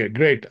 Okay,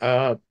 great.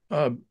 I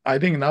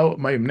think now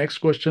my next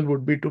question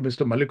would be to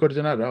Mr.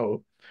 Mallikarjuna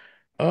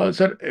Rao.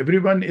 Sir,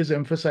 everyone is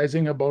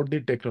emphasizing about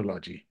the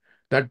technology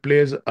that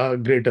plays a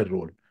greater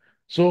role.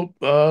 So,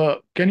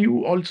 can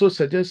you also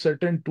suggest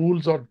certain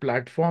tools or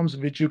platforms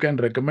which you can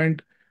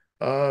recommend,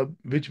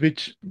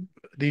 which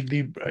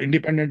the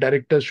independent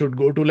directors should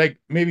go to? Like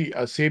maybe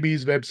a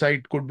SEBI's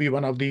website could be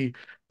one of the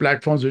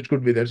platforms which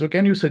could be there. So,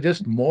 can you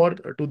suggest more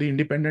to the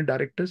independent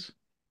directors?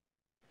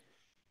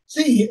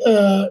 See,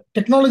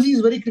 technology is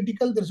very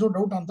critical. There's no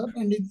doubt on that.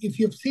 And if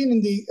you've seen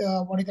in the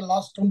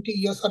last 20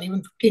 years or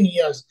even 15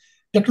 years,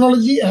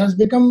 technology has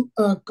become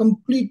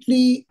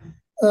completely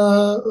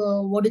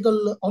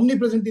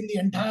omnipresent in the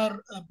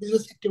entire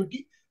business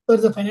activity,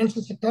 whether the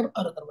financial sector or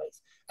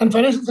otherwise. And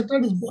financial sector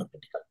is more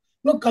critical.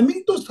 Now,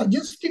 coming to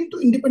suggesting to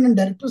independent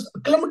directors,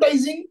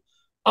 acclimatizing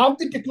of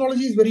the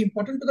technology is very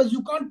important, because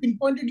you can't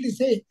pinpointedly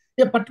say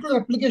a particular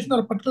application or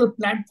a particular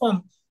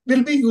platform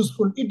will be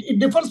useful. It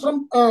differs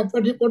from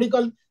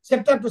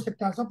sector to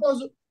sector.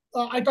 Suppose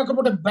I talk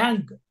about a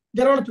bank.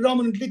 There are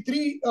predominantly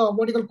three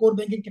core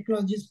banking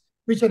technologies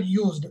which are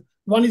used.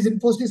 One is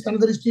Infosys,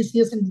 another is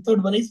TCS, and the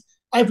third one is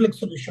iFlex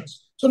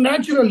Solutions. So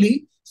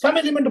naturally, some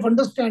element of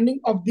understanding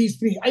of these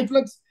three.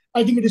 iFlex,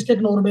 I think it is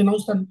taken over by now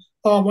some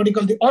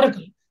the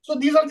Oracle. So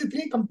these are the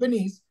three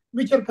companies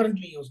which are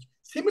currently used.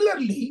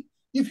 Similarly,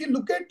 if you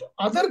look at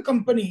other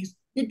companies,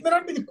 it may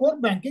not be the core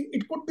banking.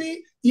 It could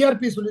be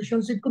ERP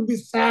solutions. It could be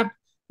SAP.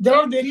 There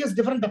are various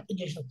different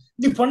applications.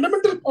 The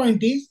fundamental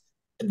point is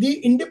the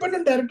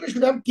independent director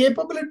should have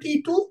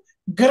capability to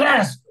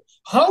grasp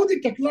how the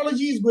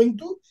technology is going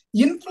to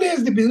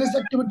influence the business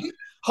activity,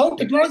 how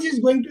technology is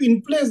going to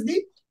influence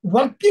the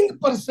working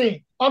per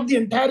se of the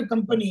entire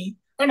company,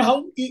 and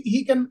how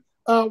he can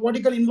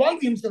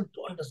involve himself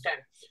to understand.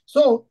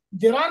 So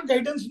there are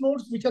guidance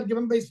notes which are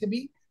given by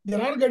SEBI.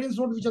 There are guidance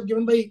notes which are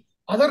given by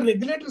other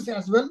regulators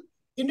as well.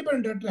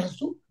 Independent director has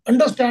to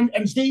understand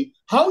and see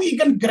how he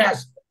can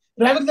grasp.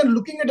 Rather than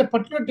looking at a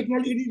particular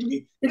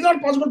technology, it is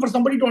not possible for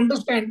somebody to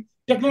understand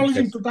technology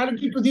in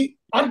totality to the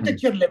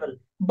architecture level.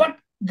 But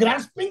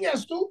grasping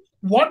as to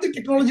what the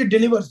technology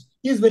delivers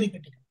is very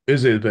critical.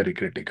 Is very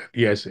critical.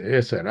 Yes,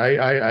 yes, sir.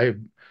 I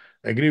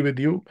agree with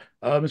you.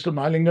 Mr.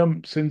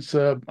 Malingam, since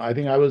I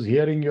think I was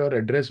hearing your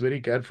address very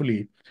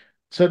carefully,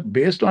 sir,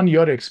 based on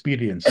your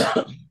experience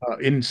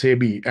in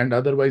SEBI and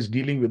otherwise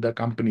dealing with the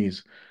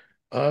companies,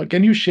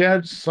 can you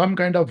share some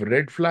kind of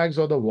red flags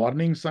or the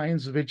warning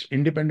signs which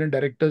independent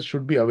directors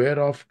should be aware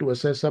of to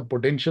assess a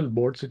potential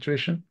board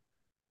situation?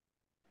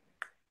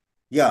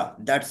 Yeah,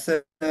 that's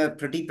a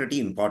pretty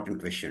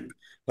important question.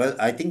 Well,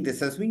 I think this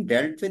has been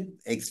dealt with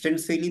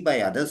extensively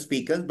by other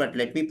speakers, but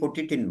let me put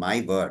it in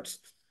my words.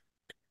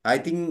 I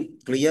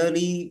think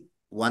clearly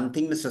one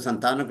thing Mr.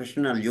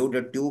 Santanakrishnan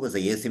alluded to was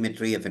the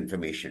asymmetry of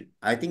information.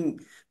 I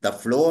think the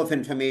flow of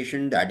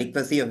information, the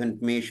adequacy of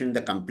information,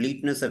 the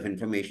completeness of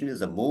information is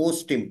the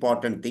most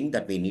important thing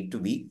that we need to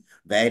be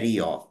wary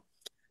of.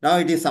 Now,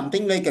 it is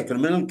something like a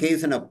criminal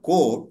case in a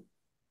court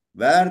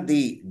where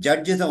the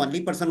judge is the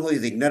only person who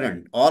is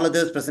ignorant. All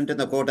others present in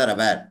the court are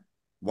aware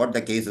what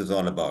the case is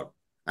all about.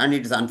 And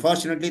it is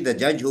unfortunately the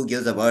judge who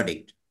gives a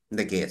verdict in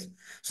the case.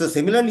 So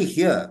similarly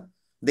here,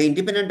 the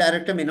independent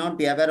director may not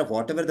be aware of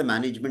whatever the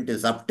management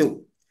is up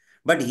to,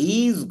 but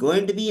he is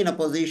going to be in a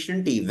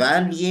position to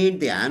evaluate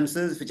the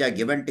answers which are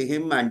given to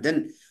him and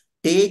then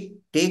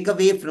take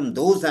away from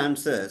those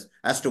answers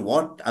as to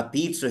what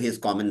appeals to his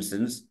common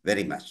sense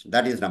very much.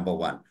 That is number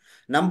one.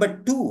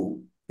 Number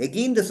two,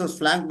 again, this was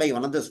flagged by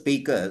one of the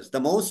speakers. The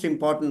most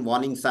important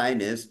warning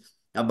sign is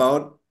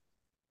about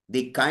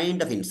the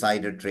kind of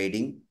insider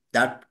trading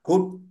that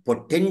could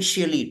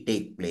potentially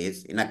take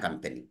place in a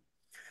company.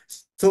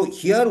 So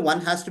here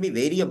one has to be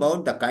wary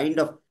about the kind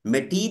of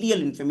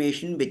material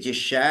information which is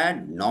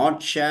shared,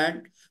 not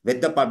shared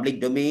with the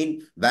public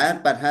domain, where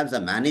perhaps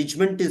the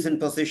management is in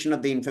possession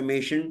of the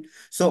information.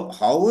 So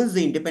how is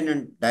the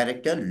independent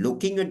director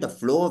looking at the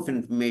flow of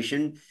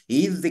information?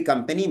 Is the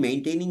company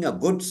maintaining a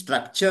good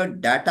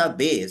structured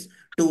database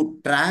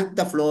to track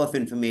the flow of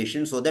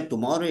information so that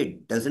tomorrow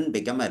it doesn't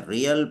become a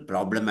real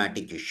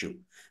problematic issue?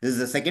 This is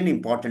the second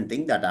important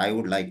thing that I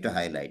would like to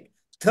highlight.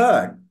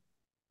 Third,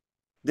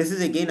 this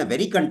is again a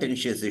very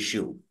contentious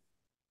issue.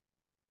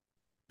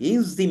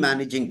 Is the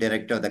managing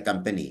director of the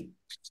company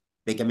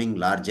becoming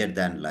larger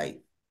than life?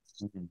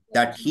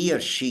 That he or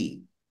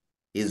she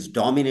is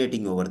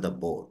dominating over the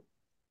board.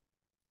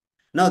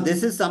 Now,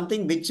 this is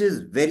something which is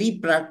very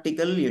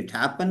practical. It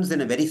happens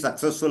in a very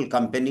successful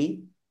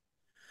company.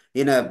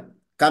 In a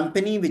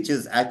company which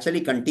is actually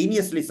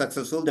continuously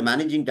successful, the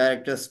managing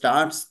director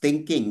starts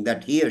thinking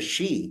that he or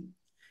she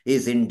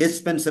is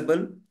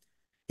indispensable.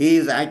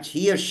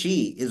 He or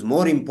she is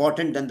more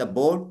important than the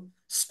board,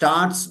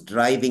 starts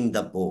driving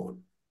the board.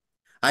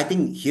 I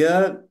think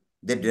here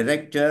the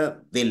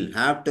director will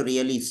have to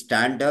really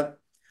stand up.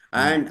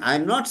 And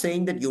I'm not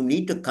saying that you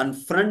need to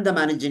confront the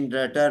managing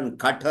director and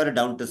cut her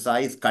down to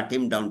size, cut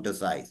him down to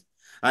size.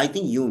 I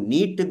think you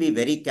need to be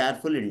very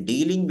careful in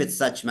dealing with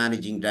such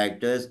managing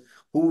directors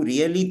who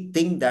really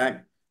think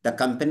that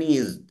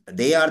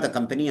they are the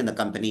company and the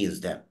company is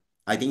them.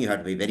 I think you have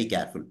to be very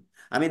careful.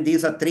 I mean,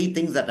 these are three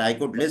things that I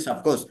could list.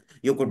 Of course,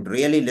 you could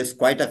really list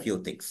quite a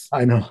few things.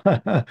 I know.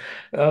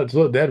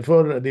 So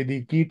therefore,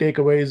 the key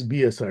takeaway is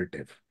be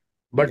assertive.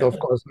 But of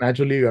course,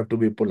 naturally, you have to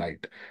be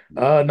polite.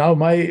 Now,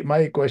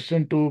 my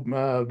question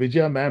to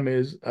Vijaya ma'am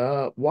is,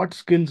 what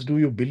skills do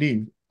you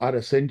believe are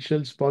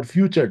essentials for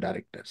future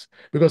directors?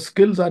 Because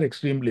skills are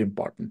extremely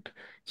important.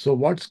 So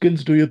what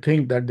skills do you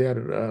think that they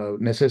are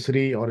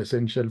necessary or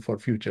essential for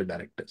future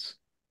directors?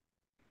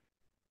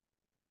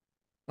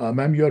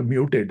 Ma'am, you are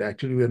muted.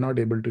 Actually, we are not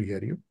able to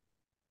hear you.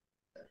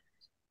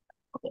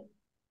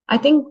 I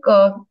think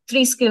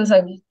three skills,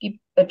 I will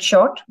keep it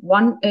short.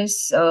 One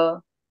is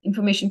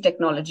information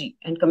technology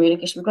and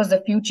communication, because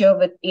the future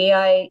with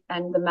AI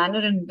and the manner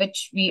in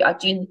which we are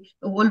changing,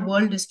 the whole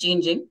world is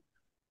changing.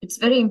 It's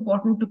very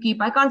important to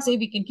keep, I can't say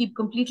we can keep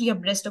completely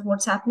abreast of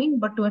what's happening,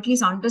 but to at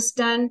least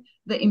understand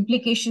the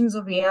implications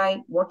of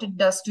AI, what it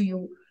does to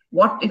you,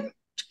 what it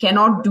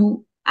cannot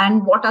do,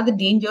 and what are the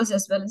dangers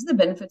as well as the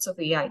benefits of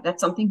AI.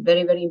 That's something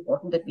very, very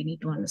important that we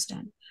need to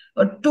understand.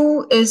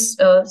 Two is,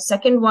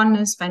 second one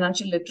is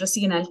financial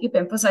literacy, and I'll keep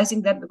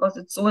emphasizing that because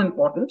it's so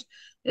important.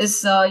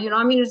 Is,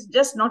 it's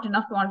just not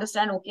enough to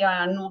understand, okay,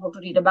 I know how to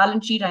read a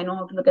balance sheet, I know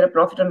how to look at a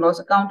profit and loss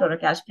account or a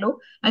cash flow.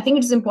 I think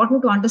it's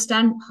important to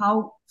understand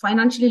how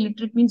financially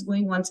literate means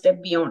going one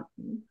step beyond,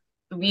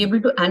 to be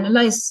able to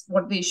analyze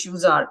what the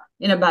issues are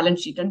in a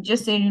balance sheet and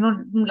just say,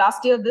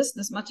 last year,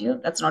 this much year,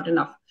 that's not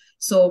enough.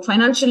 So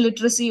financial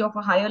literacy of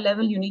a higher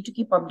level, you need to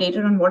keep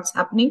updated on what's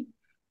happening.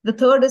 The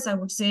third is, I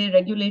would say,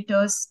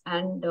 regulators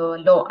and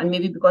law. And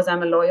maybe because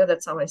I'm a lawyer,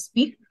 that's how I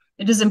speak.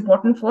 It is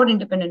important for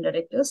independent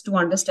directors to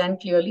understand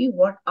clearly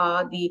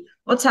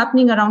what's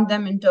happening around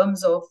them in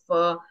terms of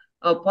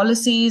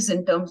policies,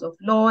 in terms of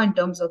law, in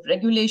terms of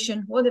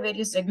regulation, who are the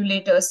various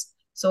regulators,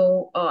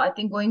 So I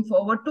think going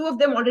forward, two of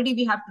them already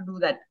we have to do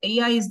that.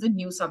 AI is the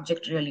new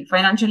subject, really.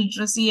 Financial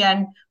literacy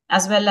and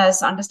as well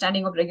as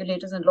understanding of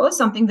regulators and laws,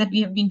 something that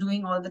we have been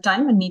doing all the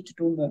time and need to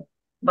do more.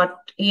 But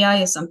AI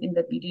is something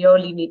that we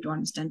really need to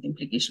understand the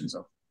implications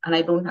of. And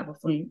I don't have a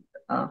full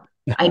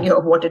idea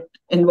of what it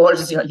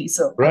involves really.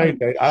 So Right.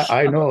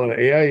 I know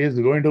AI is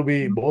going to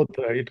be both.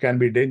 It can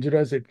be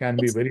dangerous. It can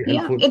be very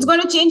yeah, helpful. it's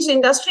going to change the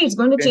industry. It's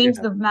going to change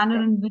the Yeah.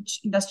 manner in which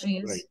industry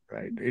is.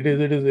 Right, right.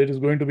 It is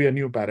going to be a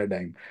new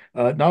paradigm.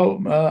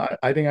 Now,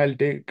 I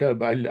think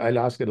I'll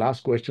ask the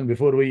last question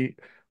before we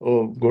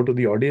go to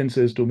the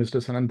audiences to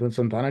Mr.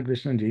 Santana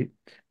Krishnan ji.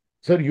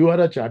 Sir, you are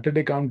a chartered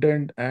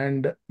accountant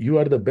and you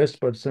are the best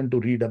person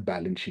to read a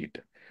balance sheet.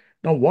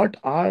 Now, what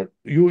are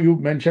you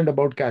mentioned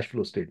about cash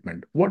flow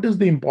statement? What is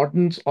the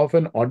importance of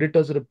an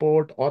auditor's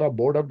report or a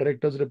board of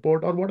directors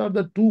report, or what are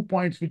the 2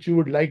 points which you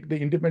would like the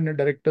independent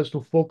directors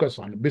to focus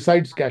on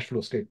besides cash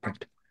flow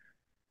statement?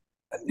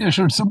 You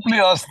should simply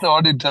ask the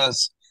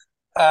auditors,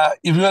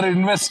 if you are an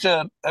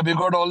investor, have you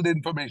got all the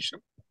information?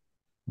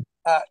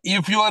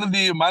 If you are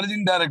the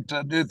managing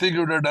director, do you think you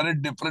would have done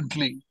it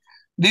differently?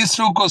 These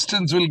two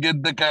questions will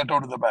get the cat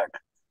out of the bag.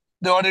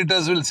 The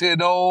auditors will say,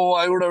 no,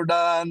 I would have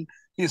done.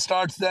 He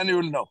starts, then you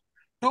will know.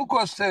 Two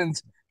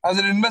questions. As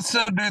an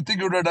investor, do you think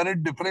you would have done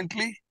it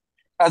differently?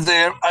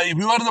 If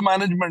you are the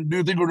management, do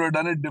you think you would have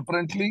done it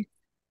differently?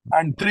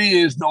 And three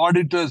is the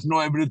auditors know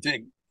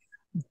everything.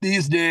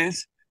 These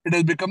days, it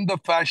has become the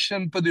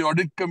fashion for the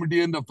audit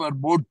committee and for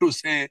board to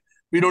say,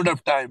 we don't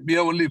have time. We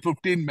have only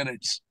 15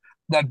 minutes.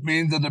 That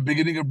means at the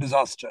beginning of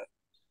disaster.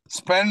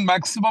 Spend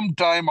maximum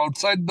time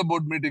outside the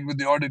board meeting with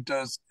the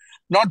auditors,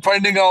 not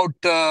finding out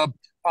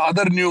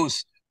other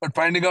news, but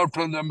finding out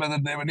from them whether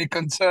they have any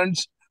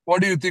concerns.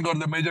 What do you think are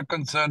the major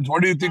concerns?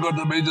 What do you think are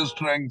the major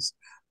strengths?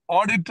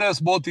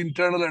 Auditors, both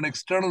internal and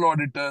external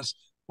auditors,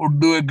 would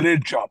do a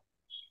great job.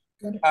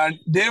 And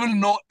they will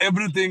know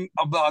everything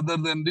of the other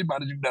than the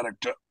managing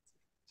director.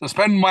 So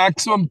spend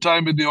maximum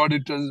time with the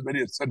auditors is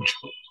very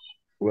essential.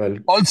 Well,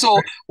 also,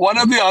 one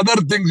of the other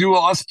things you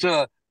asked,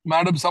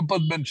 Madam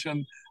Sampath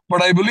mentioned,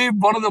 but I believe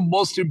one of the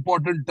most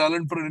important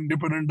talent for an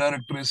independent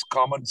director is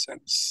common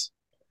sense.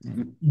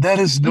 There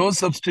is no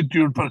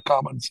substitute for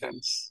common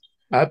sense.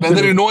 absolutely.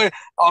 Whether you know,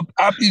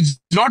 it's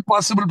not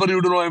possible for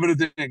you to know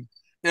everything.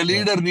 A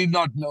leader need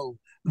not know.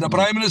 The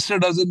Prime Minister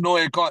doesn't know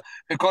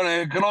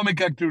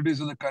economic activities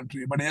of the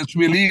country, but he has to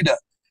be a leader.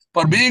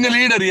 For being a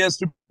leader, he has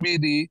to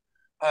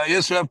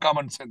have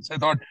common sense. I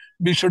thought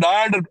we should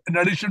add, in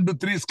addition to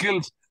 3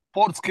 skills,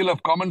 4th skill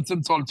of common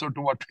sense also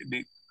to what we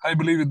need. I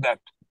believe in that.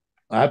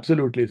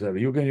 Absolutely, sir.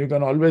 You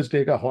can always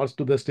take a horse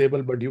to the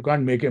stable, but you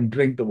can't make him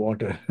drink the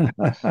water.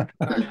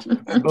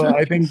 So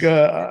I think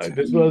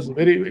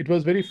it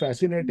was very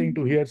fascinating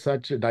to hear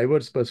such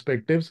diverse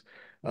perspectives.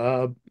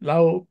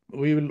 Now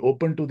we will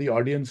open to the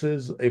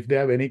audiences if they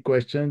have any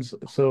questions.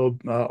 So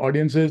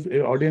audience,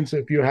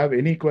 if you have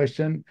any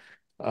question,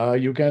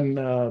 you can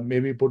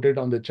maybe put it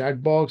on the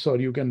chat box, or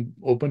you can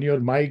open your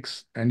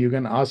mics and you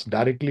can ask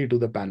directly to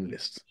the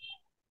panelists.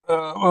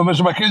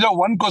 Mr. Makeja,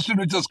 one question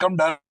which has come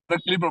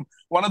directly from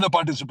one of the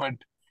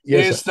participants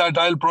is that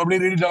I'll probably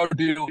read it out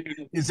to you.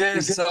 He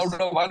says out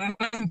of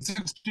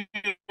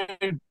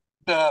 168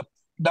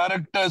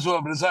 directors who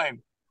have resigned,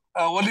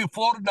 only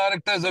 4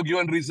 directors have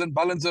given reason,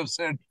 balance have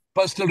said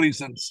personal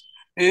reasons.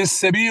 Is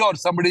SEBI or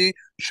somebody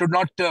should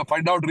not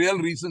find out real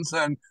reasons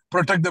and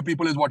protect the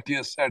people is what he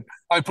has said.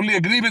 I fully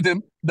agree with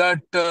him that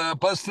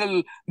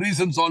personal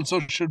reasons also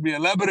should be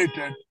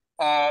elaborated.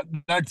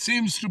 That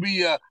seems to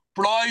be a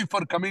ploy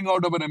for coming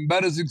out of an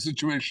embarrassing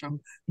situation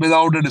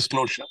without a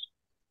disclosure.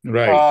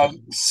 Right.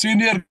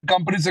 Senior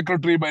company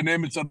secretary by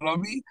name Mr.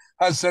 Ravi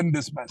has sent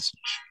this message.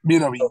 B.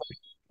 Ravi.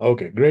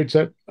 Okay, great,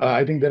 sir.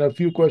 I think there are a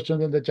few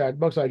questions in the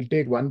chat box. I'll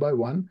take one by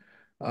one.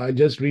 I'll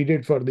just read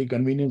it for the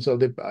convenience of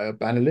the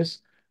panelists.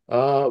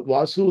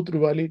 Vasu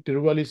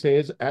Tiruvali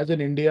says, as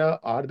in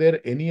India, are there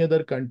any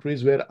other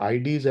countries where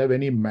IDs have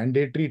any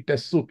mandatory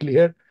tests to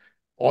clear?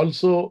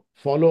 Also,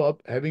 follow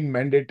up, having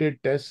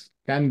mandated tests,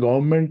 can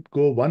government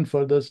go one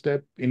further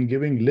step in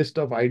giving list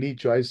of ID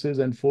choices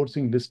and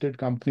forcing listed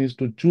companies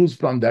to choose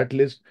from that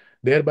list,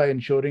 thereby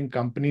ensuring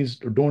companies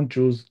don't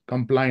choose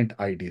compliant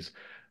IDs?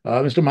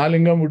 Mr.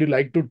 Mahalingam, would you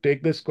like to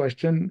take this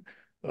question?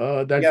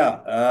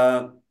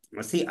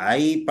 See,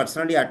 I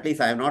personally, at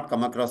least I have not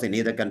come across any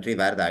other country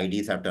where the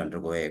IDs have to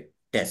undergo a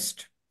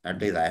test. At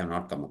least I have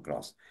not come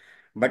across.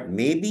 But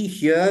maybe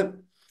here,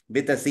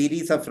 with a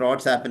series of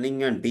frauds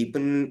happening and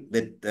people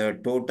with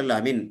total,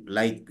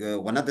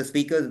 one of the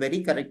speakers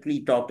very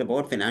correctly talked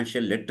about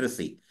financial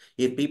literacy.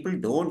 If people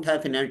don't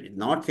have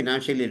not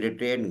financially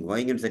literate and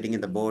going and sitting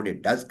in the board,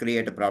 it does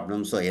create a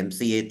problem. So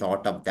MCA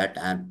thought of that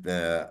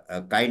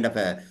kind of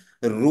a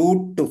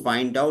route to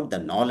find out the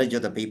knowledge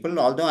of the people.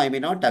 Although I may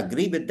not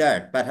agree with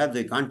that, perhaps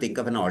we can't think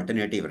of an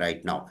alternative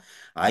right now.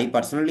 I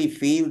personally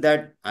feel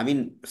that,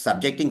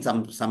 subjecting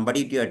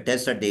somebody to a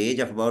test at the age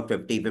of about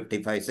 50,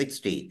 55,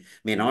 60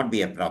 may not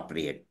be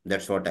appropriate.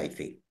 That's what I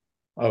feel.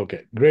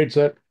 Okay, great,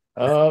 sir.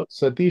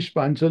 Satish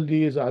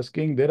Panchalji is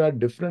asking, there are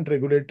different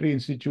regulatory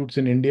institutes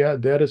in India.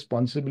 Their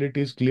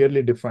responsibility is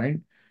clearly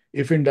defined.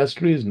 If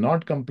industry is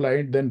not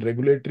compliant, then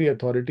regulatory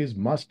authorities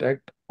must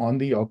act on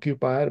the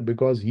occupier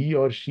because he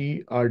or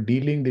she are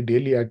dealing the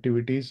daily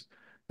activities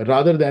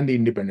rather than the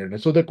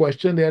independent. So the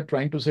question they are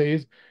trying to say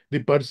is the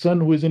person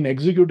who is in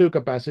executive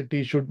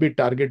capacity should be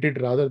targeted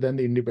rather than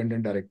the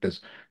independent directors.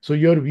 So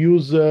your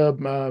views,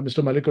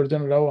 Mr.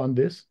 Mallikarjun Rao, on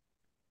this?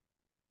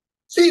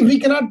 See, we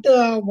cannot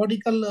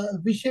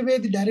wish away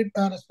the direct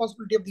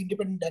responsibility of the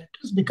independent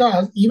directors,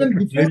 because even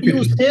before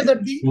you say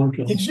that the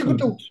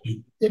executive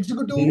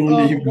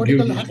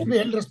has to be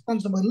held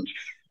responsible,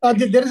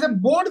 there is a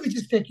board which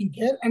is taking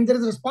care, and there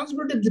is a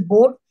responsibility of the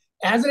board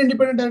as an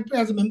independent director,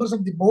 as members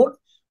of the board.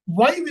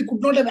 Why we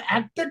could not have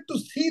acted to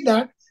see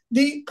that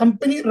the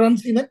company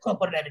runs in a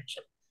proper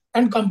direction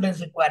and compliance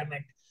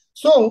requirement?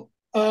 So,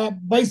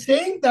 by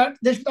saying that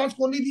they should ask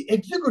only the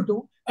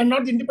executive and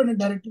not the independent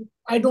director,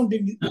 I don't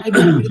think it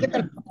is the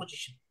correct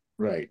proposition.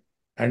 Right.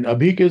 And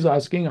Abhik is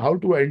asking how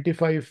to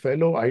identify if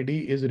fellow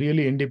ID is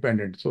really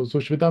independent. So,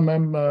 Shweta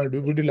ma'am,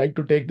 would you like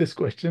to take this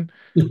question?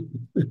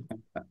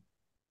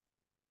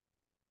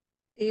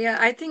 Yeah,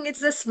 I think it's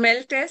the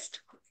smell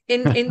test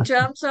in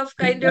terms of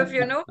kind of,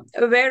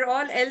 where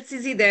all else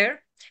is he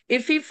there.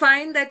 If we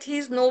find that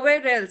he's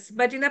nowhere else,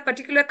 but in a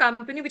particular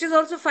company, which is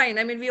also fine.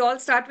 I mean, we all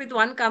start with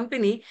one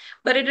company,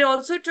 but it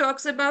also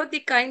talks about the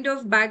kind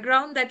of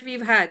background that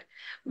we've had.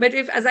 But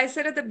if, as I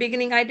said at the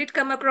beginning, I did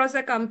come across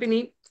a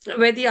company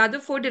where the other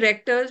four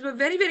directors were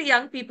very, very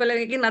young people. And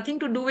again, nothing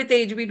to do with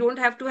age. We don't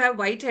have to have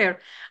white hair,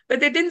 but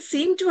they didn't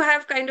seem to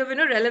have kind of,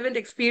 relevant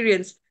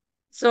experience.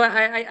 So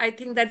I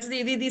think that's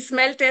the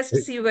smell test,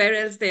 see where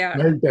else they are.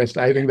 Smell test.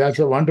 I think that's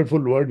a wonderful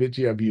word which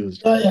you have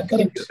used. Yeah,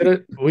 correct.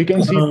 We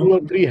can see 2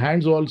 or 3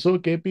 hands also.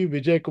 KP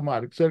Vijay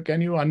Kumar. Sir,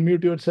 can you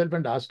unmute yourself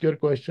and ask your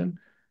question?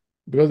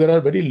 Because there are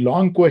very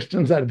long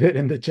questions are there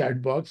in the chat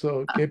box.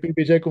 So KP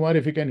Vijay Kumar,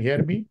 if you can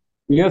hear me.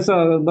 Yes,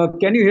 sir.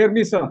 Can you hear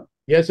me, sir?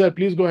 Yes, sir.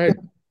 Please go ahead.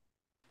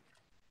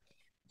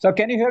 Sir,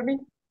 can you hear me?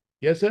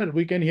 Yes, sir.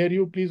 We can hear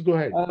you. Please go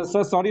ahead.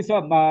 Sir, sorry, sir.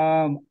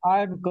 I'm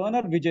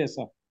Colonel Vijay,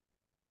 sir.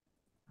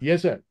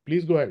 Yes, sir.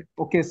 Please go ahead.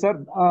 Okay,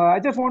 sir. I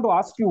just want to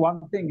ask you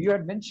one thing. You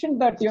had mentioned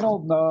that,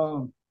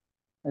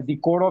 the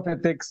code of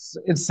ethics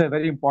is a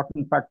very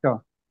important factor.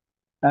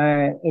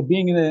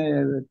 Being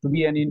to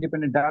be an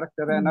independent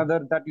director,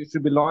 another that you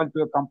should be loyal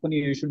to a company,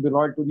 you should be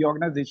loyal to the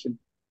organization.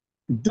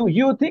 Do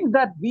you think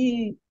that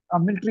we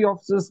military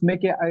officers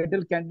make an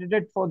ideal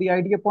candidate for the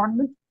ID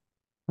appointment?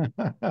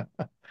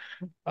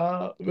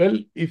 Well,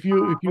 if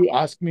you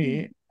ask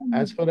me,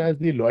 as far as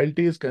the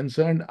loyalty is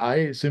concerned,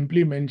 I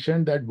simply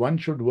mentioned that one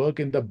should work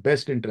in the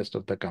best interest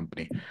of the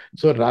company.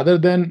 So rather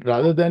than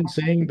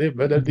saying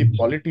whether the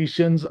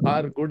politicians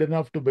are good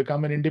enough to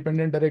become an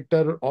independent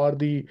director or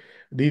the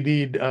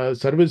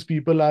service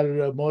people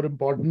are more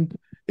important,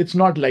 it's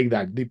not like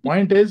that. The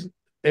point is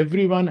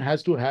everyone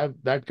has to have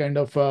that kind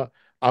of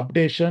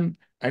updation.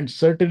 And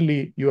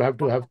certainly, you have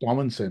to have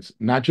common sense.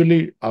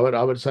 Naturally,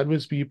 our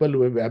service people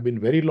who have been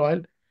very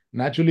loyal,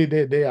 naturally,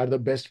 they are the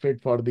best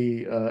fit for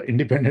the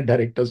independent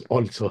directors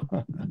also.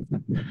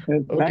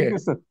 Thank you,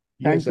 sir.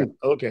 Yes, sir.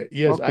 Okay.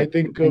 Yes, Okay. I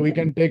think we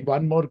can take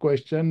one more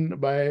question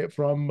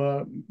from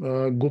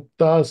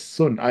Gupta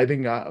Sun. I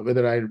think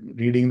whether I'm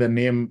reading the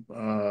name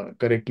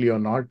correctly or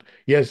not.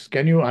 Yes,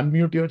 can you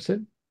unmute yourself?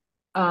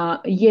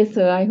 Yes,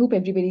 sir. I hope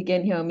everybody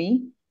can hear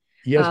me.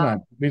 Yes, ma'am.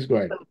 Please go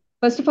ahead.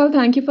 First of all,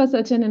 thank you for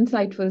such an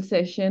insightful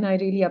session. I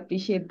really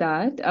appreciate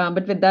that.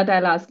 But with that,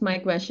 I'll ask my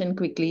question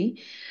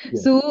quickly.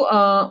 Yes.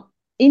 So,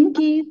 in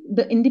case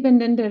the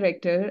independent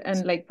director,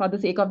 and like for the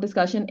sake of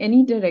discussion,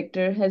 any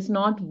director has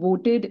not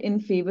voted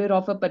in favor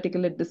of a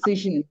particular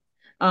decision,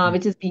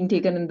 which is being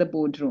taken in the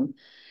boardroom.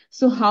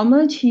 So, how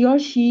much he or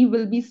she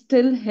will be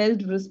still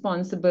held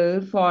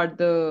responsible for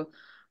the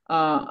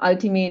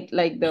ultimate,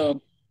 like the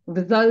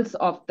results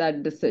of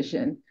that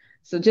decision?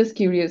 So, just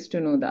curious to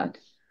know that.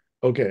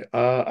 Okay,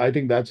 I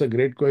think that's a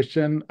great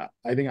question.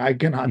 I think I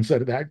can answer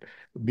that.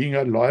 Being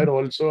a lawyer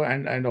also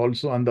and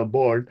also on the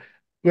board,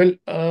 well,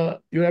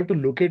 you have to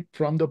look at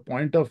from the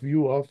point of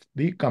view of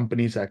the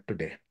Companies Act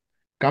today.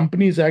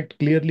 Companies Act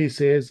clearly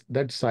says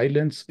that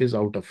silence is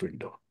out of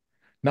window.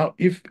 Now,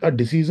 if a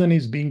decision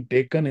is being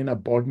taken in a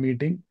board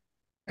meeting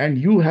and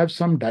you have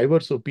some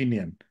diverse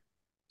opinion,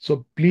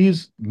 so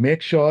please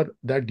make sure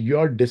that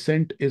your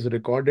dissent is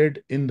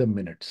recorded in the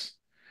minutes.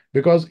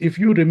 Because if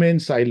you remain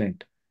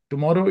silent,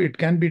 tomorrow it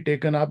can be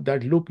taken up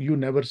that, look, you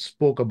never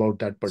spoke about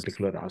that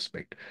particular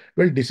aspect.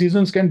 Well,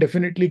 decisions can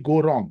definitely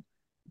go wrong.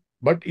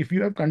 But if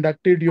you have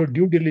conducted your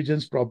due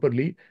diligence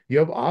properly, you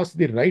have asked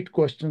the right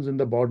questions in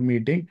the board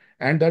meeting,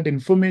 and that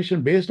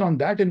information, based on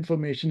that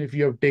information, if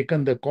you have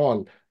taken the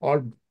call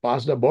or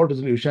passed a board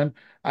resolution,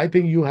 I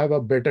think you have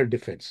a better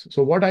defense.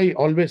 So what I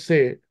always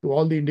say to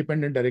all the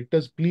independent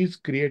directors, please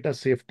create a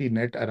safety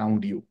net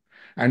around you.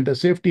 And the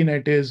safety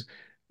net is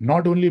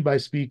not only by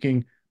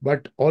speaking,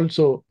 but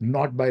also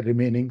not by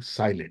remaining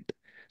silent.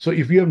 So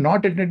if you have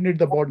not attended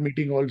the board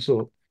meeting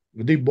also,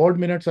 the board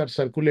minutes are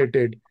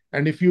circulated.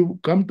 And if you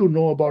come to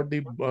know about the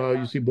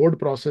board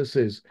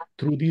processes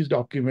through these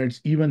documents,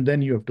 even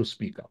then you have to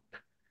speak up.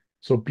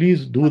 So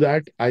please do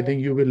that. I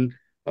think you will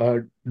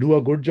do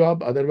a good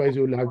job. Otherwise,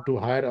 you will have to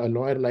hire a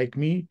lawyer like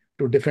me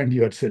to defend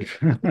yourself.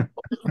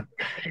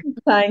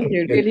 Thank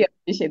you. Okay. Really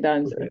appreciate the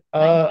answer.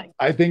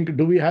 I think,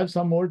 do we have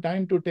some more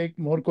time to take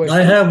more questions?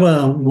 I have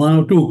one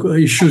or two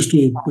issues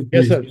to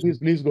Yes, sir.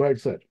 Please go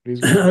ahead, sir. Please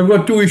go ahead. I've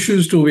got two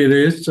issues to be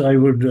raised. I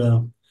would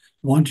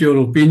want your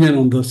opinion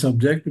on the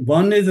subject.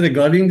 One is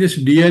regarding this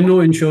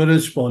DNO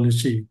insurance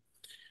policy.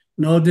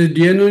 Now, this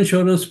DNO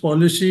insurance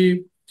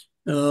policy,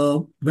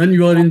 when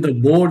you are in the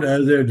board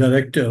as a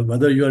director,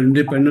 whether you are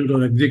independent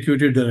or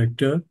executive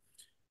director,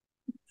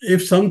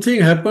 if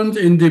something happens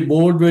in the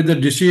board where the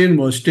decision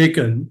was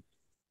taken,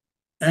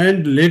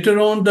 and later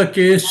on the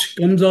case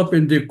comes up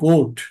in the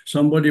court,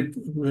 somebody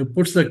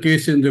puts the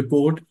case in the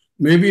court,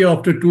 maybe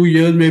after 2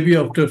 years, maybe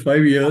after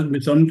 5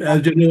 years,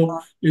 as you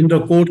know, in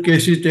the court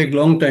cases take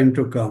long time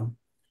to come.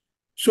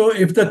 So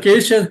if the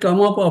case has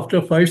come up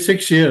after 5,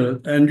 6 years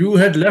and you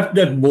had left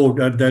that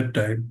board at that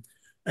time,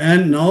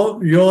 and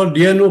now your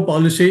DNO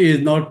policy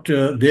is not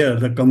there,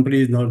 the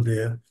company is not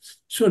there.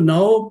 So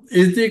now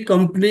is the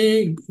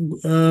company,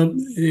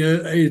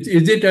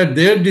 is it at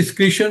their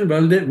discretion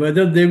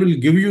whether they will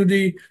give you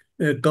the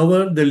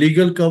cover, the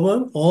legal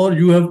cover, or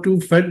you have to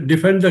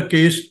defend the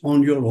case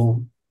on your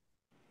own?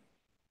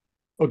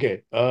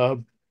 Okay,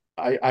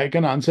 I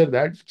can answer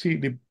that.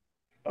 See,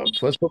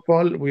 first of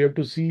all, we have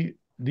to see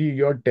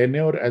your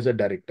tenure as a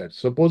director.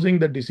 Supposing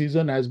the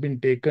decision has been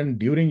taken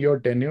during your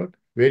tenure,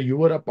 where you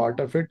were a part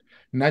of it,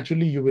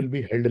 naturally you will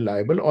be held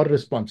liable or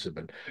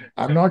responsible.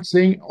 I'm not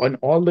saying on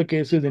all the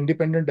cases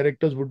independent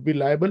directors would be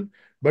liable,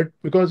 but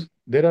because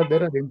there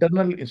are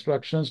internal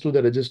instructions to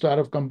the registrar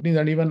of companies,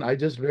 and even I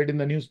just read in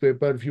the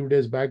newspaper a few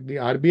days back, the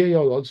RBI has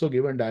also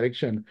given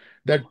direction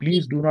that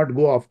please do not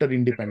go after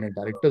independent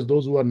directors,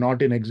 those who are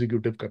not in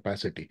executive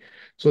capacity.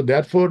 So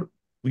therefore,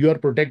 you are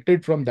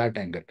protected from that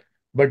angle.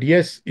 But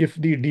yes, if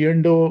the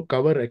D&O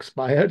cover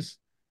expires,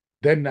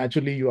 then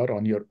naturally you are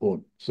on your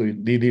own. So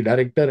the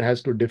director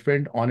has to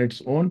defend on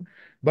its own.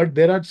 But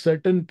there are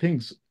certain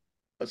things.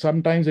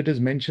 Sometimes it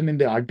is mentioned in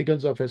the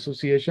articles of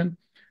association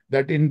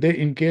that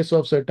in case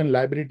of certain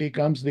liability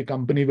comes, the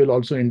company will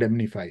also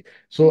indemnify.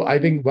 So I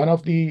think one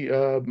of the,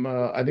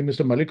 I think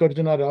Mr.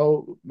 Mallikarjuna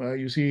Rao,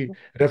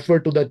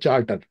 referred to the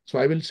charter. So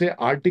I will say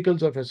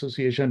articles of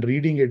association,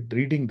 reading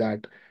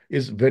that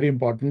is very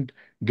important.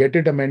 Get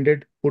it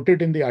amended, put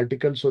it in the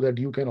article so that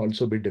you can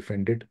also be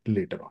defended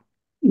later on.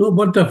 No,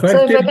 but the fact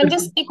so if is, I can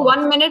just take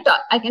 1 minute,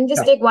 I can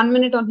just take 1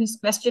 minute on his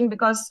question,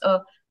 because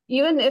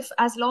even if,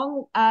 as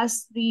long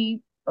as the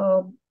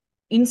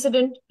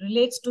incident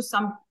relates to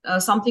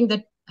something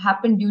that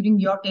happened during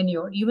your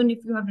tenure, even if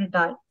you have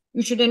retired,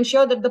 you should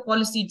ensure that the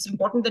policy, it's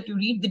important that you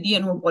read the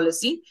DNO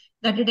policy,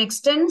 that it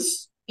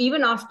extends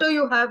even after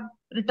you have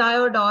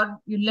retired or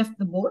you left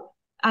the board.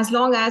 As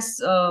long as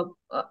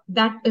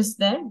that is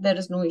there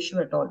is no issue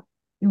at all.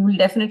 You will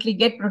definitely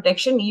get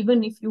protection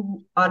even if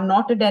you are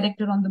not a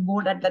director on the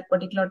board at that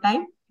particular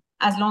time,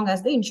 as long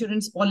as the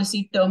insurance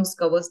policy terms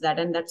covers that,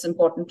 and that's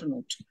important to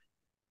note.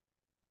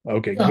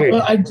 Okay, great.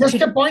 Just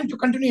a point to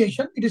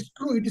continuation. It is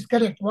true, it is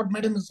correct what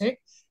Madam is saying.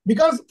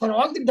 Because for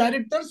all the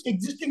directors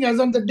existing as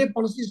on the day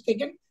policy is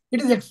taken,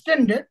 it is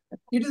extended.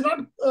 It is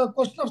not a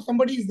question of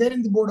somebody is there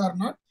in the board or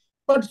not.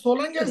 But so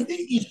long as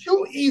the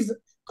issue is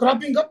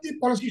cropping up, the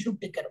policy should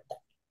take care of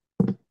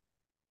that.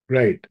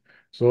 Right.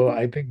 So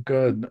I think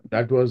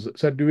that was,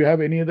 sir, do you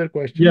have any other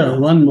questions? Yeah,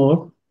 one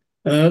more.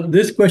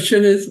 This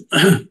question is,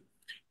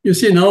 you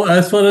see now,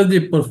 as far as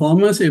the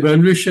performance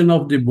evaluation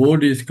of the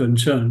board is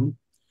concerned,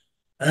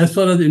 as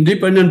far as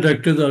independent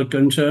directors are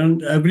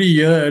concerned, every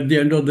year at the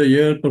end of the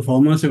year,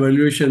 performance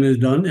evaluation is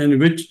done, in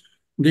which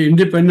the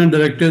independent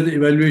directors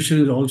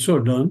evaluation is also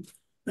done.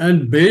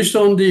 And based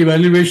on the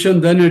evaluation,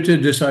 then it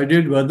is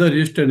decided whether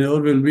his tenure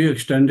will be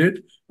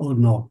extended or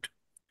not.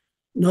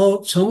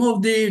 Now, some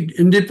of the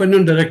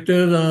independent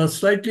directors are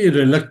slightly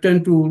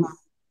reluctant to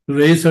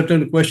raise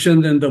certain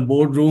questions in the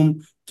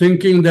boardroom,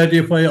 thinking that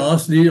if I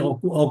ask the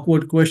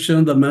awkward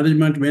questions, the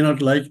management may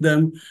not like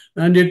them,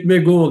 and it may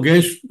go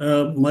against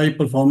my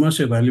performance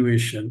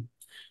evaluation.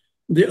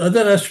 The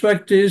other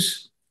aspect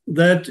is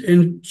that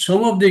in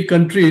some of the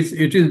countries,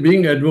 it is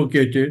being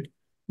advocated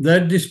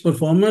that this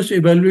performance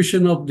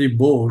evaluation of the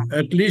board,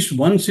 at least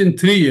once in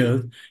 3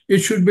 years, it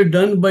should be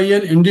done by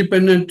an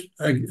independent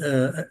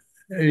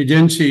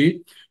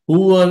agency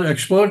who are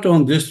expert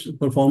on this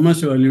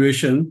performance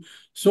evaluation,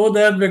 so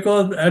that,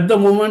 because at the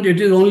moment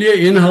it is only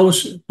an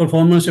in-house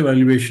performance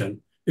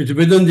evaluation, it's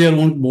within their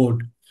own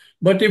board.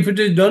 But if it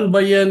is done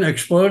by an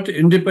expert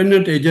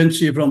independent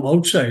agency from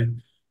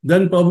outside,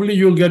 then probably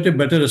you'll get a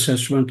better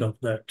assessment of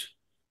that.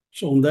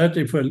 So on that,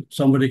 if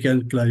somebody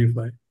can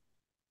clarify.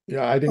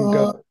 Yeah, I think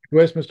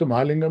request Mr.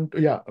 Mahalingam.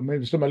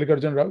 Mr.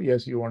 Mallikarjuna Rao.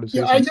 Yes, you want to say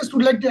something? I just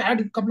would like to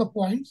add a couple of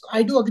points.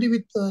 I do agree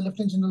with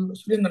Lieutenant General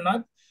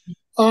Surendranath.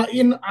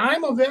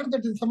 I'm aware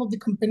that in some of the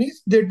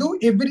companies, they do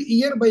every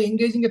year by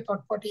engaging a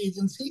third-party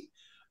agency,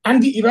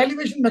 and the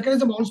evaluation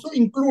mechanism also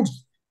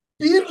includes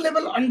peer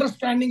level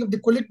understanding of the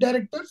colleague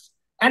directors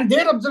and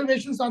their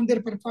observations on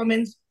their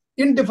performance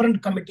in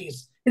different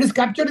committees. It is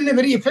captured in a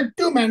very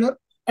effective manner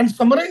and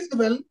summarized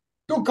well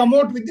to come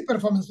out with the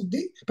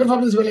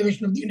performance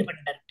evaluation of the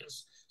independent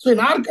directors. So in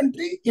our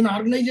country, in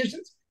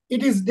organizations,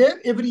 it is there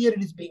every year.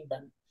 It is being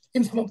done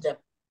in some of them.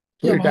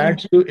 So Yeah,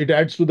 it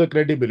adds to the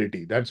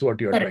credibility. That's what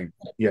you're trying.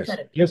 Yes.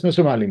 Correct. Yes,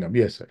 Mr. Mahalingam.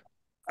 Yes, sir.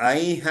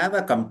 I have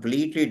a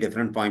completely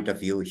different point of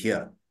view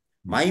here.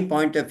 My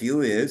point of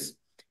view is,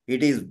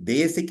 it is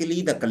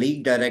basically the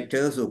colleague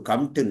directors who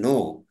come to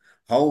know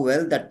how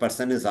well that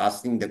person is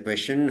asking the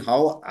question,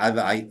 how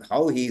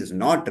he is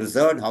not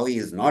reserved, how he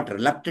is not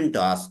reluctant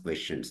to ask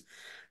questions.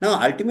 Now,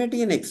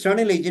 ultimately, an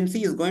external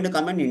agency is going to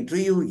come and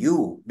interview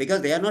you because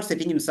they are not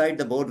sitting inside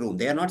the boardroom.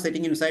 They are not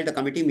sitting inside the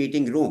committee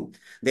meeting room.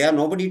 They are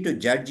nobody to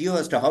judge you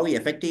as to how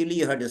effectively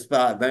you had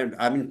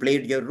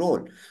played your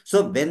role.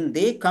 So when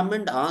they come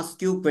and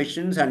ask you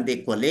questions and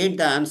they collate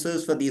the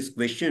answers for these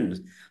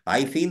questions,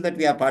 I feel that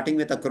we are parting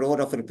with 1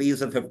 crore of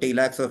rupees or 50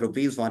 lakhs of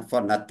rupees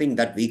for nothing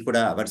that we could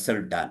have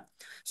ourselves done.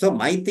 So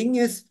my thing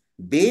is,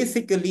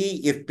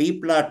 basically, if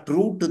people are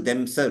true to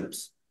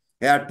themselves,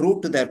 they are true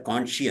to their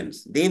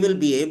conscience, they will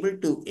be able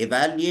to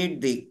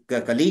evaluate the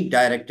colleague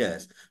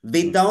directors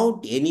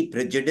without any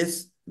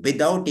prejudice,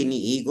 without any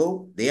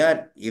ego. They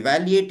are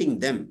evaluating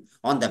them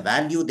on the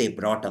value they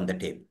brought on the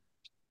table.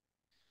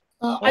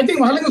 I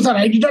think, Mahalingam sir,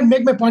 I did not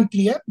make my point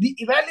clear. The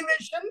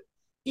evaluation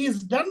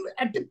is done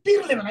at the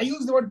peer level. I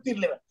use the word peer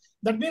level.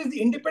 That means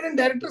the independent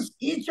directors,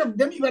 each of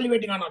them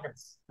evaluating on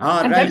others.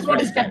 And that is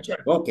what is captured.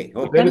 Okay.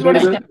 That is what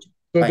is captured.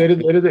 So there is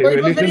So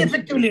it was very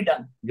effectively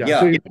done. Yeah.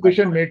 So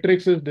evaluation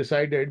matrix is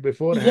decided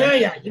beforehand.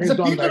 Yeah. It's a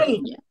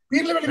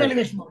peer level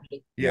evaluation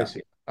only. Yes.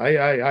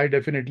 I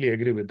definitely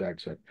agree with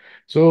that, sir.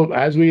 So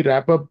as we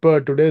wrap up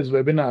today's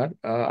webinar,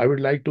 I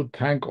would like to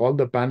thank all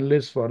the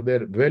panelists for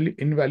their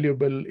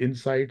invaluable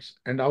insights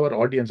and our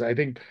audience. I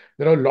think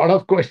there are a lot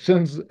of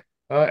questions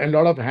and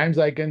a lot of hands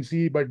I can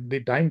see, but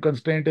the time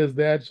constraint is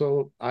there.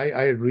 So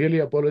I really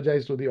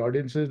apologize to the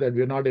audiences that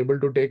we're not able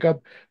to take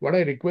up. What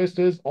I request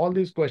is all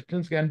these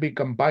questions can be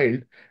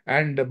compiled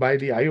and by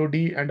the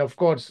IOD, and of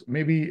course,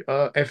 maybe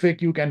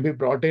FAQ can be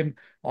brought in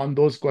on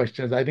those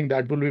questions. I think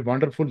that will be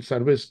wonderful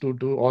service to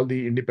all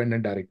the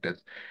independent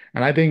directors.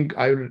 And I think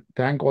I will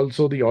thank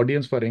also the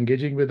audience for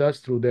engaging with us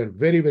through their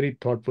very, very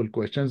thoughtful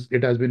questions.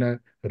 It has been a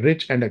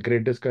rich and a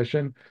great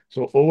discussion.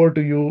 So over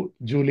to you,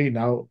 Julie,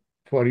 now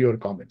for your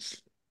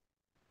comments.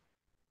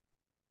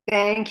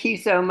 Thank you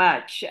so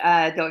much,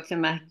 Dr.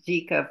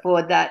 Mahjika,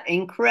 for that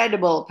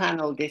incredible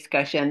panel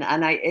discussion.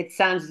 And it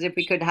sounds as if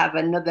we could have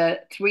another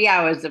 3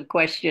 hours of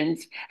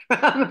questions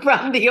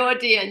from the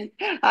audience.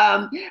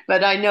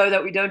 But I know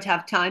that we don't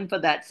have time for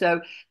that. So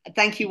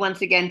thank you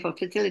once again for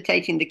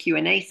facilitating the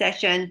Q&A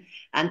session.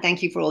 And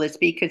thank you for all the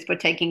speakers for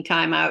taking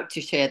time out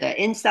to share their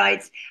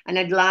insights. And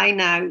I'd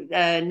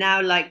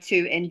now like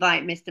to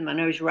invite Mr.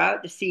 Manoj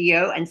Raut, the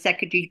CEO and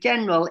Secretary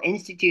General,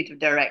 Institute of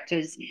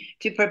Directors,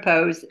 to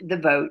propose the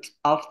vote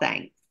of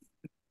thanks.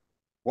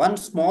 One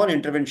small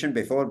intervention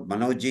before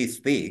Manojji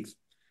speaks.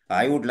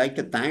 I would like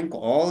to thank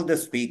all the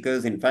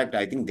speakers. In fact,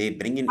 I think they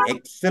bring in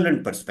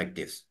excellent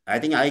perspectives. I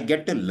think I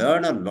get to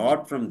learn a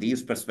lot from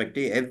these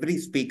perspectives. Every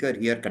speaker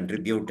here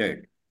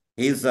contributed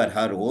his or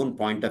her own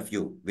point of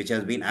view, which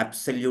has been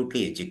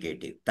absolutely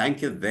educative.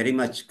 Thank you very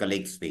much,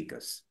 colleague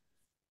speakers.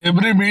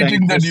 Every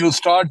meeting that you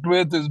start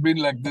with has been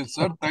like this,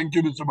 sir. Thank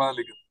you, Mr.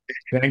 Mahalingam.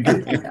 Thank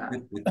you.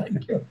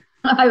 Thank you.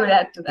 I would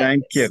add to that.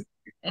 Thank you.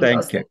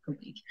 Thank you.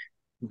 Completely.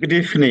 Good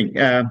evening,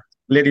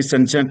 ladies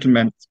and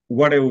gentlemen.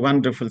 What a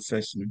wonderful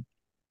session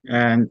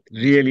and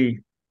really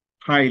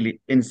highly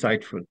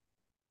insightful.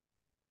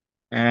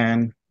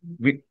 And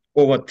with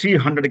over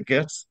 300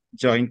 guests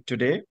joined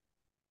today.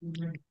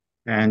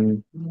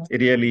 And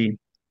really,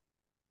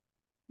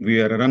 we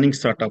are running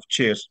sort of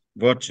chairs,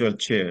 virtual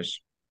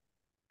chairs.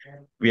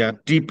 We are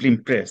deeply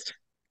impressed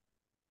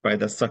by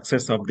the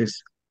success of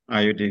this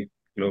IOD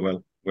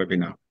Global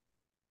webinar.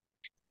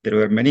 There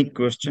were many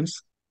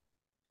questions.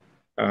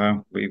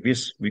 We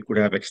wish we could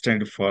have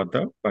extended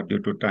further, but due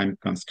to time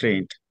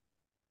constraint,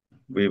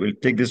 we will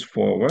take this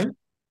forward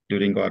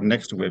during our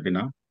next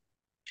webinar.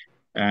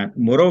 And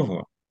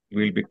moreover,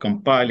 we'll be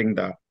compiling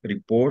the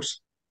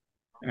reports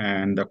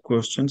and the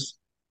questions.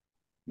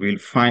 We'll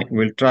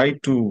try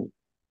to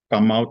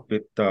come out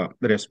with the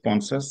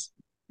responses,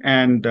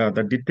 and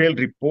the detailed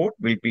report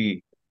will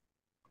be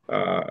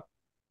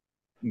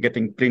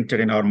getting printed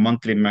in our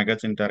monthly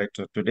magazine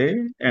Director Today.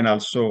 And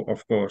also,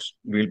 of course,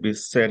 we'll be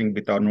sharing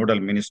with our nodal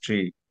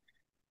Ministry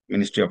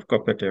of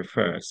Corporate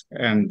Affairs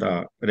and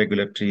the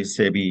regulatory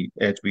SEBI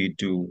as we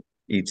do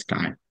each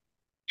time.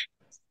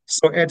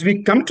 So as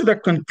we come to the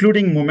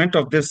concluding moment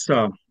of this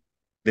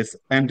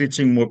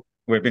enriching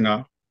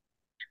webinar,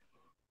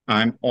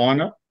 I'm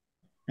honored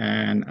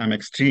and I'm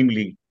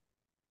extremely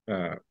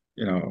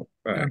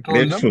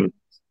grateful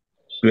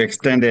to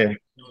extend a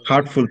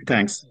heartfelt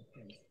thanks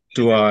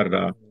to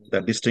our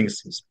the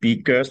distinguished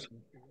speakers,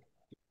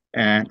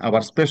 and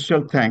our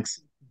special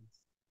thanks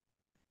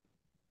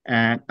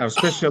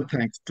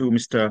to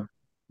Mr.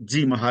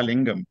 G.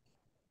 Mahalingam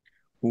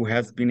who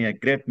has been a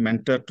great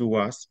mentor to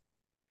us,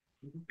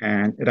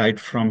 and right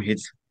from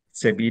his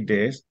SEBI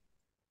days,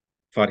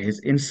 for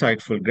his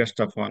insightful guest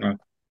of honor,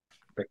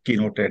 the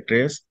keynote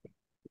address.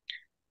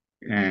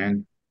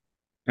 And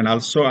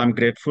also I'm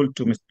grateful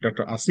to Mr.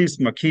 Dr. Assis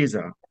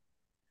Makhiza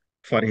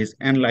for his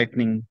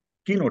enlightening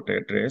keynote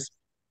address.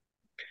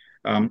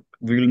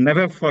 We will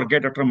never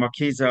forget Dr.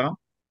 Makhiza.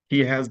 He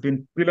has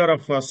been pillar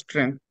of our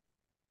strength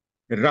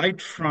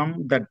right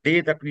from the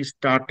day that we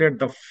started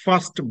the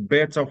first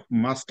batch of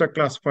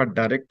Masterclass for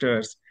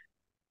Directors.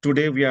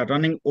 Today, we are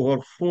running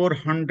over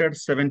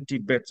 470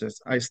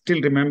 batches. I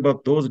still remember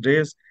those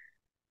days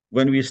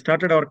when we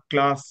started our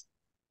class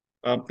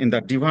in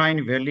the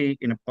Divine Valley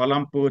in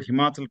Palampur,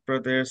 Himachal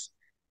Pradesh.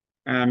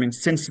 I mean,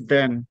 since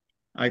then,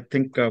 I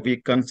think we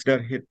consider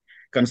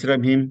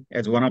him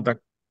as one of the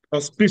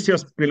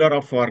auspicious pillar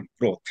of our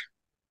growth.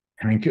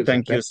 Thank you, sir.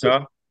 Thank you,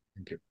 sir.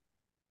 Thank you.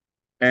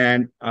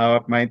 And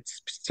my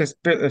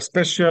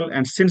special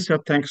and sincere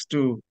thanks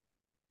to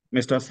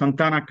Mr.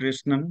 Santana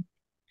Krishnan.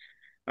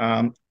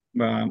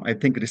 I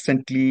think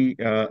recently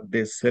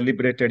they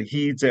celebrated,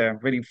 he's a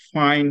very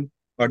fine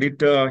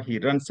auditor. He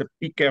runs a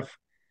PCAF,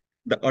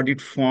 the audit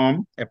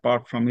firm,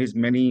 apart from his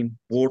many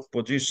board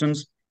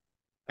positions.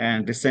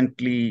 And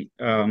recently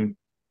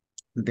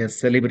they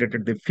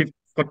celebrated the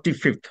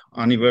 45th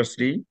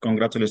anniversary.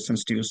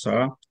 Congratulations to you,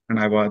 sir. And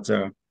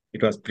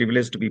it was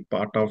privileged to be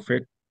part of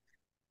it.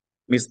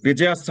 Ms.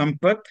 Vijaya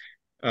Sampath,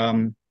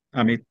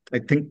 I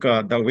think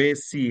the way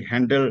she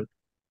handled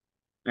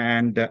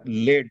and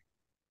led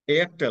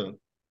Airtel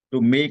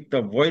to make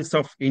the voice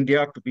of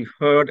India to be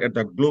heard at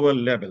the global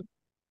level,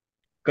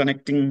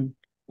 connecting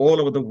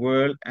all over the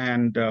world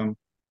and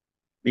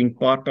being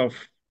part of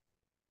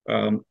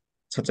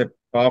such a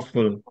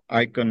powerful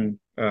icon,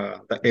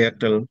 the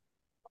Airtel.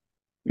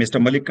 Mr.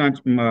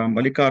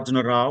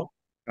 Mallikarjuna Rao,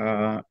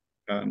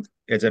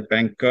 as a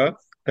banker,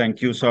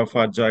 thank you, sir,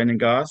 for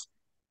joining us.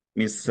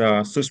 Ms.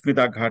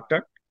 Sushmita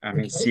Ghatak,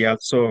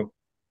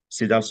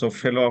 she's also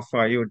fellow of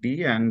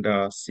IOD, and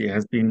she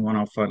has been one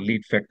of our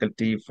lead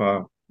faculty for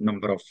a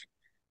number of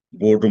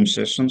boardroom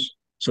sessions.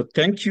 So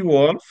thank you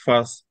all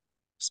for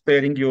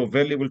sparing your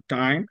valuable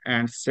time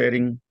and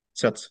sharing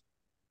such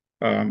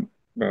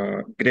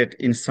great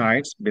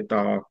insights with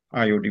our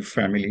IOD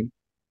family.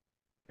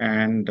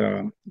 And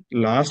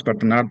last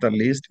but not the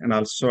least, and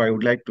also I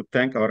would like to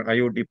thank our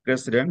IOD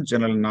President,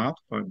 General Nath,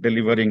 for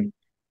delivering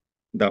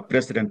the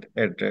President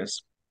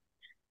address.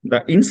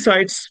 The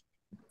insights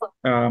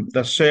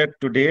the shared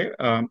today,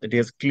 it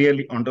has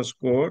clearly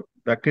underscored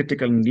the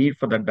critical need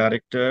for the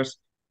directors,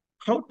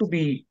 how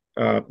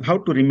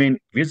to remain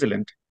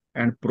vigilant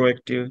and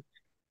proactive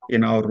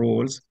in our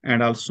roles,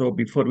 and also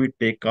before we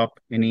take up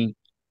any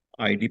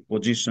ID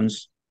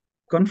positions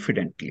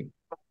confidently.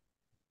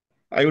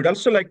 I would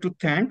also like to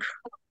thank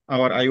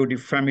our IOD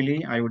family,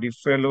 IOD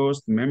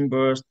fellows,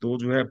 members,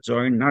 those who have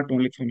joined not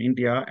only from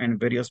India and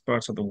various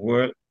parts of the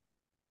world.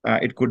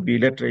 It could be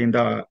later in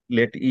the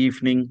late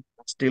evening.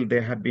 Still,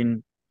 they have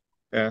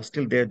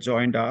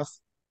joined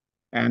us.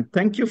 And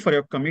thank you for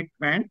your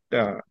commitment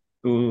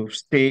to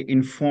stay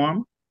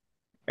informed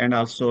and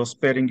also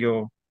sparing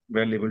your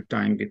valuable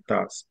time with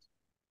us.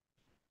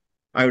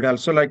 I would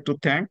also like to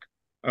thank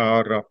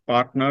our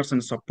partners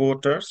and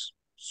supporters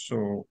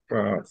for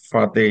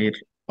their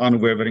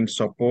unwavering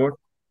support,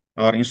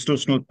 our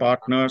institutional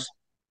partners,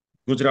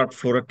 Gujarat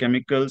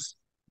Fluorochemicals,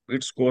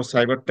 Bitsco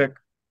Cybertech,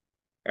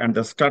 and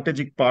the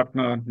strategic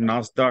partner,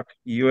 NASDAQ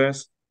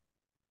US,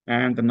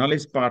 and the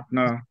knowledge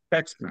partner,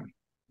 Taxman.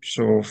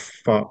 So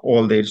for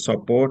all their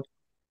support.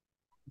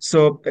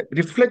 So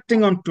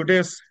reflecting on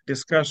today's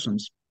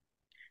discussions,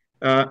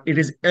 it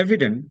is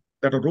evident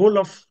that the role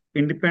of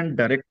independent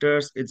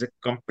directors is a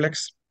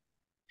complex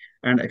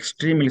and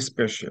extremely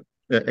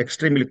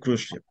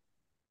crucial.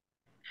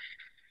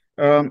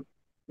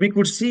 We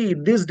could see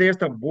these days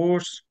the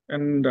boards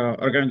and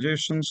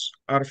organizations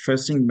are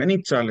facing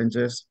many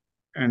challenges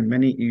and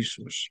many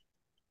issues.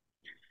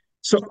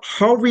 So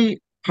how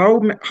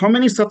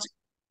many such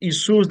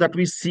issues that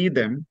we see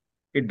them,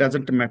 it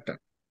doesn't matter.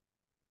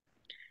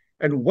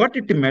 And what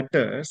it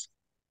matters,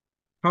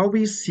 how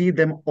we see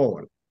them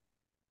all.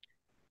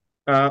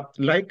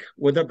 Like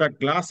whether the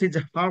glass is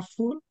half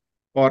full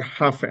or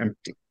half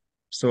empty.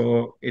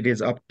 So it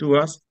is up to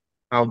us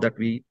how that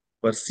we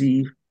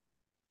perceive,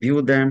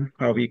 view them,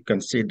 how we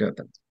consider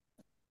them.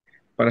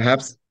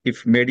 Perhaps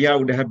if media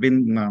would have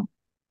been,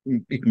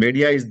 if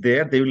media is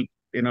there, they will,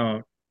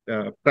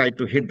 try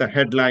to hit the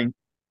headline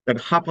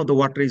that half of the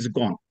water is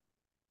gone.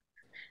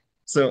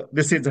 So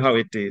this is how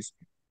it is.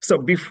 So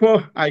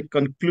before I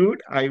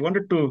conclude, I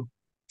wanted to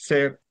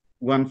share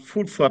one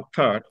food for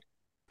thought.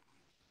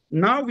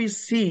 Now we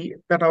see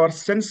that our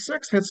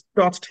Sensex has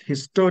touched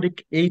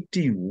historic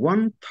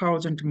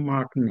 81,000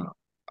 mark now.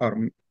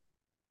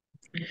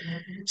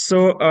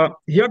 So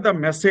here the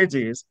message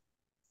is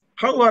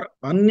how our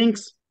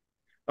earnings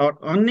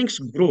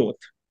growth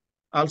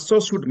also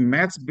should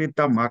match with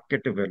the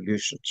market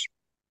evaluations.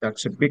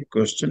 That's a big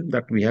question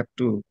that we have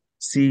to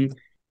see.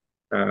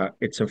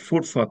 It's a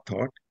food for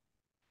thought.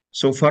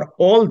 So for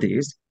all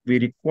these, we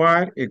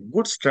require a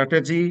good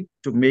strategy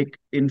to make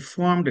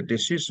informed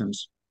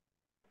decisions.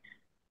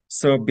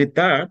 So with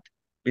that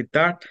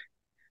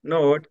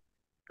note,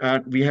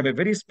 we have a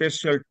very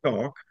special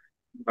talk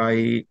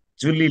by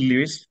Julie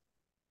Lewis.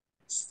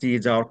 She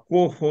is our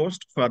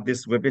co-host for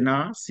this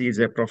webinar. She is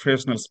a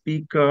professional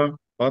speaker,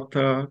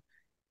 author,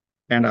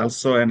 and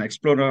also an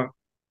explorer.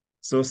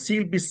 So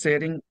she'll be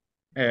sharing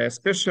a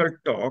special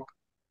talk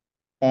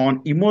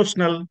on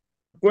emotional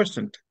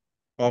quotient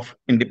of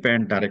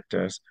independent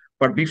directors.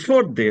 But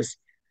before this,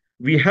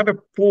 we have a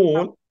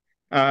poll.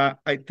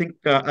 I think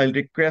I'll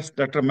request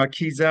Dr.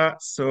 Makhiza,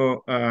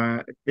 so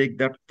take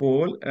that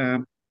poll.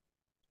 There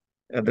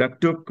are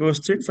two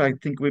questions I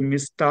think we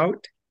missed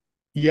out.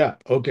 Yeah,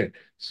 okay.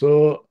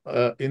 So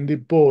in the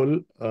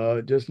poll,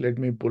 just let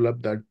me pull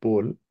up that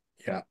poll.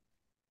 Yeah.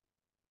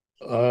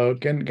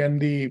 Can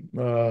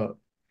the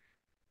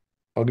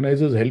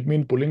organizers help me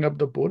in pulling up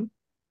the poll?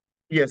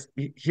 Yes,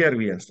 here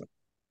we are, sir.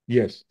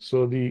 Yes.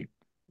 So the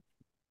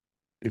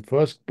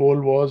first poll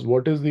was,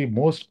 what is the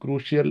most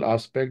crucial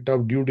aspect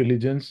of due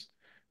diligence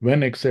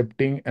when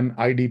accepting an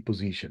ID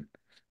position?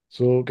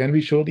 So can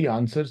we show the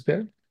answers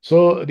there?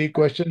 So the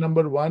question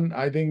number one,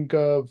 I think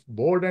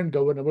board and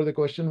governor, the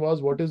question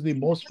was, what is the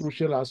most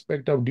crucial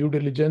aspect of due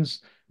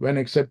diligence when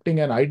accepting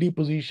an ID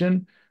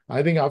position?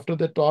 I think after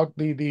the talk,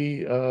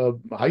 the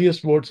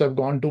highest votes have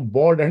gone to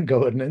board and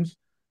governance.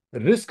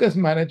 Risk as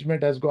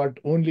management has got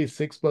only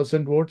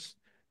 6% votes.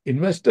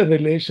 Investor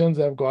relations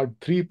have got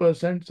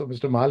 3%. So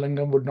Mr.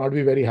 Mahalangam would not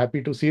be very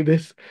happy to see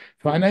this.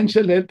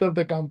 Financial health of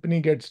the company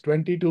gets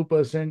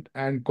 22%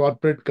 and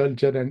corporate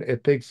culture and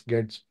ethics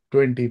gets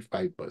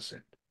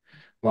 25%.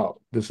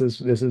 Wow, this is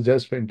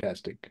just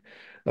fantastic.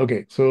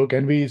 Okay, so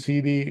can we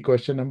see the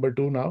question number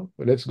 2 now?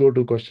 Let's go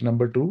to question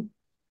number 2.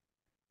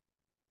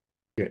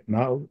 Okay,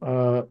 now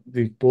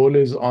the poll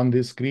is on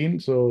the screen.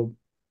 So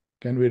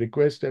can we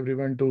request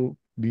everyone to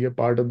be a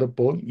part of the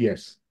poll?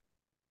 Yes.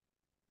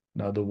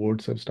 Now the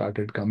votes have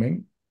started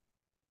coming.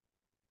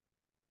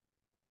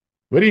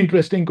 Very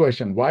interesting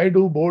question. Why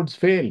do boards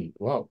fail?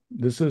 Wow,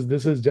 this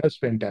is just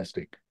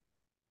fantastic.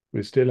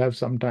 We still have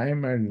some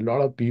time and a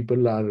lot of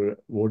people are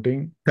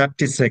voting.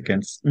 30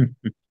 seconds.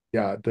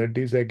 Yeah,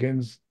 30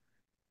 seconds.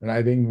 And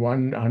I think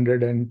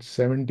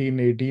 117,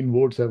 18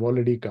 votes have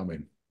already come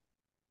in.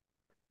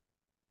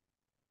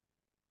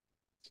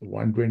 So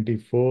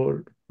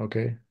 124.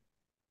 Okay.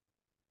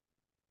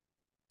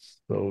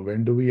 So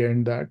when do we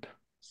end that?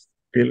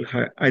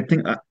 I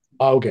think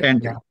Okay.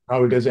 ended.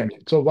 Now it is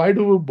ended. So why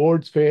do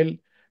boards fail?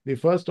 The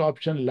first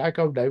option, lack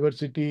of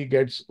diversity,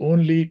 gets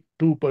only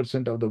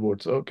 2% of the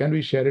votes. So can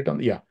we share it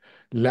on? Yeah.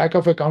 Lack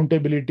of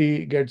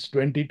accountability gets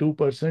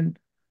 22%.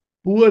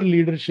 Poor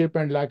leadership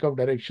and lack of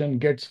direction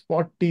gets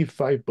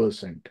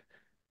 45%.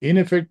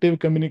 Ineffective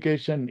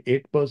communication,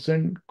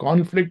 8%.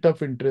 Conflict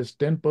of interest,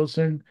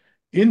 10%.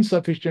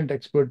 Insufficient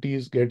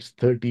expertise gets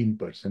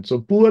 13%.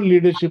 So poor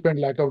leadership and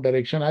lack of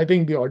direction, I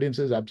think the audience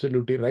is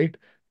absolutely right.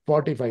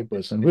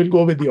 45%. We'll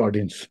go with the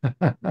audience.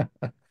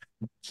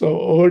 So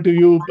over to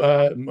you,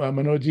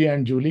 Manoji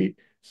and Julie.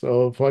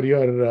 So for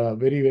your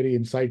very, very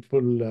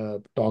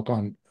insightful talk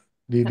on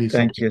the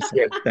Thank you,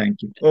 sir.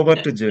 Thank you. Over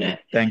to Julie.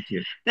 Thank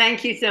you.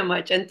 Thank you so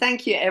much. And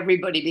thank you,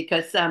 everybody,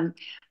 because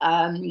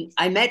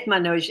I met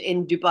Manoj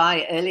in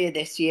Dubai earlier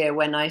this year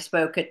when I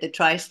spoke at the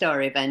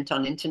TriStar event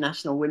on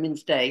International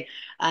Women's Day.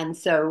 And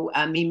so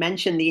he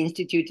mentioned the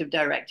Institute of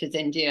Directors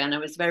India, and I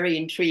was very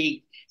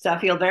intrigued. So I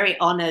feel very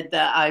honored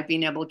that I've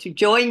been able to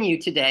join you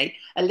today,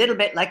 a little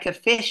bit like a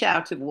fish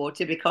out of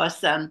water, because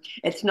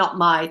it's not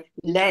my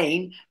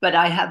lane, but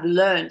I have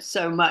learned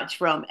so much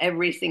from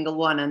every single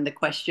one and the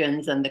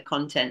questions and the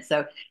content.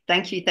 So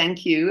thank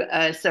you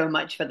so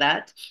much for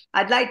that.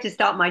 I'd like to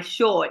start my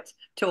short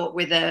talk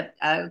with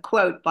a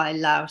quote by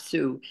Lao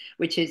Tzu,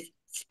 which is,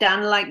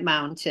 stand like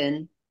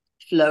mountain,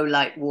 flow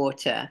like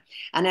water.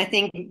 And I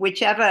think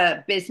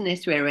whichever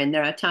business we're in,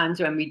 there are times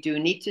when we do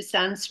need to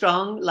stand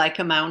strong like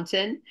a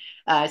mountain,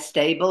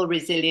 stable,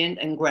 resilient,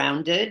 and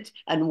grounded,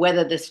 and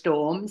weather the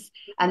storms.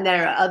 And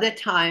there are other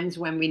times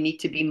when we need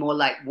to be more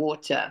like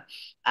water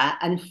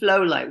and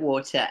flow like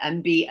water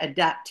and be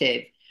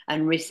adaptive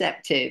and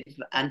receptive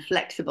and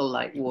flexible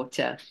like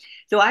water.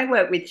 So I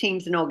work with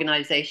teams and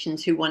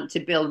organizations who want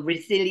to build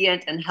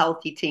resilient and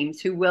healthy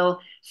teams who will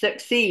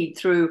succeed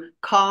through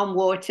calm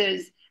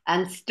waters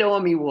and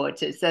stormy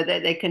waters so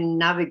that they can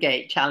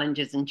navigate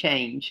challenges and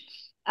change.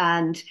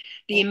 And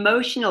the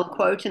emotional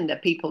quotient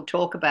that people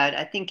talk about,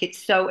 I think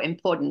it's so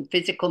important: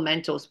 physical,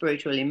 mental,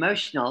 spiritual,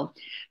 emotional.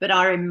 But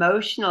our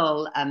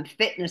emotional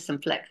fitness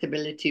and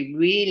flexibility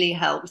really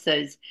helps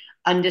us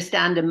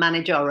understand and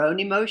manage our own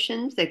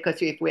emotions,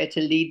 because if we're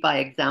to lead by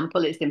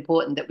example, it's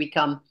important that we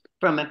come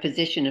from a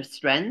position of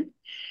strength,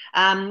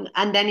 and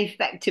then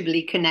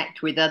effectively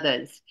connect with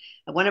others.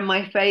 One of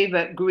my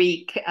favorite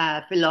Greek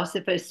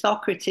philosophers,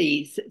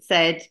 Socrates,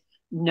 said,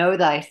 know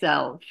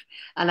thyself.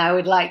 And I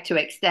would like to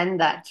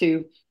extend that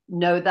to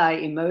know thy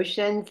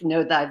emotions,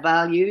 know thy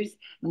values,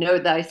 know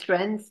thy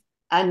strengths,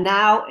 And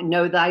now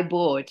know thy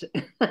board.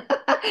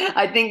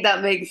 I think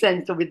that makes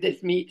sense with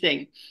this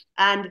meeting.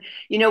 And,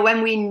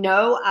 when we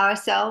know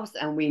ourselves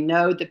and we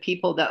know the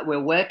people that we're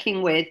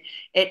working with,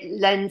 it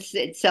lends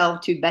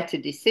itself to better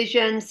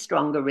decisions,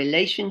 stronger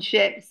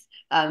relationships,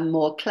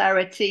 more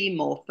clarity,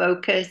 more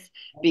focus,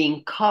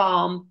 being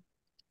calm,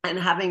 and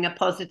having a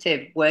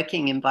positive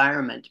working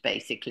environment,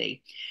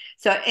 basically.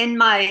 So in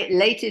my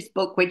latest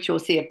book, which you'll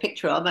see a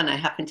picture of, and I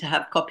happen to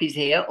have copies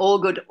here, all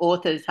good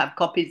authors have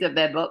copies of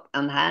their book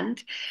on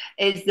hand,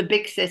 is the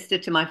big sister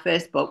to my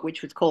first book,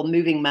 which was called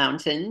Moving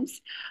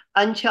Mountains.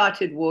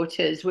 Uncharted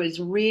Waters was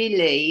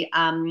really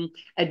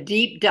a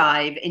deep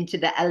dive into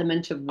the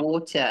element of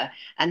water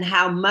and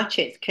how much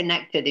it's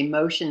connected,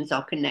 emotions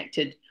are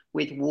connected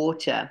with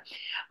water.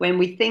 When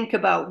we think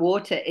about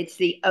water, it's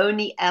the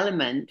only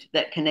element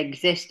that can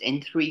exist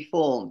in three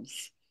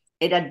forms.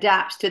 It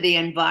adapts to the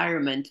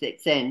environment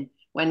it's in.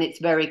 When it's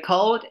very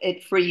cold,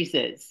 it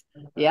freezes.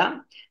 Yeah.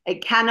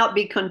 It cannot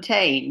be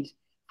contained.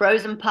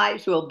 Frozen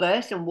pipes will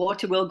burst and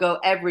water will go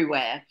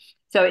everywhere.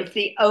 So it's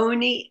the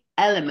only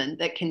element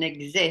that can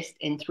exist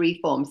in three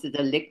forms: as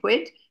a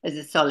liquid, as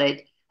a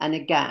solid, and a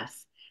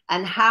gas.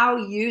 And how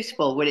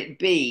useful would it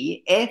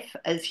be if,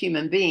 as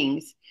human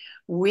beings,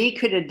 we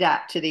could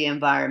adapt to the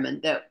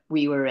environment that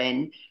we were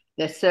in,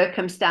 the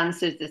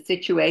circumstances, the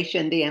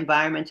situation, the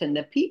environment, and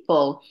the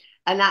people,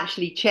 and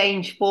actually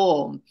change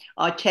form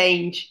or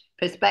change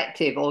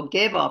perspective or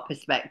give our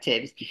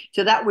perspectives.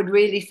 So that would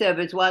really serve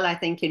as well, I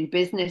think, in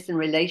business and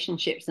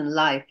relationships and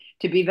life,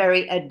 to be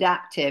very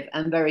adaptive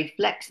and very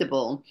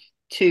flexible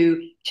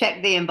to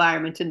check the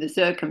environment and the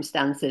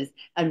circumstances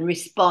and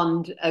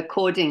respond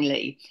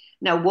accordingly.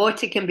 Now,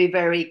 water can be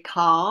very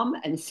calm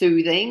and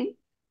soothing,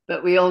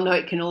 but we all know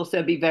it can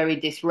also be very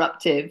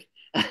disruptive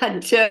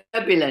and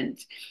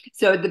turbulent.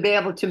 So to be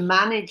able to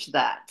manage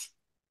that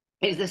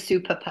is a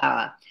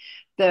superpower.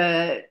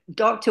 The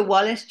Dr.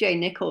 Wallace J.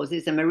 Nichols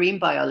is a marine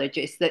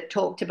biologist that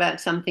talked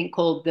about something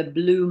called the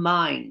blue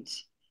mind.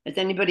 Has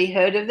anybody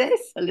heard of this?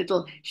 A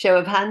little show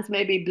of hands,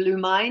 maybe. Blue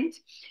mind.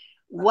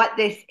 What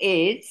this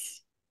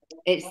is,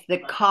 it's the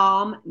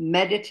calm,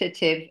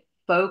 meditative,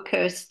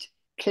 focused,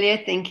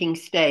 clear thinking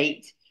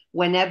state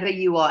whenever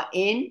you are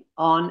in,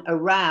 on,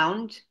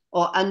 around,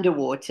 or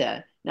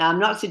underwater. Now, I'm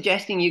not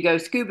suggesting you go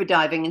scuba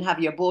diving and have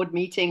your board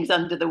meetings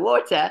under the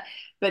water,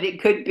 but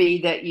it could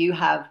be that you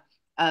have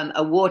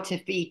a water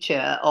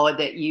feature, or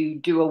that you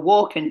do a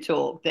walk and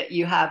talk, that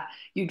you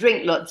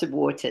drink lots of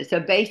water. So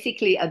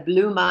basically, a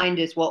blue mind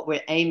is what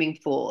we're aiming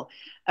for.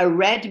 A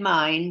red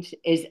mind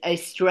is a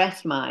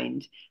stress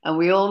mind. And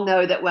we all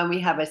know that when we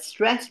have a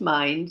stress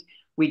mind,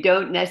 we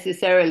don't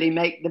necessarily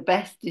make the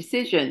best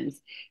decisions.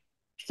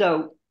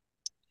 So,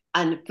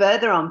 and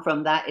further on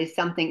from that is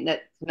something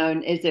that's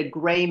known as a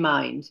gray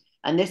mind.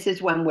 And this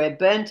is when we're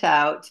burnt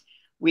out.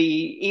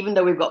 Even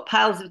though we've got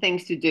piles of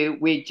things to do,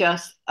 we're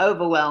just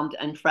overwhelmed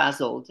and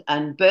frazzled.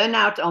 And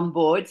burnout on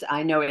boards,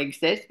 I know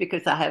exists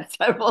because I have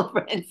several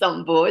friends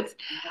on boards.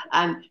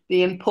 And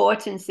the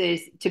importance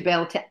is to be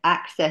able to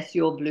access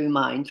your blue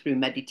mind through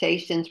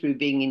meditation, through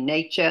being in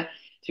nature,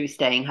 through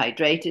staying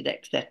hydrated,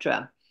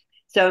 etc.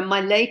 So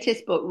my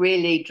latest book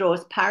really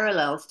draws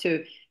parallels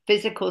to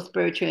physical,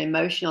 spiritual,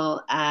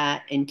 emotional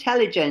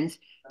intelligence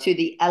to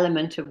the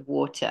element of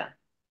water.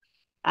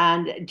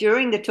 And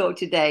during the talk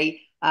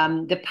today,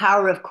 the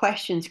power of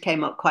questions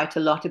came up quite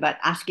a lot, about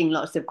asking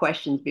lots of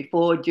questions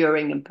before,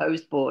 during, and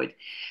post board.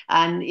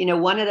 And,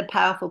 one of the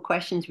powerful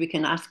questions we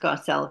can ask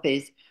ourselves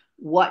is,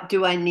 what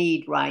do I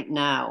need right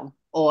now?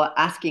 Or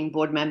asking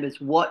board members,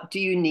 what do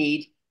you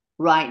need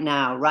right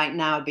now? Right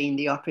now being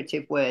the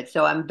operative word.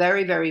 So I'm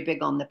very, very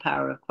big on the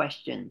power of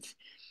questions.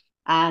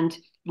 And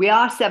we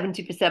are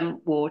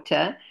 70%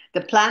 water.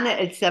 The planet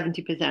is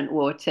 70%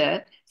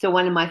 water. So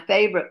one of my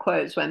favorite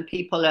quotes when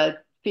people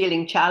are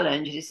feeling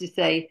challenged is to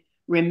say,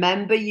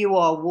 remember you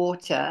are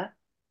water,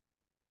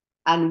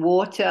 and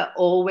water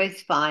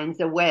always finds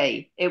a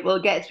way. It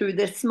will get through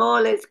the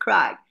smallest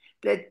crack,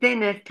 the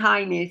thinnest,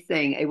 tiniest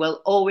thing. It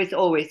will always,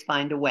 always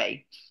find a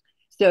way.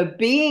 So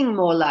being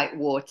more like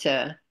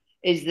water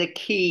is the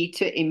key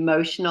to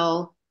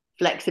emotional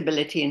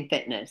flexibility and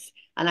fitness.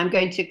 And I'm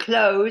going to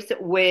close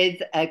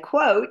with a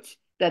quote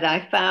that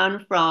I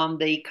found from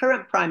the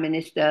current Prime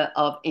Minister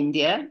of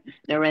India,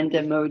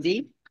 Narendra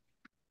Modi,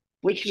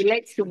 which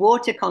relates to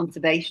water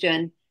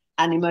conservation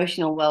and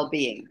emotional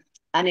well-being.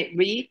 And it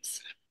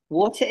reads,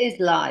 water is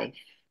life.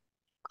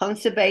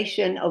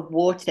 Conservation of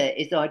water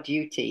is our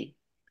duty.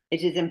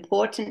 It is an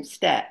important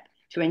step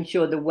to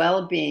ensure the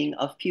well-being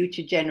of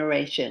future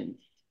generations.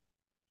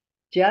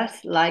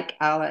 Just like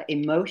our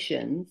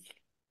emotions,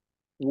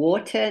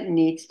 water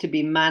needs to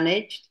be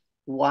managed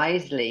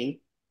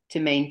wisely to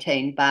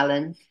maintain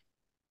balance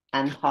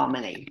and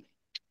harmony.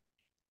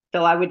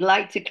 So I would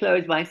like to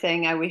close by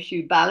saying I wish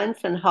you balance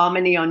and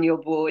harmony on your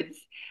boards.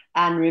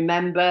 And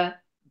remember,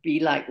 be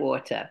like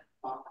water.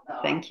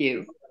 Thank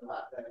you.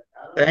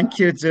 Thank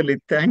you, Julie.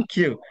 Thank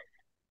you.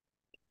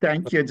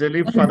 Thank you,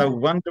 Julie, for the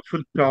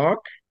wonderful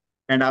talk,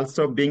 and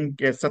also being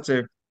such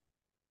a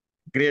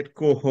great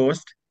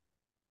co-host.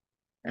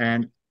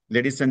 And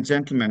ladies and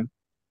gentlemen,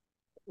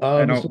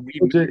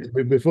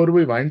 Mr. Before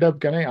we wind up,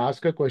 can I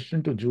ask a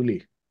question to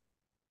Julie?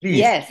 Please.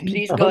 Yes,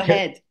 please go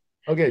ahead.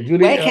 Okay,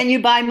 Julie. Where can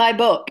you buy my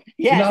book?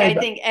 Yes, I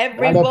think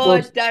every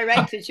board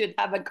director should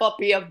have a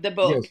copy of the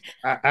book.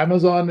 Yes,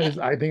 Amazon is,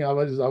 I think,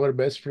 our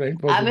best friend.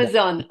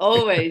 Amazon,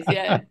 always,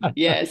 yeah,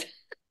 yes.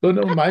 So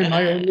no,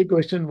 my only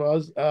question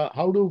was,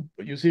 how do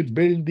you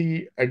build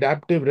the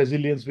adaptive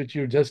resilience which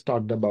you just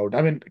talked about?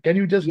 I mean, can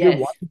you just give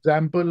one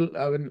example?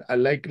 I mean,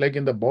 like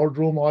in the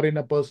boardroom or in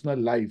a personal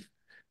life?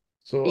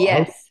 So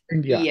Yeah,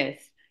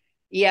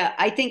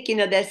 I think,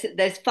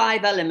 there's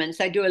 5 elements.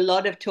 I do a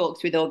lot of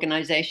talks with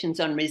organizations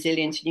on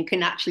resilience, and you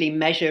can actually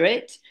measure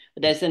it.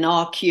 There's an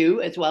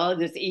RQ as well.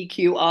 There's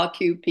EQ,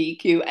 RQ,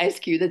 PQ,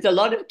 SQ. There's a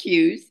lot of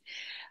Qs.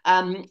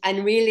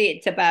 And really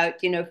it's about,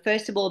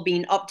 first of all,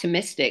 being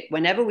optimistic.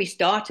 Whenever we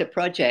start a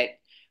project,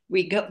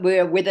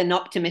 we're with an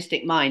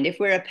optimistic mind. If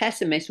we're a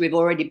pessimist, we've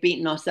already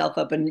beaten ourselves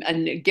up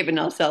and given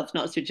ourselves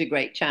not such a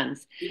great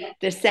chance.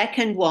 The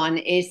second one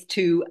is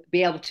to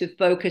be able to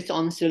focus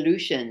on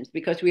solutions,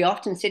 because we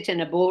often sit in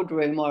a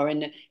boardroom or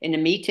in a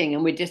meeting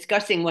and we're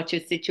discussing what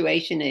your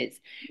situation is.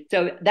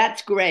 So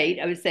that's great.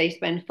 I would say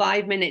spend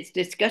 5 minutes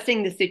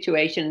discussing the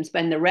situation and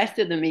spend the rest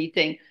of the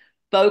meeting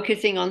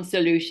focusing on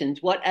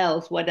solutions. What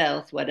else? What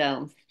else? What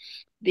else?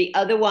 The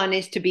other one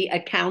is to be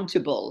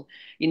accountable,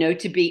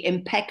 to be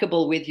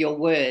impeccable with your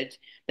word.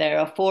 There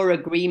are 4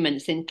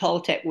 agreements in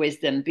Toltec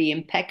wisdom. Be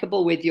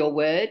impeccable with your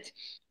word.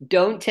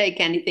 Don't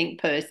take anything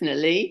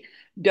personally.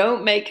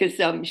 Don't make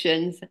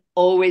assumptions.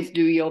 Always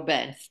do your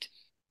best.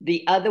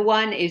 The other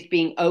one is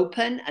being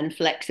open and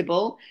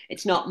flexible.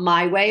 It's not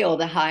my way or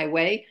the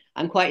highway.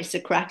 I'm quite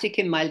Socratic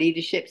in my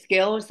leadership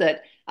skills,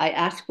 that I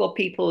ask for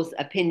people's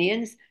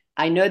opinions.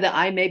 I know that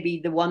I may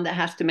be the one that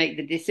has to make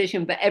the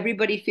decision, but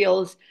everybody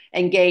feels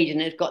engaged and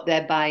has got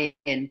their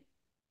buy-in.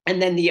 And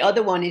then the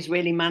other one is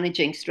really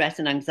managing stress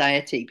and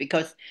anxiety,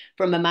 because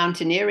from a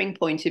mountaineering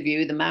point of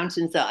view, the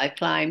mountains that I've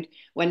climbed,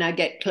 when I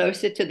get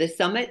closer to the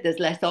summit, there's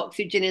less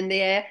oxygen in the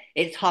air.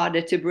 It's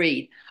harder to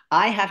breathe.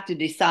 I have to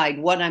decide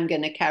what I'm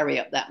going to carry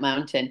up that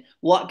mountain.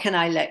 What can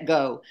I let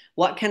go?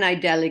 What can I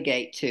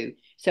delegate to?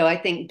 So I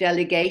think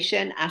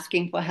delegation,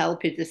 asking for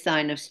help, is a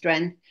sign of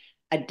strength.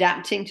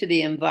 Adapting to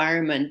the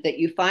environment that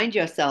you find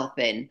yourself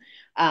in,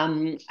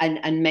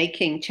 and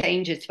making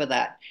changes for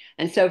that.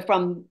 And so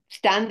from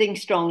standing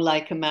strong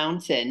like a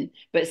mountain,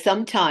 but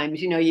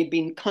sometimes, you've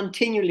been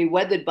continually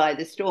weathered by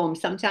the storm.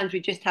 Sometimes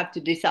we just have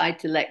to decide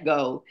to let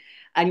go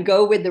and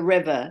go with the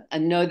river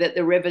and know that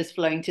the river's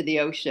flowing to the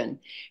ocean.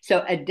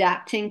 So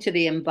adapting to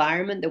the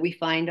environment that we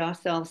find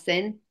ourselves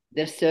in,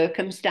 the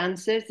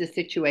circumstances, the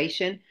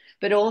situation,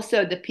 but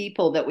also the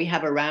people that we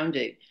have around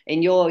it.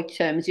 In your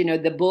terms,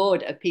 the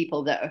board of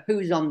people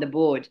who's on the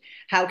board.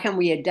 How can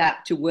we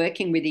adapt to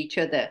working with each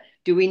other?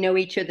 Do we know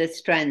each other's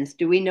strengths?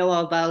 Do we know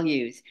our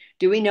values?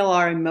 Do we know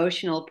our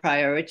emotional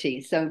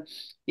priorities? So,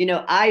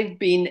 I've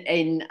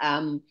been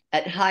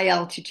at high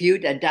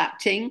altitude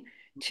adapting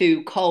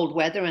to cold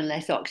weather and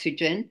less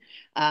oxygen.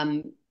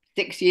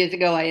 6 years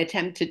ago, I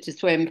attempted to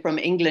swim from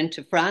England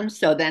to France.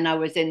 So then I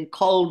was in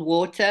cold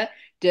water,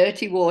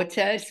 dirty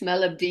water,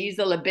 smell of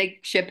diesel, a big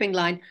shipping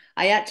line.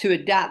 I had to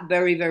adapt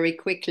very, very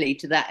quickly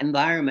to that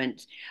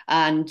environment.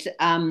 And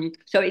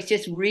so it's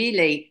just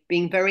really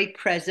being very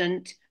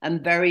present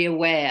and very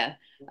aware,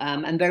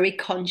 and very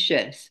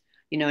conscious,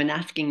 and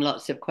asking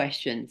lots of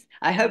questions.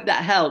 I hope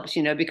that helps,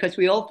 because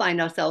we all find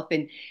ourselves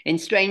in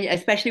strange,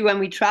 especially when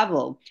we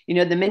travel.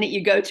 The minute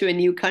you go to a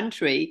new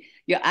country,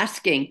 you're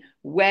asking,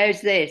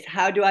 where's this?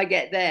 How do I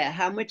get there?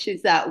 How much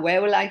is that?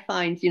 Where will I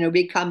find,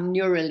 become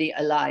neurally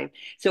alive?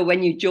 So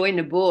when you join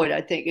a board,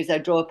 I think, as I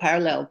draw a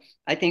parallel,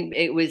 I think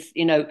it was,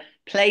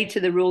 play to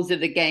the rules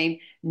of the game,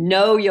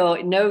 know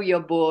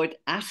your board,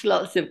 ask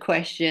lots of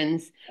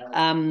questions,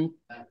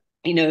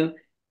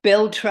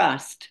 build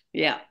trust.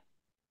 Yeah.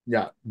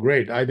 Yeah,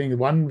 great. I think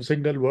one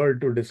single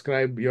word to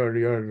describe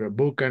your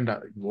book and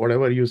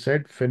whatever you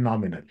said,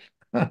 phenomenal.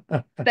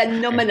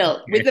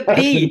 Phenomenal with a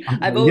P.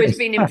 I've always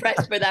been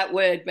impressed by that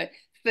word, but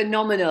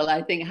phenomenal.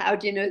 I think, how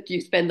do you know? Do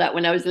you spend that?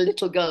 When I was a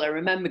little girl, I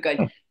remember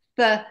going,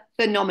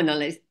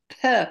 phenomenal. It's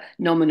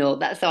phenomenal.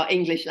 That's our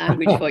English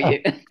language for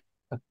you.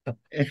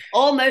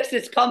 Almost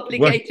as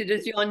complicated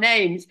as your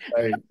names.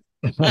 Right.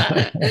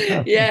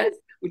 Yes,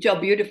 which are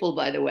beautiful,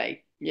 by the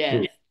way.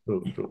 Yes.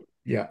 True.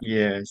 Yeah.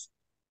 Yes.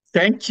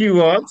 Thank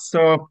you all.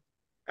 So,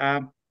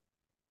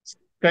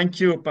 thank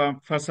you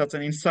for such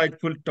an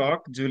insightful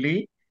talk,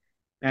 Julie.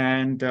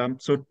 And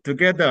so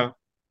together,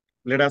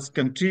 let us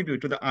contribute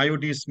to the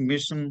IOD's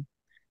mission,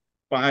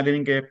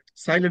 pioneering a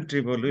silent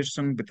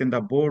revolution within the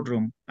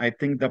boardroom. I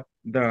think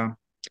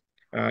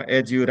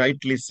as you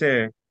rightly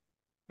say,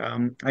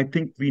 I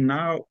think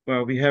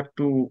we have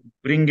to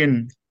bring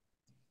in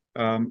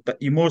the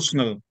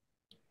emotional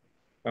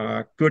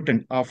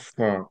quotient of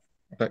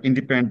the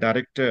independent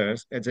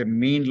directors as a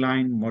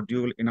mainline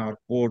module in our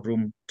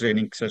boardroom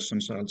training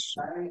sessions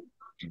also.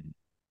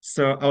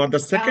 So the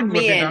second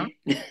webinar,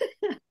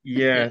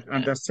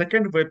 and the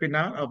second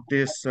webinar of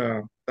this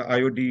the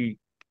IOD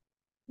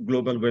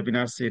Global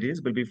webinar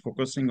series will be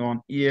focusing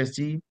on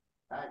ESG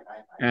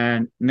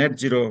and net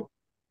zero,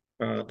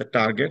 the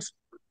targets.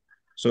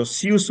 So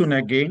see you soon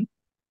again.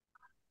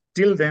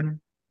 Till then,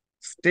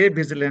 stay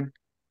vigilant,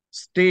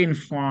 stay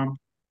informed,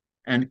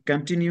 and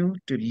continue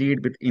to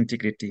lead with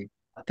integrity.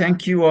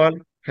 Thank you all.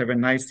 Have a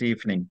nice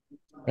evening.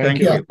 Thank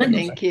you. you.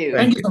 Thank you.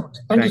 Thank you so much.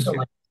 Thank you so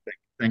much.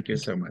 Thank you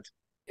so much.